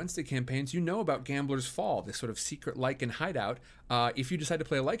on our Wednesday campaigns, you know about Gambler's Fall, this sort of secret Lycan hideout. If you decide to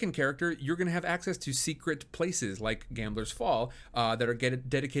play a Lycan character, you're going to have access to secret places like Gambler's Fall that are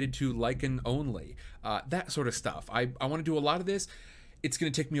dedicated to Lycan only. That sort of stuff. I want to do a lot of this. It's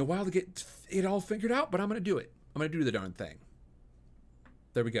going to take me a while to get it all figured out, but I'm going to do it. I'm going to do the darn thing.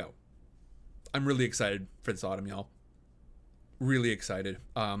 There we go. I'm really excited for this autumn, y'all. Really excited.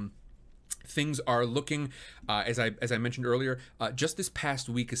 Things are looking, as I mentioned earlier, just this past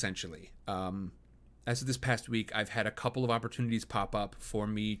week, essentially. As of this past week, I've had a couple of opportunities pop up for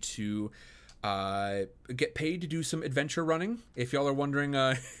me to get paid to do some adventure running. If y'all are wondering,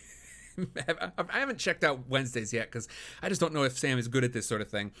 I haven't checked out Wednesdays yet because I just don't know if Sam is good at this sort of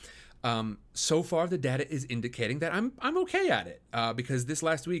thing. So far, the data is indicating that I'm okay at it because this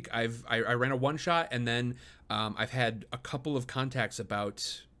last week I ran a one shot, and then I've had a couple of contacts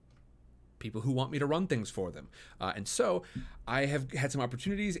about people who want me to run things for them, and so I have had some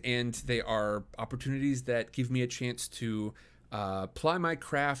opportunities, and they are opportunities that give me a chance to ply my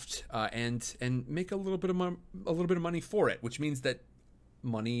craft and make a little bit of money for it, which means that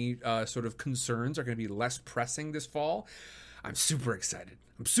money sort of concerns are going to be less pressing this fall. I'm super excited.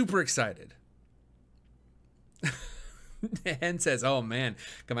 Hen says, oh man,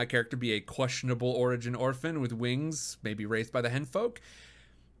 can my character be a questionable origin orphan with wings, maybe raised by the hen folk?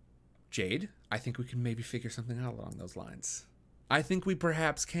 Jade, I think we can maybe figure something out along those lines. I think we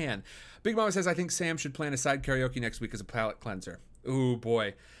perhaps can. Big Mama says, I think Sam should plan a side karaoke next week as a palate cleanser. Ooh,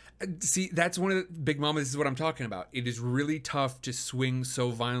 boy. See, that's one of the Big Mama, this is what I'm talking about. It is really tough to swing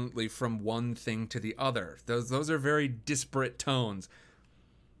so violently from one thing to the other. Those are very disparate tones.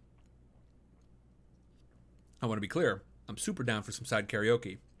 I want to be clear. I'm super down for some side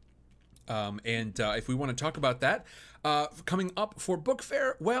karaoke. And if we want to talk about that, coming up for Book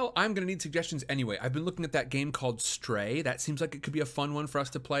Fair, well, I'm going to need suggestions anyway. I've been looking at that game called Stray. That seems like it could be a fun one for us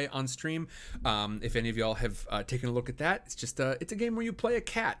to play on stream. If any of y'all have taken a look at that, it's just it's a game where you play a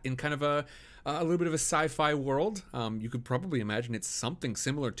cat in kind of a little bit of a sci-fi world. You could probably imagine it's something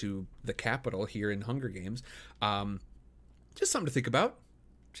similar to the Capitol here in Hunger Games. Just something to think about.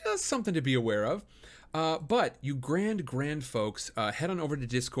 Just something to be aware of. But you grand folks, head on over to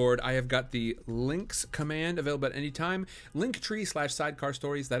Discord. I have got the links command available at any time. Linktree/sidecar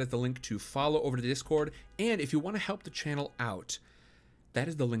stories. That is the link to follow over to Discord. And if you want to help the channel out, that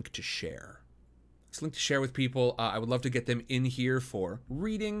is the link to share. It's a link to share with people. I would love to get them in here for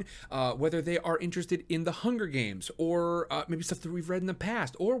reading, whether they are interested in the Hunger Games or maybe stuff that we've read in the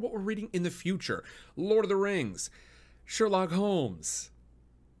past or what we're reading in the future. Lord of the Rings, Sherlock Holmes.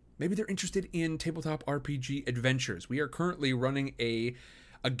 Maybe they're interested in tabletop RPG adventures. We are currently running a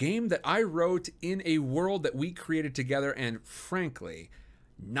game that I wrote in a world that we created together, and frankly,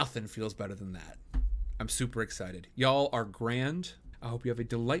 nothing feels better than that. I'm super excited. Y'all are grand. I hope you have a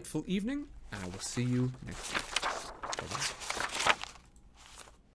delightful evening, and I will see you next week. Bye-bye.